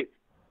the seat.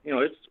 It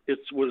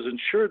was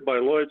insured by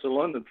Lloyd's of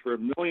London for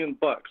 $1 million.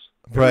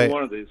 Every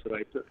one of these that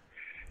I took.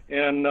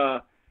 And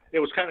it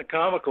was kind of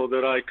comical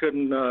that I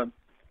couldn't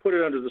put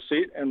it under the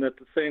seat, and that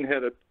the thing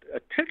had a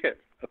ticket,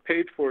 a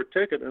paid-for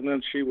ticket, and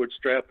then she would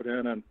strap it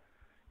in, and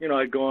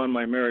I'd go on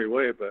my merry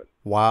way. But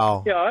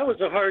wow, yeah, I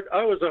was a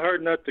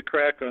hard nut to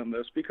crack on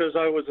this, because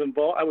I was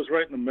involved. I was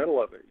right in the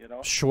middle of it.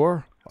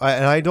 Sure,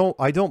 I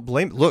don't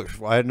blame.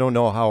 Look, I don't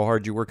know how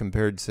hard you were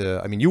compared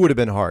to. I mean, you would have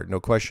been hard, no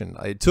question.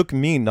 It took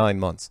me 9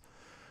 months,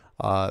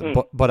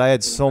 but I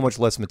had so much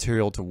less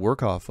material to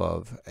work off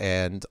of,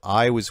 and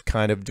I was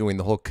kind of doing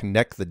the whole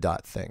connect the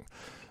dot thing.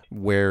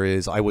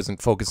 Whereas I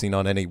wasn't focusing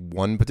on any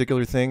one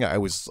particular thing. I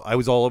was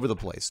all over the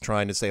place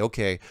trying to say,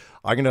 okay,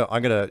 I'm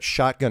gonna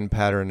shotgun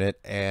pattern it,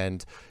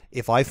 and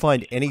if I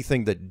find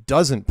anything that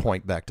doesn't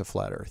point back to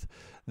flat Earth,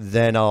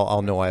 then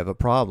I'll know I have a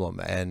problem.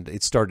 And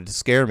it started to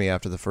scare me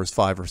after the first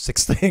 5 or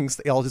 6 things.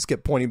 They all just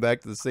kept pointing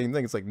back to the same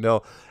thing. It's like,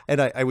 no.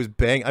 And I was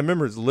I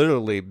remember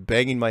literally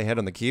banging my head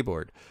on the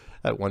keyboard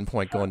at one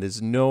point, going,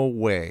 there's no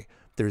way.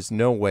 There's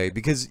no way,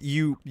 because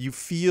you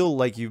feel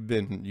like you've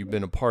been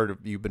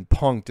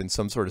punked in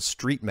some sort of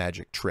street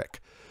magic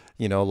trick,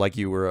 like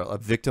you were a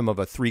victim of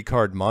a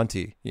 3-card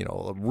Monty,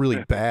 a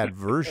really bad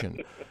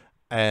version.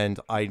 And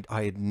I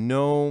had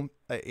no,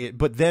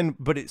 but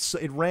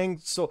it rang.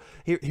 So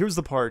here's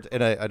the part,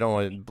 and I don't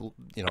want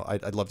to,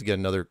 I'd love to get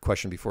another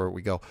question before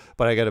we go,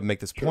 but I got to make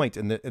this point.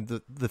 And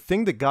the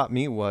thing that got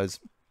me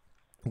was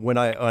when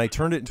I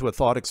turned it into a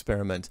thought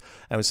experiment.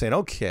 I was saying,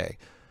 okay,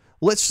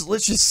 let's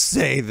just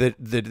say that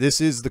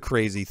this is the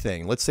crazy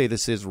thing. Let's say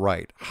this is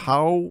right.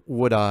 How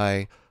would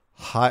I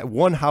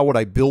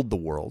build the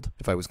world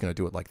if I was going to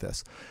do it like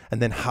this?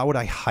 And then how would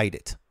I hide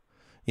it?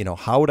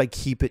 How would I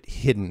keep it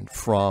hidden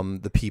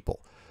from the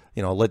people?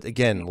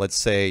 Let's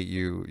say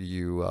you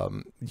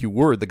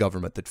were the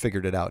government that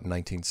figured it out in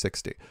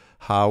 1960.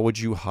 How would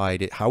you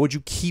hide it? How would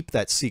you keep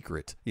that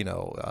secret,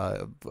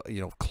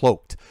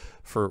 cloaked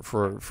for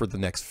the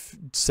next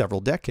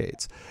several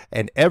decades?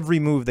 And every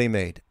move they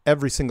made,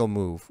 every single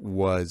move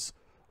was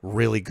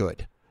really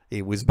good.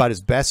 It was about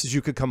as best as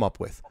you could come up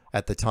with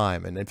at the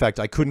time. And in fact,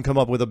 I couldn't come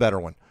up with a better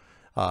one.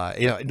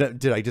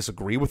 Did I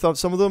disagree with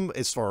some of them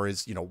as far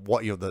as,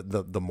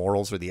 the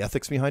morals or the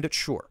ethics behind it?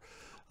 Sure.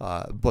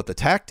 But the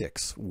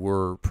tactics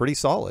were pretty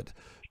solid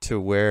to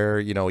where,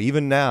 you know,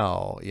 even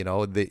now, you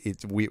know,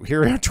 we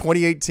here in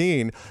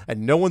 2018,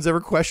 and no one's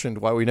ever questioned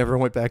why we never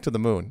went back to the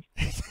moon.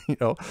 you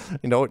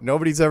know,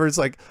 nobody's ever. It's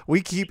like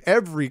we keep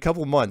every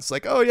couple months,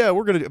 like, oh yeah,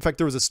 we're gonna. In fact,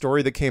 there was a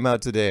story that came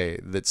out today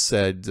that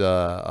said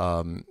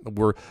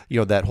we're, you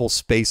know, that whole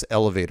space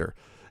elevator.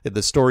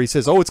 The story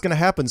says, oh, it's going to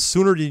happen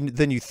sooner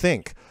than you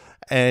think.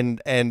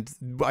 And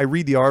I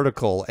read the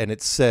article and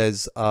it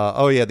says,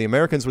 oh yeah, the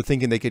Americans were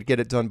thinking they could get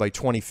it done by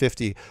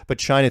 2050, but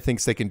China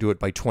thinks they can do it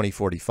by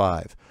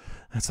 2045.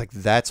 It's like,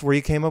 that's where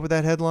you came up with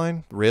that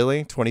headline?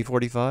 Really?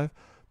 2045?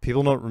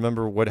 People don't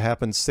remember what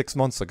happened 6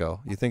 months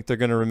ago. You think they're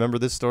going to remember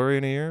this story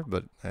in a year?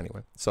 But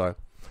anyway, sorry.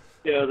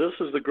 Yeah, this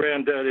is the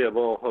granddaddy of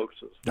all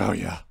hoaxes. Oh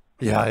yeah.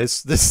 Yeah,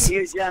 it's this.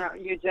 You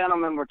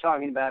gentlemen were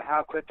talking about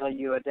how quickly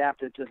you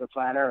adapted to the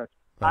flat Earth.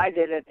 I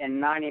did it in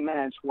 90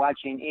 minutes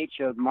watching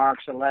each of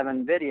Mark's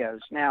 11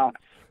 videos. Now,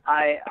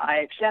 I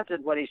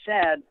accepted what he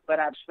said, but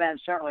I've spent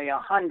certainly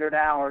 100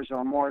 hours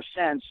or more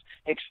since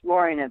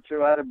exploring it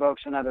through other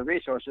books and other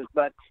resources.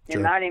 But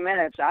in 90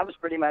 minutes, I was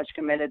pretty much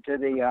committed to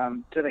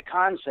the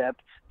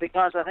concept,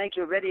 because I think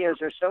your videos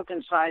are so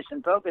concise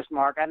and focused,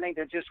 Mark. I think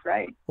they're just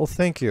great. Well,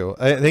 thank you.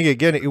 I think,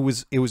 again, it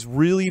was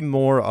really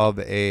more of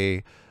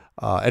a,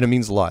 and it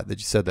means a lot that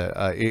you said that.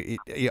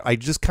 I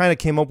just kind of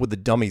came up with the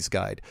dummies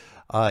guide.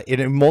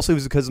 It mostly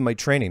was because of my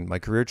training, my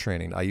career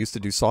training. I used to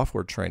do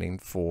software training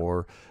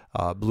for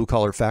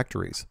blue-collar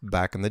factories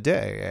back in the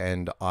day,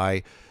 and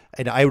I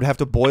would have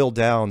to boil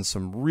down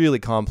some really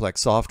complex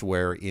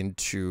software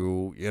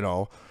into, you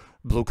know,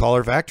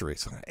 blue-collar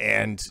factories,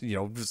 and, you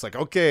know, just like,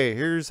 okay,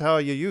 here's how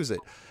you use it.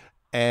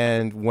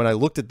 And when I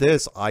looked at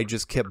this, I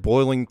just kept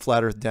boiling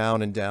Flat Earth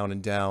down and down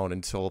and down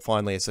until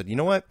finally I said, you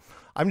know what?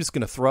 I'm just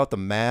going to throw out the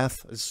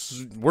math.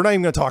 We're not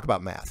even going to talk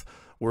about math.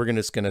 We're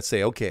just going to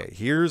say, okay,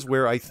 here's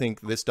where I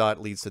think this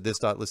dot leads to this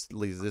dot,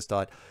 leads to this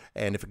dot.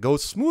 And if it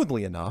goes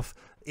smoothly enough,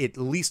 at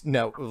least,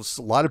 now,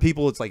 a lot of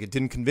people, it's like it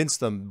didn't convince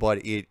them, but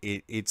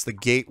it's the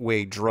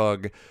gateway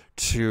drug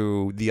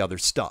to the other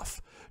stuff,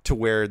 to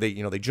where they,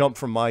 you know, they jump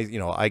from my, you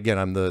know, again,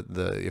 I'm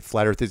if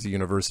Flat Earth is a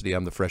university,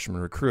 I'm the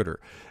freshman recruiter.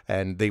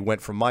 And they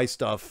went from my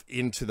stuff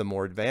into the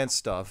more advanced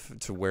stuff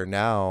to where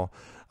now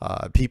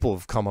people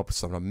have come up with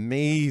some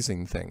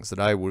amazing things that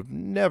I would have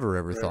never,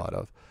 ever thought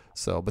of.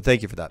 So, but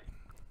thank you for that.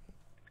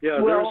 Yeah,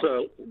 well,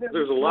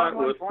 there's a lot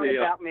one with point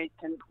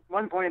the.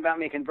 One point about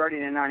me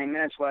converting in 90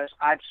 minutes was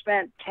I've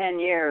spent 10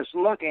 years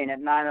looking at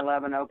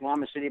 9/11,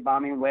 Oklahoma City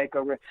bombing,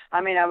 Waco. I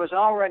mean, I was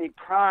already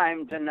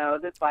primed to know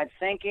that by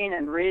thinking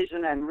and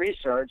reason and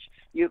research,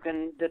 you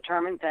can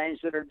determine things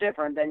that are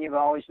different than you've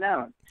always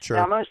known. Sure.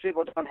 Now, most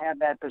people don't have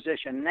that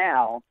position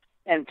now.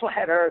 And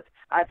Flat Earth,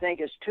 I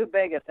think, is too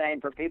big a thing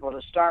for people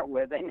to start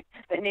with.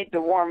 They need to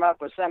warm up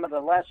with some of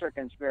the lesser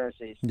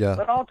conspiracies. Yeah.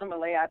 But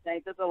ultimately, I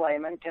think that the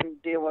layman can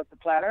deal with the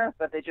Flat Earth,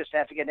 but they just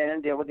have to get in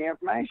and deal with the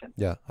information.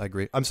 Yeah, I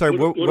agree. I'm sorry.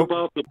 What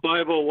about the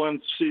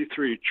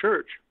 501c3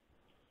 church?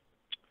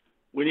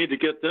 We need to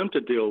get them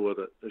to deal with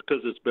it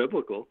because it's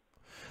biblical.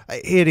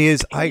 It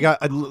is.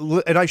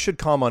 And I should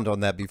comment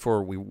on that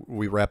before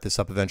we wrap this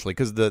up eventually,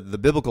 because the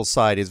biblical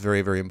side is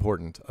very, very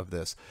important of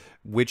this,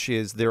 which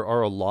is there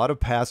are a lot of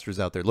pastors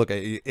out there. Look,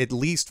 at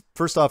least,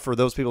 first off, for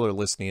those people that are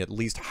listening, at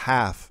least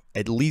half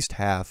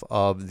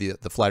of the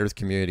Flat Earth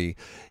community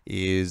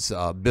is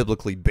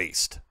biblically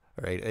based,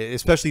 right?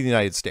 Especially in the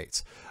United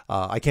States.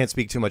 I can't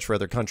speak too much for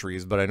other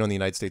countries, but I know in the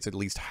United States, at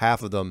least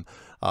half of them,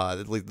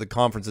 the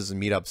conferences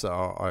and meetups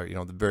are you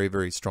know, the very,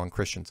 very strong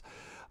Christians.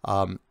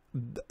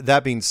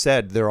 That being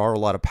said, there are a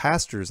lot of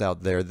pastors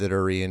out there that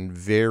are in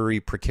very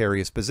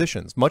precarious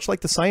positions, much like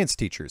the science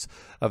teachers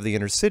of the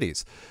inner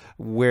cities,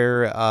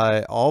 where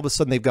all of a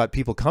sudden they've got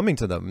people coming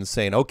to them and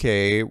saying,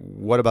 okay,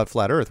 what about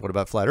Flat Earth? What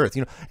about Flat Earth?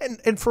 You know,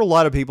 and for a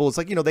lot of people, it's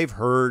like, you know, they've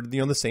heard, you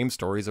know, the same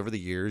stories over the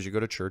years. You go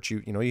to church,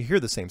 you know, you hear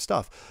the same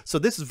stuff. So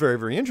this is very,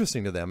 very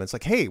interesting to them. It's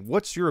like, hey,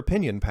 what's your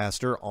opinion,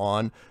 Pastor,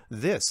 on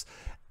this?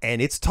 And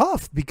it's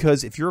tough,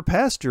 because if you're a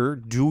pastor,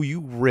 do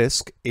you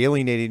risk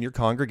alienating your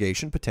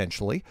congregation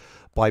potentially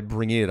by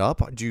bringing it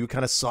up? Do you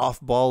kind of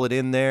softball it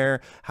in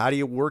there? How do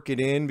you work it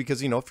in?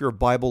 Because, you know, if you're a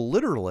Bible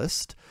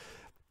literalist,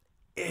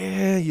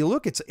 you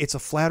look, it's a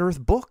Flat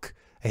Earth book.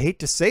 I hate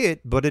to say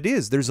it, but it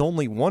is. There's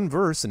only one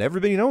verse, and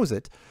everybody knows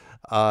it,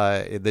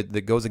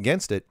 that goes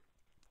against it.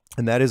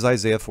 And that is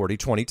Isaiah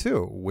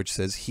 40:22, which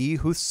says, he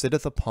who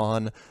sitteth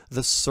upon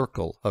the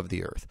circle of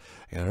the earth.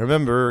 And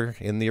remember,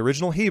 in the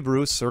original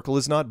Hebrew, circle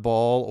is not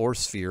ball or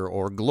sphere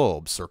or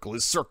globe. Circle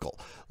is circle,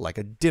 like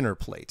a dinner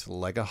plate,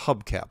 like a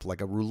hubcap,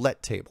 like a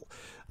roulette table.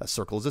 A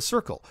circle is a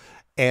circle.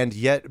 And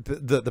yet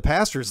the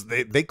pastors,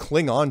 they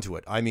cling on to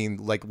it. I mean,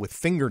 like with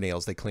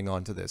fingernails, they cling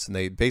on to this. And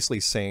they basically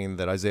saying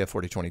that Isaiah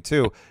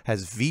 40:22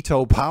 has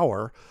veto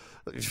power,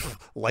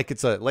 like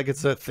it's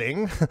a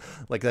thing,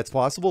 like that's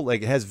possible.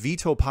 Like it has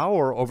veto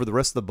power over the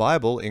rest of the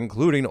Bible,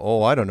 including,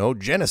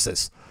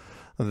 Genesis,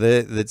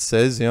 that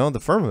says, you know,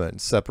 the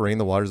firmament separating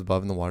the waters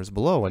above and the waters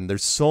below. And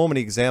there's so many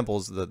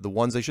examples. The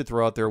ones I should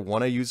throw out there,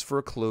 one I used for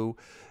a clue,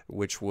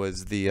 which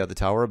was the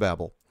Tower of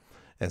Babel.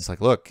 And it's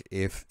like, look,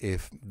 if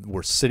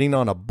we're sitting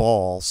on a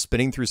ball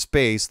spinning through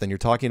space, then you're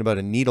talking about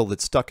a needle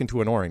that's stuck into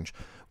an orange.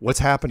 What's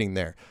happening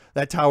there?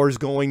 That tower's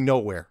going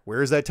nowhere.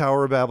 Where is that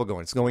Tower of Babel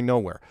going? It's going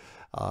nowhere.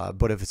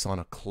 But if it's on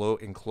a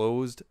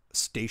enclosed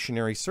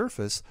stationary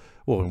surface,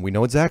 well, we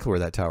know exactly where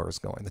that tower is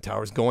going. The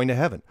tower is going to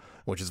heaven,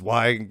 which is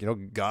why,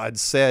 God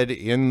said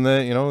in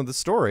the, the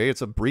story,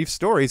 it's a brief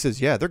story. He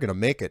says, yeah, they're going to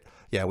make it.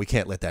 Yeah, we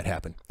can't let that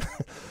happen.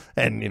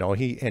 And,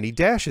 he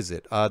dashes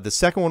it. The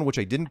second one, which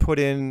I didn't put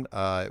in,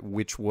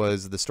 which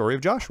was the story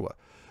of Joshua.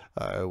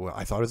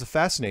 I thought it was a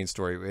fascinating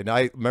story, and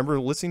I remember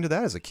listening to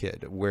that as a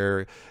kid,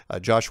 where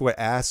Joshua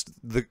asked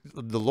the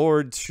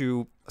Lord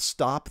to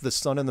stop the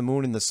sun and the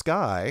moon in the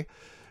sky,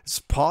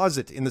 pause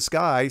it in the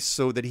sky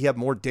so that he had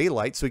more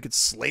daylight so he could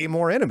slay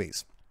more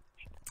enemies.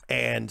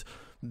 And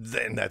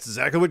then that's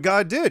exactly what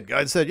God did.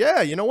 God said,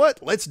 yeah, you know what?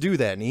 Let's do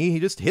that. And he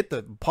just hit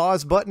the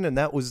pause button, and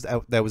that was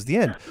the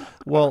end.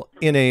 Well,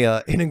 in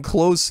an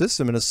enclosed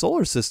system, in a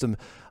solar system,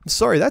 I'm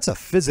sorry, that's a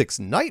physics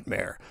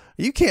nightmare.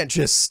 You can't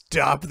just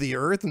stop the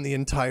Earth and the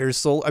entire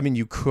solar. I mean,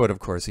 you could, of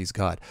course, he's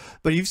God.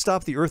 But if you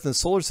stop the Earth and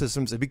solar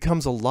systems, it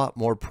becomes a lot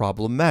more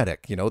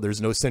problematic.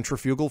 There's no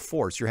centrifugal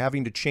force. You're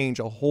having to change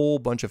a whole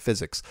bunch of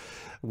physics.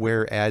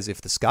 Whereas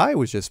if the sky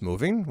was just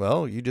moving,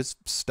 well, you just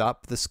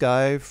stop the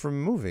sky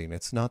from moving.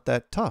 It's not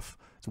that tough.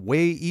 It's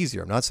way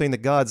easier. I'm not saying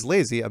that God's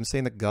lazy. I'm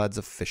saying that God's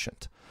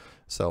efficient.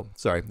 So,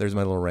 sorry, there's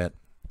my little rant.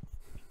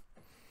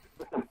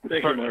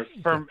 Thank you, Mark.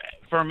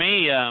 For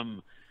me,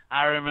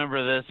 I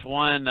remember this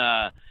one.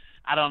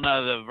 I don't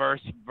know the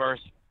verse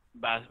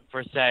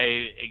per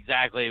se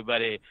exactly,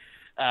 but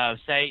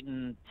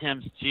Satan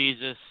tempts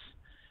Jesus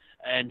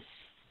and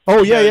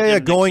oh yeah,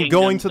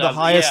 going to the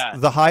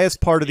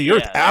highest part of the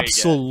earth.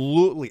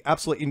 Absolutely.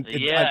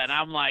 And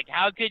I'm like,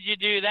 how could you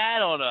do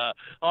that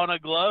on a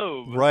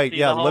globe? Right.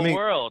 Yeah.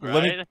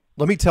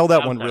 Let me tell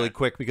that one really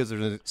quick, because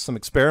there's some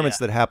experiments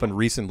that happened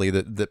recently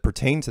that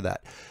pertain to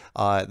that.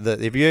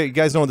 If you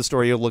guys know the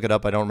story, you'll look it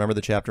up. I don't remember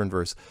the chapter and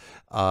verse,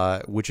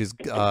 which is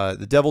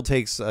the devil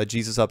takes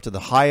Jesus up to the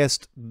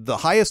highest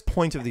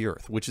point of the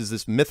earth, which is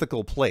this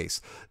mythical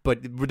place. But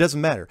it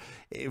doesn't matter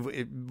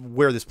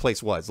where this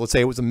place was. Let's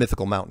say it was a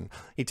mythical mountain.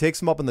 He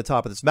takes him up on the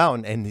top of this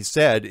mountain, and he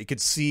said he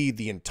could see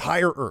the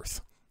entire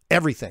earth,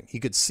 everything. He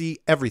could see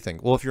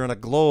everything. Well, if you're on a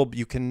globe,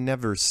 you can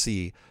never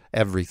see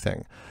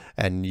everything.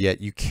 And yet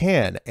you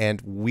can.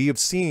 And we have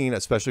seen,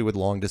 especially with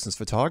long distance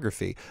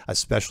photography,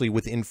 especially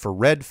with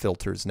infrared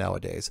filters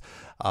nowadays,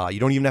 you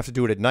don't even have to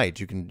do it at night.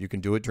 You can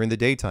do it during the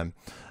daytime,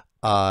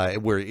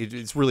 where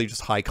it's really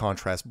just high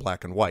contrast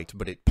black and white,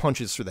 but it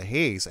punches through the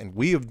haze. And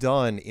we have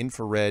done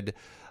infrared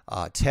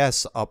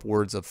tests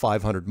upwards of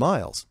 500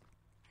 miles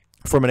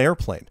from an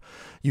airplane.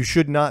 You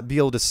should not be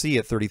able to see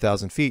at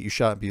 30,000 feet. You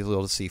should be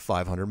able to see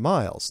 500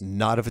 miles.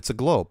 Not if it's a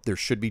globe. There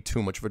should be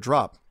too much of a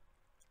drop.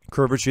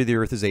 Curvature of the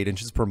earth is 8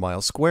 inches per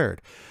mile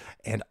squared.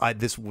 And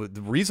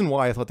the reason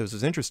why I thought this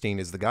was interesting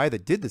is the guy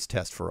that did this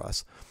test for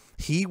us,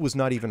 he was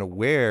not even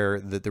aware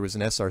that there was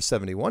an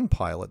SR-71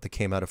 pilot that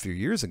came out a few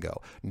years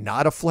ago,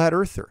 not a flat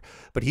earther.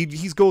 But he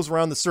goes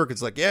around the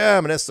circuits like, yeah,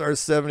 I'm an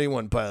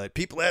SR-71 pilot.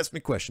 People ask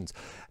me questions.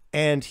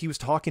 And he was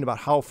talking about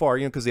how far,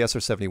 because the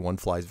SR-71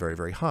 flies very,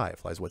 very high. It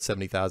flies,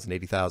 70,000,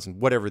 80,000,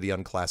 whatever the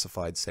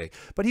unclassified say.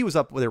 But he was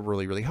up there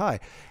really, really high.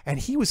 And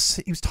he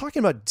was talking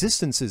about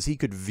distances he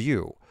could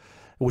view,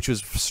 which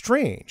was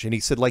strange. And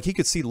he said, like, he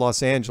could see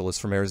Los Angeles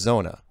from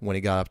Arizona when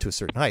he got up to a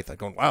certain height. I'm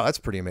going, wow, that's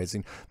pretty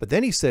amazing. But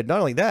then he said, not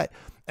only that,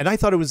 and I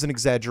thought it was an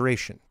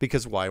exaggeration,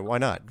 because why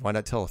not? Why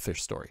not tell a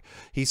fish story?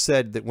 He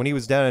said that when he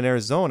was down in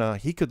Arizona,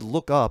 he could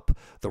look up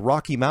the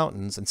Rocky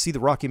Mountains and see the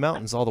Rocky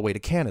Mountains all the way to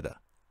Canada.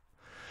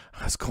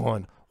 I was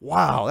going,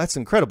 wow, that's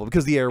incredible,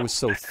 because the air was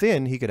so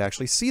thin, he could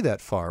actually see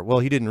that far. Well,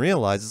 he didn't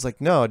realize, it's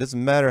like, no, it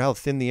doesn't matter how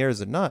thin the air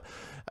is or not.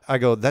 I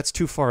go, that's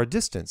too far a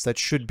distance. That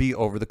should be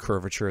over the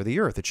curvature of the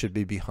earth. It should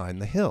be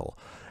behind the hill.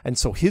 And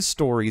so his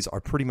stories are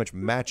pretty much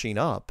matching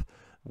up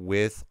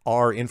with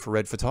our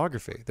infrared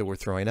photography that we're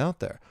throwing out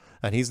there.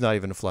 And he's not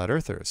even a flat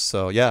earther.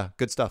 So yeah,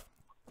 good stuff.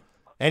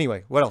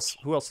 Anyway, what else?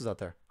 Who else is out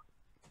there?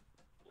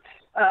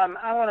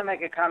 I want to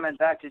make a comment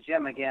back to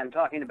Jim again,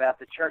 talking about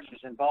the church's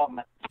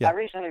involvement. Yeah. I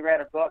recently read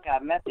a book. I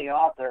met the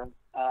author,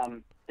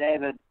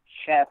 David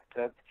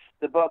Shepcook.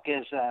 The book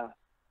is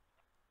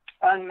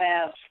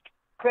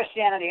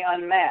Christianity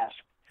Unmasked.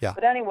 Yeah.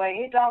 But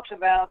anyway, he talks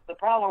about the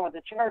problem with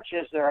the church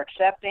is they're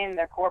accepting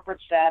their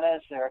corporate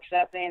status, they're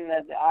accepting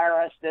the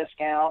IRS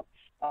discount,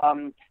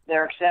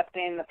 they're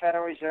accepting the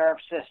Federal Reserve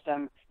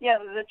System. Yeah,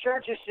 the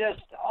church is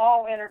just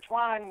all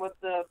intertwined with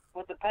the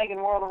pagan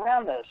world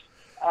around us.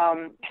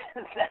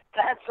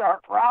 That's our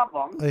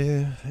problem.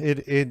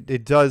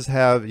 It does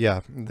have,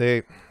 yeah.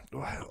 They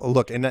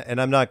look, and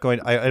I'm not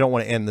going. I don't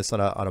want to end this on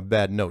a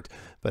bad note,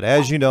 but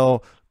as you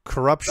know,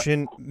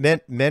 corruption,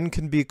 men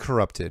can be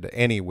corrupted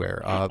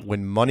anywhere.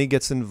 When money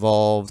gets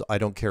involved, I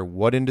don't care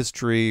what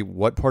industry,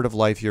 what part of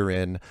life you're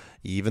in,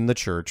 even the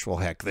church. Well,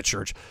 heck, the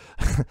church.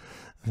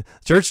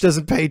 Church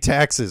doesn't pay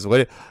taxes.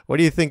 What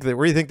do you think that?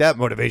 Where do you think that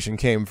motivation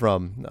came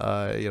from?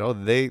 You know,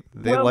 they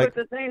well, like.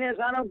 But the thing is,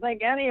 I don't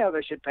think any of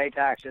us should pay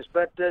taxes.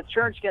 But the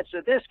church gets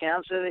a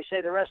discount, so they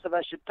say the rest of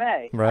us should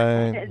pay.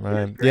 Right,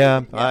 right.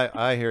 Yeah,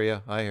 I hear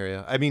you. I hear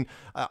you. I mean,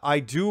 I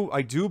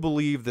do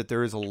believe that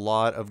there is a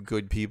lot of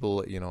good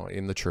people, you know,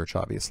 in the church.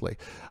 Obviously,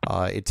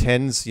 it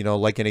tends, you know,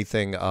 like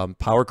anything,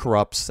 power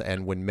corrupts,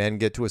 and when men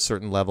get to a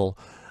certain level.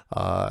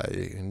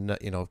 You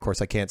know, of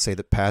course, I can't say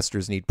that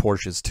pastors need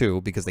Porsches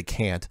too, because they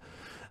can't.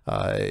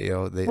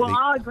 You know,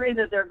 I'll agree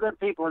that they're good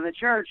people in the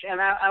church, and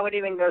I would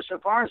even go so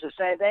far as to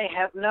say they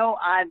have no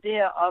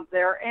idea of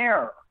their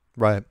error.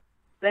 Right.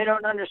 They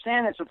don't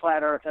understand it's a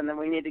flat earth, and that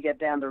we need to get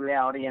down to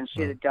reality and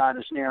see that God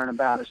is near and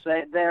about us.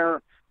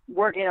 They're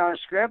working on a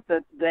script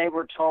that they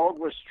were told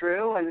was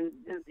true, and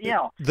you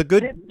know,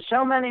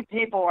 so many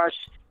people are.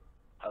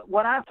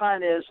 What I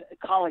find is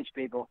college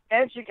people,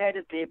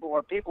 educated people,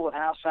 or people with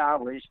house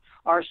salaries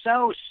are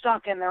so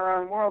stuck in their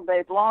own world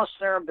they've lost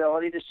their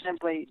ability to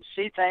simply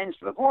see things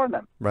before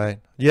them.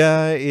 Right.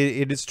 Yeah,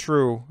 it is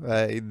true.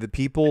 The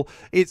people,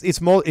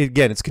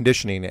 again, it's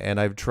conditioning, and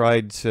I've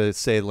tried to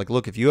say, like,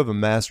 look, if you have a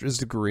master's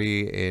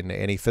degree in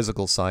any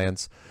physical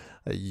science,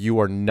 you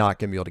are not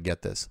going to be able to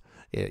get this.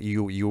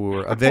 You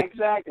are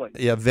exactly.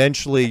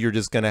 Eventually, you're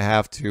just going to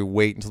have to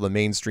wait until the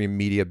mainstream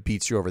media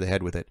beats you over the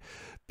head with it.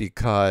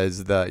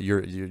 Because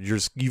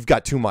you've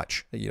got too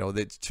much, you know.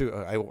 That's too.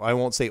 I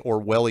won't say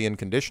Orwellian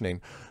conditioning,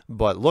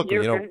 but look,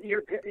 you're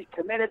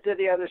committed to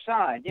the other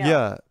side. Yeah.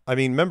 Yeah. I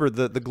mean, remember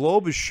the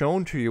globe is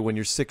shown to you when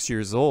you're 6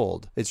 years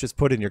old. It's just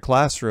put in your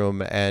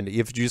classroom, and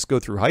if you just go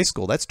through high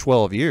school, that's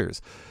 12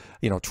 years.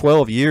 You know,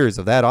 12 years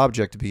of that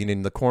object being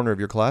in the corner of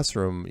your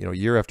classroom, you know,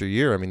 year after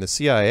year. I mean, the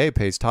CIA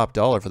pays top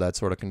dollar for that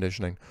sort of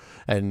conditioning,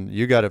 and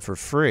you got it for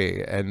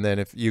free. And then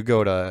if you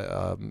go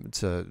to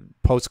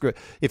postgrad,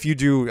 if you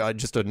do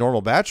just a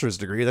normal bachelor's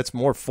degree, that's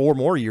 4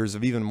 more years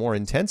of even more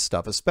intense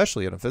stuff,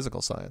 especially in a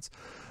physical science.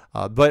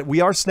 But we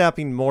are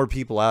snapping more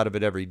people out of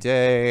it every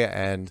day,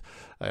 and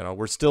you know,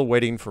 we're still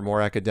waiting for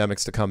more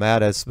academics to come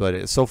at us.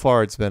 But so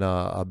far, it's been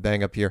a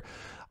bang up year.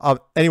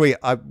 Anyway,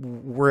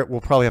 we'll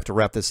probably have to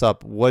wrap this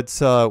up. What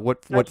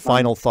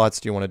final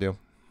thoughts do you want to do?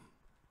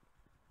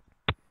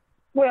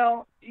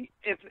 Well,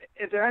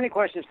 if there are any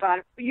questions,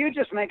 fine. You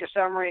just make a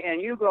summary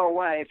and you go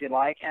away if you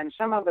like, and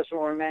some of us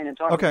will remain and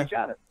talk to each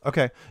other.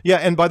 Okay. Yeah,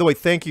 and by the way,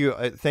 thank you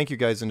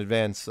guys in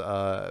advance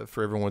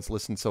for everyone that's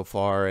listened so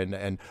far.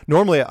 And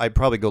normally I'd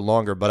probably go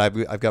longer, but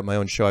I've got my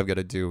own show I've got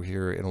to do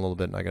here in a little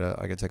bit, and I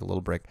gotta take a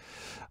little break.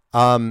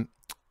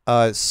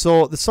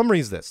 So the summary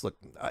is this: look,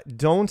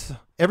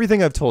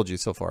 everything I've told you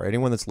so far,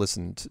 anyone that's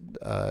listened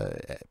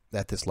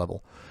at this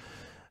level,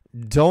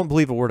 don't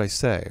believe a word I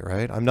say,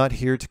 right? I'm not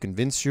here to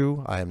convince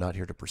you. I am not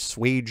here to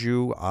persuade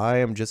you. I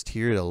am just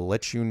here to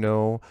let you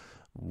know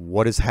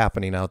what is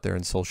happening out there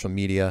in social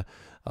media,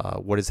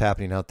 what is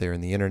happening out there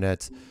in the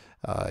internet.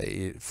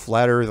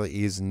 Flat Earth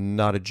is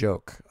not a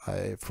joke.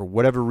 For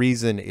whatever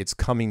reason, it's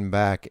coming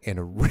back in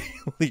a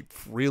really,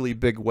 really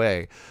big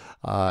way.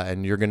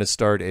 And you're going to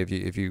start, if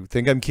you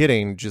think I'm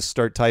kidding, just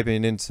start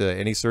typing into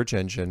any search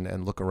engine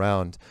and look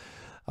around.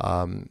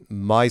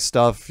 My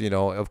stuff, you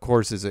know, of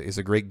course, is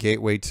a great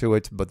gateway to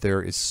it, but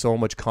there is so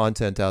much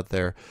content out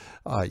there.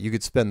 You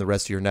could spend the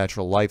rest of your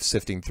natural life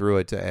sifting through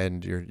it,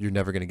 and you're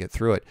never going to get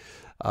through it.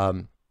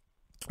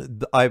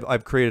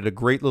 I've created a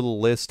great little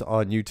list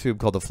on YouTube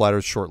called the Flat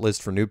Earth Short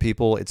List for new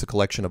people. It's a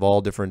collection of all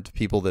different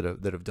people that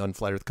have done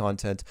Flat Earth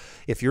content.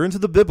 If you're into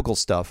the biblical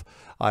stuff,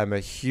 I'm a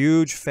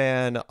huge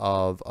fan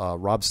of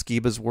Rob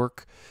Skiba's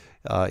work.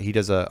 He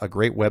does a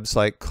great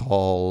website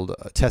called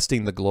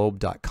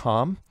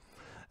testingtheglobe.com.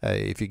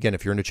 If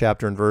you're into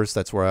chapter and verse,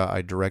 that's where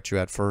I direct you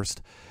at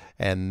first.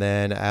 And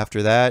then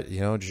after that, you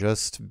know,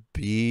 just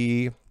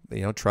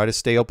try to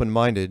stay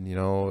open-minded, you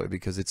know,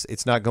 because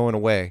it's not going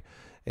away.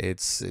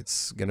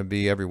 It's going to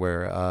be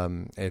everywhere.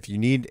 If you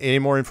need any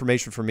more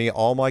information from me,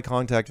 all my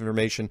contact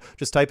information,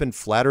 just type in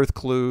Flat Earth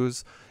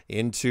Clues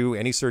into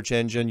any search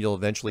engine. You'll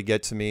eventually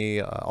get to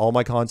me. All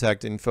my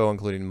contact info,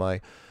 including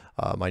my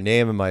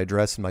name and my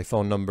address and my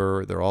phone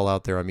number, they're all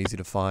out there. I'm easy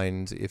to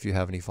find if you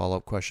have any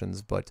follow-up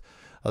questions. But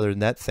other than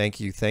that, thank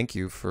you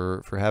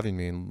for having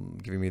me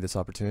and giving me this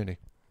opportunity.